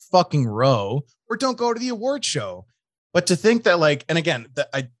front fucking row or don't go to the award show. But to think that like, and again,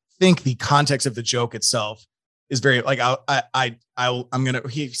 I think the context of the joke itself is very like,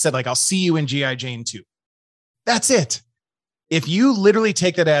 he said like, I'll see you in G.I. Jane 2. That's it. If you literally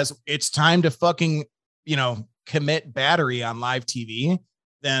take that as it's time to fucking, commit battery on live TV,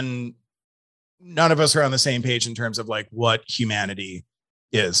 then none of us are on the same page in terms of like what humanity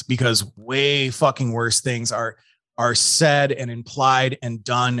is, because way fucking worse things are said and implied and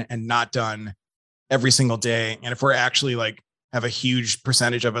done and not done every single day. And if we're actually like have a huge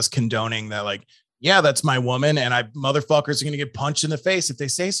percentage of us condoning that, like, yeah, that's my woman and motherfuckers are going to get punched in the face if they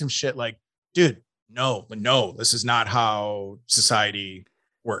say some shit like, dude, no, this is not how society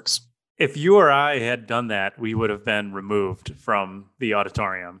works. If you or I had done that, we would have been removed from the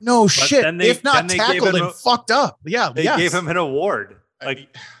auditorium. No shit. If not tackled and fucked up. Yeah. They gave him an award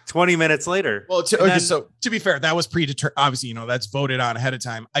like 20 minutes later. Well, so to be fair, that was predetermined. Obviously, that's voted on ahead of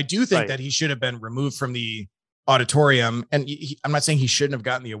time. I do think that he should have been removed from the auditorium. And I'm not saying he shouldn't have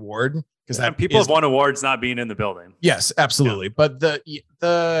gotten the award because people have won awards not being in the building. Yes, absolutely. Yeah. But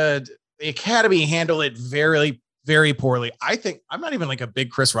the Academy handled it very, very poorly. I think I'm not even like a big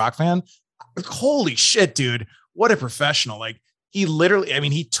Chris Rock fan. Holy shit, dude. What a professional. Like he literally,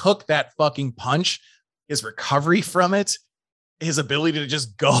 he took that fucking punch, his recovery from it. his ability to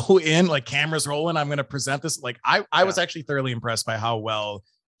just go in, like cameras rolling, I'm going to present this. Like I was actually thoroughly impressed by how well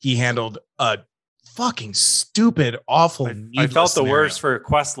he handled a fucking stupid, awful. I felt the scenario. worst for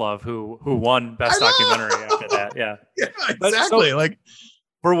Questlove, who won Best Documentary after that. Yeah, exactly. So, like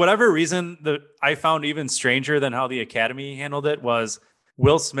for whatever reason, I found even stranger than how the Academy handled it was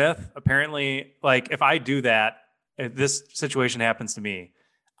Will Smith. Apparently, like if I do that, if this situation happens to me,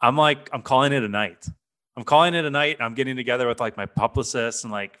 I'm calling it a night. I'm calling it a night. I'm getting together with like my publicist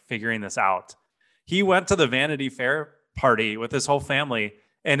and like figuring this out. He went to the Vanity Fair party with his whole family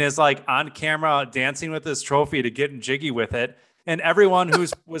and is like on camera dancing with his trophy to getting jiggy with it. And everyone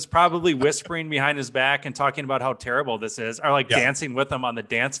was probably whispering behind his back and talking about how terrible this is are like dancing with him on the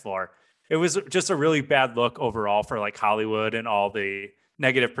dance floor. It was just a really bad look overall for like Hollywood and all the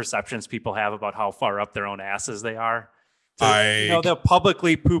negative perceptions people have about how far up their own asses they are. They'll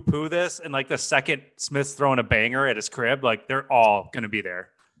publicly poo-poo this, and like the second Smith's throwing a banger at his crib, like they're all going to be there.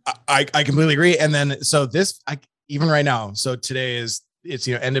 I completely agree. And then so this, even right now, so today it's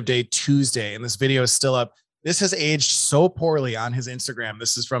end of day Tuesday, and this video is still up. This has aged so poorly on his Instagram.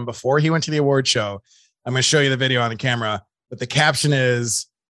 This is from before he went to the award show. I'm going to show you the video on the camera, but the caption is,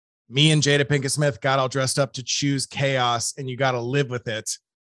 "Me and Jada Pinkett Smith got all dressed up to choose chaos, and you got to live with it."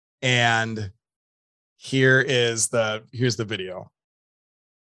 And here's the video.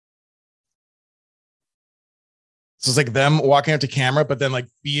 So it's like them walking up to camera, but then like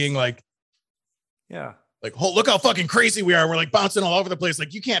being like, like, oh, look how fucking crazy we are. We're like bouncing all over the place.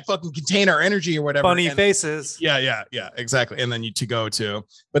 Like you can't fucking contain our energy or whatever. Funny faces. Yeah, exactly. And then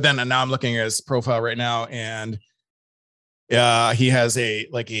but then now I'm looking at his profile right now, and he has a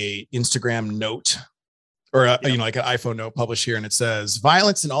Instagram note or like an iPhone note published here, and it says,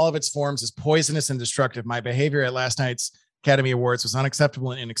 "Violence in all of its forms is poisonous and destructive. My behavior at last night's Academy Awards was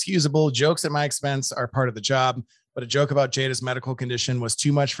unacceptable and inexcusable. Jokes at my expense are part of the job, but a joke about Jada's medical condition was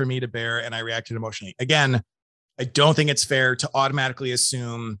too much for me to bear, and I reacted emotionally." Again, I don't think it's fair to automatically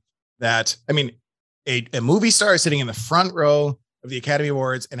assume that, I mean, a movie star is sitting in the front row of the Academy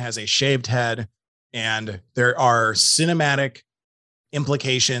Awards and has a shaved head, and there are cinematic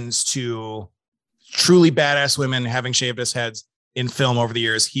implications to truly badass women having shaved his heads in film over the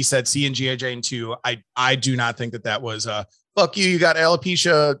years. He said, "See in G.I. Jane 2, I do not think that was fuck you got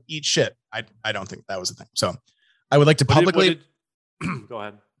alopecia, eat shit." I don't think that was a thing. So I would like to publicly go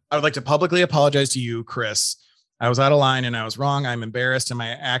ahead. I would like to publicly apologize to you, Chris. I was out of line and I was wrong. I'm embarrassed and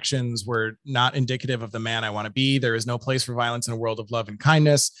my actions were not indicative of the man I want to be. There is no place for violence in a world of love and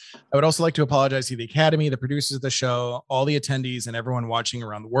kindness. I would also like to apologize to the Academy, the producers of the show, all the attendees, and everyone watching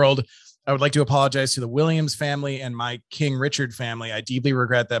around the world. I would like to apologize to the Williams family and my King Richard family. I deeply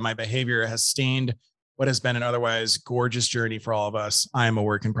regret that my behavior has stained what has been an otherwise gorgeous journey for all of us. I am a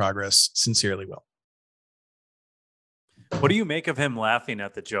work in progress. Sincerely, Will. What do you make of him laughing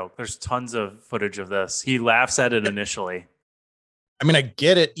at the joke? There's tons of footage of this. He laughs at it initially. I mean, I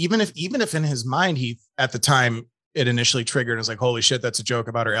get it. Even if in his mind, he at the time it initially triggered and was like, holy shit, that's a joke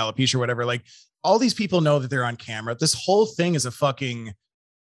about her alopecia or whatever. Like all these people know that they're on camera. This whole thing is a fucking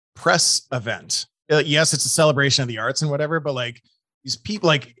press event. Yes, it's a celebration of the arts and whatever, but like these people,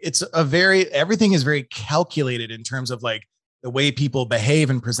 like everything is very calculated in terms of like the way people behave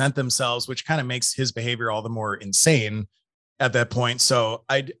and present themselves, which kind of makes his behavior all the more insane at that point. So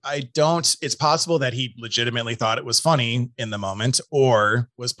it's possible that he legitimately thought it was funny in the moment or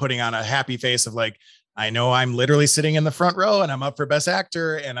was putting on a happy face of like, I know I'm literally sitting in the front row and I'm up for best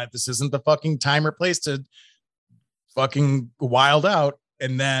actor. And this isn't the fucking time or place to fucking wild out.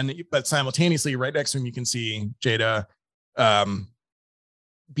 And then, but simultaneously right next to him, you can see Jada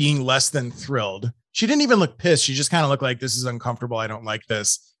being less than thrilled. She didn't even look pissed. She just kind of looked like, this is uncomfortable. I don't like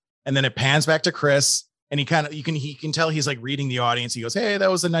this. And then it pans back to Chris. And he can tell he's like reading the audience. He goes, "Hey,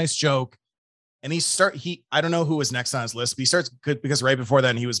 that was a nice joke." And I don't know who was next on his list, but he starts good because right before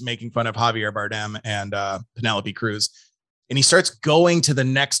then he was making fun of Javier Bardem and Penelope Cruz. And he starts going to the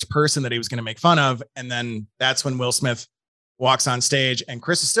next person that he was going to make fun of. And then that's when Will Smith walks on stage and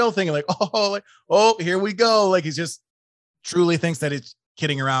Chris is still thinking like, oh, here we go. Like he's just truly thinks that it's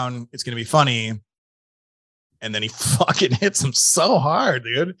kidding around. It's going to be funny. And then he fucking hits him so hard,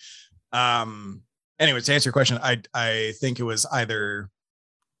 dude. Anyway, to answer your question, I think it was either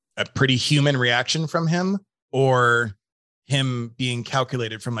a pretty human reaction from him or him being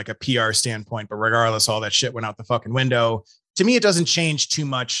calculated from like a PR standpoint. But regardless, all that shit went out the fucking window. To me, it doesn't change too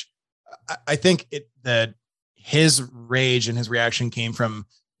much. I think that his rage and his reaction came from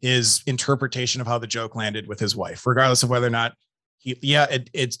his interpretation of how the joke landed with his wife, regardless of whether or not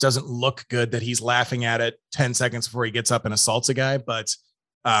it doesn't look good that he's laughing at it 10 seconds before he gets up and assaults a guy. But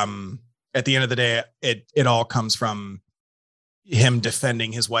at the end of the day, it all comes from him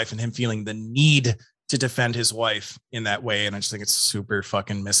defending his wife and him feeling the need to defend his wife in that way. And I just think it's super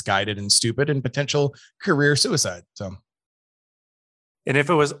fucking misguided and stupid and potential career suicide. So, and if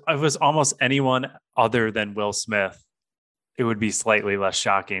it was almost anyone other than Will Smith, it would be slightly less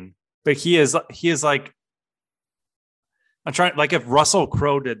shocking. But he is like, I'm trying, like if Russell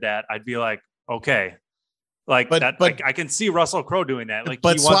Crowe did that, I'd be like, okay. Like but I can see Russell Crowe doing that. Like,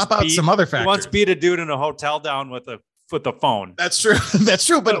 but swap out some other factors. He once beat a dude in a hotel down with the phone. That's true. That's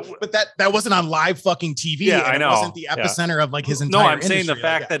true. But that wasn't on live fucking TV. Yeah, I know. It wasn't the epicenter of like his entire. No, I'm industry. saying the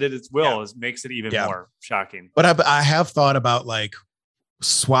fact that it is Will makes it even more shocking. But I have thought about like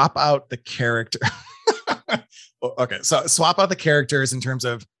swap out the character. Okay, so swap out the characters in terms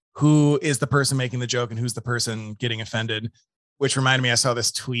of who is the person making the joke and who's the person getting offended. Which reminded me, I saw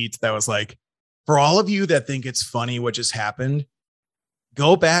this tweet that was like, for all of you that think it's funny what just happened,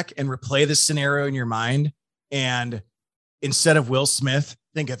 go back and replay this scenario in your mind. And instead of Will Smith,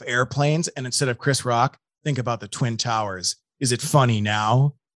 think of airplanes. And instead of Chris Rock, think about the Twin Towers. Is it funny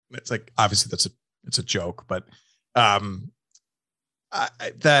now? It's like, obviously it's a joke, but that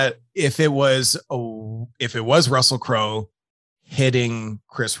if it was Russell Crowe hitting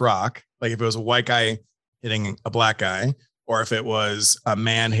Chris Rock, like if it was a white guy hitting a black guy, or if it was a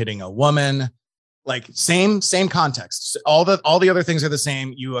man hitting a woman, like same context. All the other things are the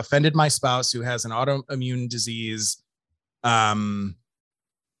same. You offended my spouse who has an autoimmune disease. I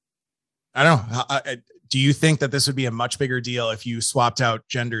don't know. Do you think that this would be a much bigger deal if you swapped out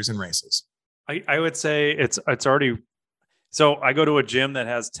genders and races? I would say it's already. So I go to a gym that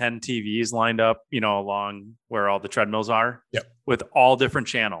has 10 TVs lined up, along where all the treadmills are. Yep. With all different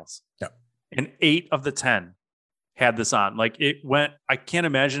channels. Yep. And 8 of the 10 had this on. Like I can't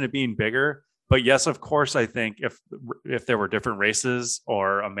imagine it being bigger. But yes, of course, I think if there were different races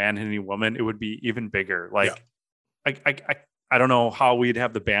or a man hitting a woman, it would be even bigger. Like, I don't know how we'd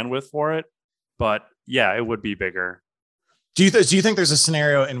have the bandwidth for it, but yeah, it would be bigger. Do you think there's a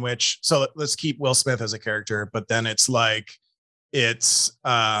scenario in which, so let's keep Will Smith as a character, but then it's Amy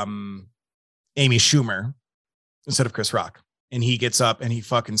Schumer instead of Chris Rock, and he gets up and he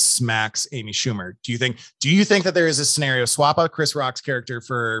fucking smacks Amy Schumer. Do you think that there is a scenario, swap out Chris Rock's character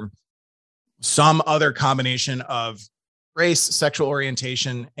for some other combination of race, sexual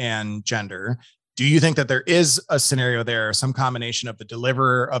orientation, and gender? Do you think that there is a scenario there, some combination of the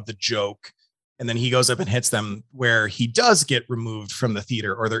deliverer of the joke, and then he goes up and hits them, where he does get removed from the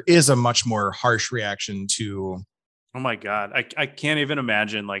theater, or there is a much more harsh reaction to? Oh my God. I can't even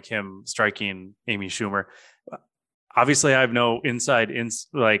imagine like him striking Amy Schumer. Obviously I have no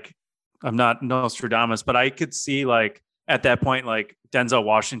like I'm not Nostradamus, but I could see like at that point, like Denzel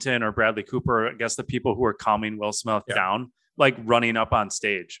Washington or Bradley Cooper, I guess the people who are calming Will Smith down, like running up on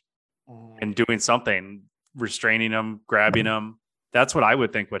stage and doing something, restraining him, grabbing him. That's what I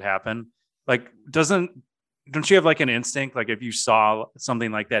would think would happen. Like, don't you have like an instinct? Like if you saw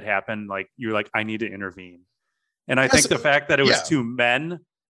something like that happen, like you're like, I need to intervene. And I think the fact that it was 2 men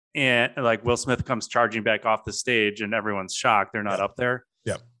and like Will Smith comes charging back off the stage and everyone's shocked they're not up there.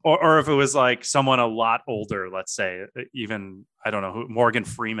 Yeah. Or if it was like someone a lot older, let's say, even, I don't know, Morgan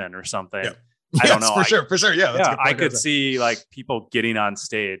Freeman or something. Yeah. I don't know. For sure. Yeah. I could see like people getting on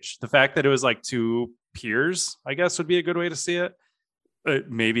stage. The fact that it was like 2 peers, I guess, would be a good way to see it.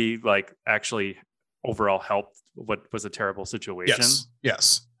 Maybe like actually overall helped what was a terrible situation.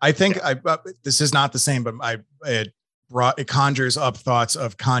 Yes. I think this is not the same, but it conjures up thoughts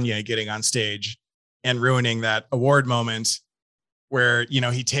of Kanye getting on stage and ruining that award moment where,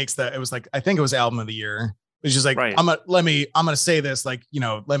 he takes that. It was like, I think it was album of the year. It's just like, right. I'm going to say this, like,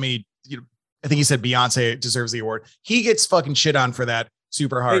 I think he said Beyonce deserves the award. He gets fucking shit on for that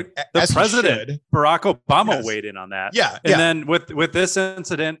super hard. The president, Barack Obama, weighed in on that. Yeah. And then with this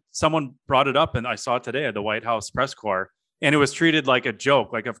incident, someone brought it up, and I saw it today at the White House press corps, and it was treated like a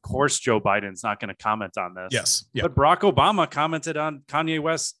joke. Like, of course, Joe Biden's not going to comment on this. Yes. Yeah. But Barack Obama commented on Kanye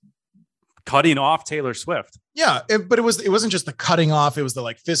West cutting off Taylor Swift. Yeah. But it wasn't just the cutting off. It was the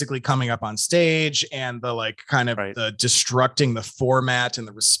like physically coming up on stage and the like kind of the destructing the format and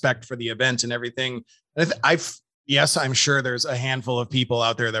the respect for the event and everything. And yes, I'm sure there's a handful of people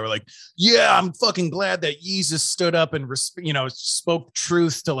out there that were like, yeah, I'm fucking glad that Yeezus stood up and, spoke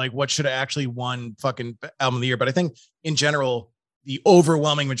truth to like what should have actually won fucking album of the year. But I think in general, the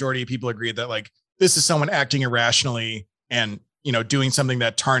overwhelming majority of people agreed that like, this is someone acting irrationally and, doing something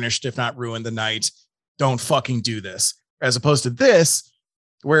that tarnished, if not ruined the night. Don't fucking do this. As opposed to this,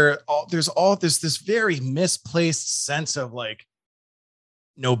 where there's this very misplaced sense of like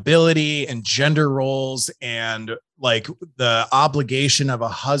nobility and gender roles and like the obligation of a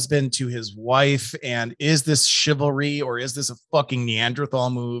husband to his wife. And is this chivalry or is this a fucking Neanderthal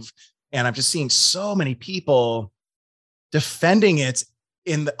move? And I'm just seeing so many people defending it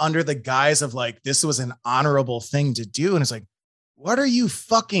under the guise of like, this was an honorable thing to do. And it's like, what are you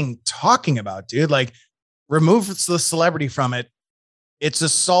fucking talking about, dude? Like, remove the celebrity from it. It's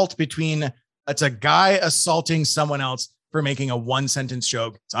it's a guy assaulting someone else for making a 1-sentence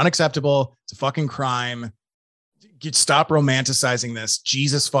joke. It's unacceptable. It's a fucking crime. Stop romanticizing this.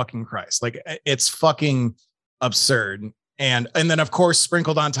 Jesus fucking Christ. Like, it's fucking absurd. And then of course,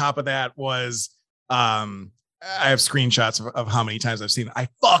 sprinkled on top of that was, I have screenshots of how many times I've seen it. I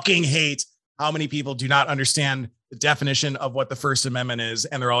fucking hate how many people do not understand the definition of what the First Amendment is.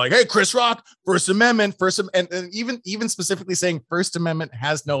 And they're all like, hey, Chris Rock, First Amendment, and even specifically saying First Amendment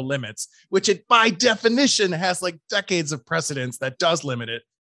has no limits, which it by definition has like decades of precedence that does limit it.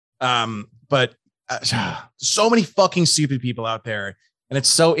 But so many fucking stupid people out there. And it's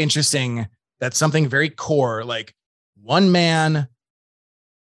so interesting that something very core, like one man,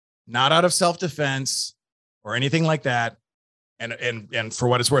 not out of self-defense or anything like that, and for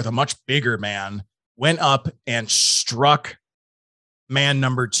what it's worth, a much bigger man went up and struck man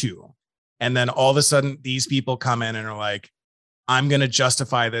number 2. And then all of a sudden these people come in and are like, I'm going to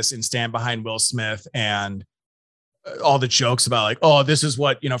justify this and stand behind Will Smith, and all the jokes about like, oh, this is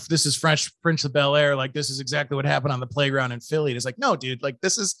what, this is Prince of Bel-Air. Like, this is exactly what happened on the playground in Philly. And it's like, no, dude, like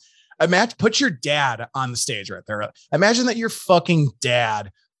this is, put your dad on the stage right there. Imagine that your fucking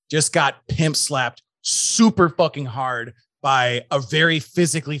dad just got pimp slapped super fucking hard by a very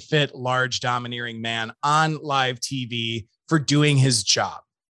physically fit, large, domineering man on live TV for doing his job.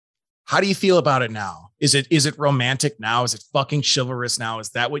 How do you feel about it now? Is it romantic now? Is it fucking chivalrous now? Is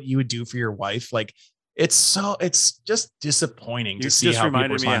that what you would do for your wife? Like, it's just disappointing to see how people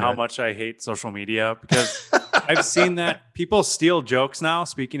respond. You just reminded me how much I hate social media, because I've seen that people steal jokes now,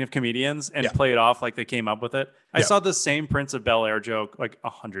 speaking of comedians, and play it off like they came up with it. I saw the same Prince of Bel-Air joke like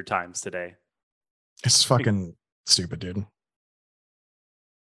 100 times today. It's fucking stupid, dude.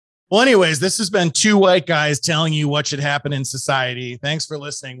 Well, anyways, this has been 2 white guys telling you what should happen in society. Thanks for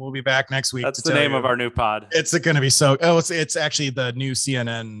listening. We'll be back next week. That's the name of our new pod. It's going to be it's actually the new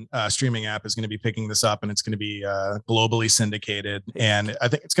CNN streaming app is going to be picking this up, and it's going to be globally syndicated. And I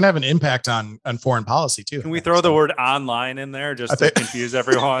think it's going to have an impact on foreign policy too. Can we throw the word online in there just to confuse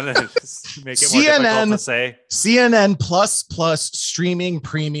everyone and just make it more difficult to say? CNN plus streaming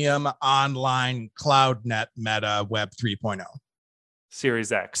premium online cloud net meta web 3.0.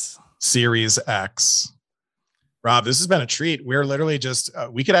 Series X. Rob, this has been a treat. We're literally just,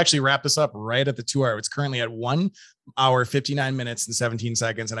 we could actually wrap this up right at the 2 hour. It's currently at 1 hour, 59 minutes and 17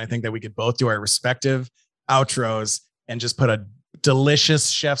 seconds. And I think that we could both do our respective outros and just put a delicious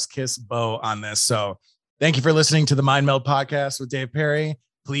chef's kiss bow on this. So thank you for listening to the Mind Meld podcast with Dave Perry.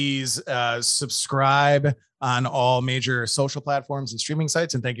 Please subscribe on all major social platforms and streaming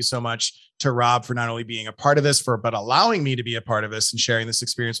sites. And thank you so much to Rob for not only being a part of this, but allowing me to be a part of this and sharing this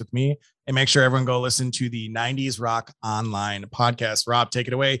experience with me. And make sure everyone go listen to the 90s Rock Online podcast. Rob, take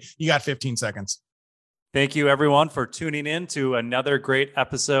it away. You got 15 seconds. Thank you, everyone, for tuning in to another great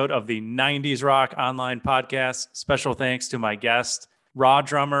episode of the 90s Rock Online podcast. Special thanks to my guest, raw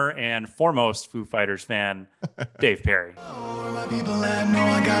drummer and foremost Foo Fighters fan, Dave Perry. My people that know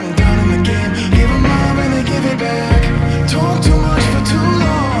I got them down in the game. Give them up and they give it back. Talk too much for too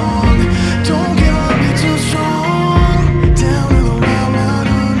long. Don't give up, be too strong.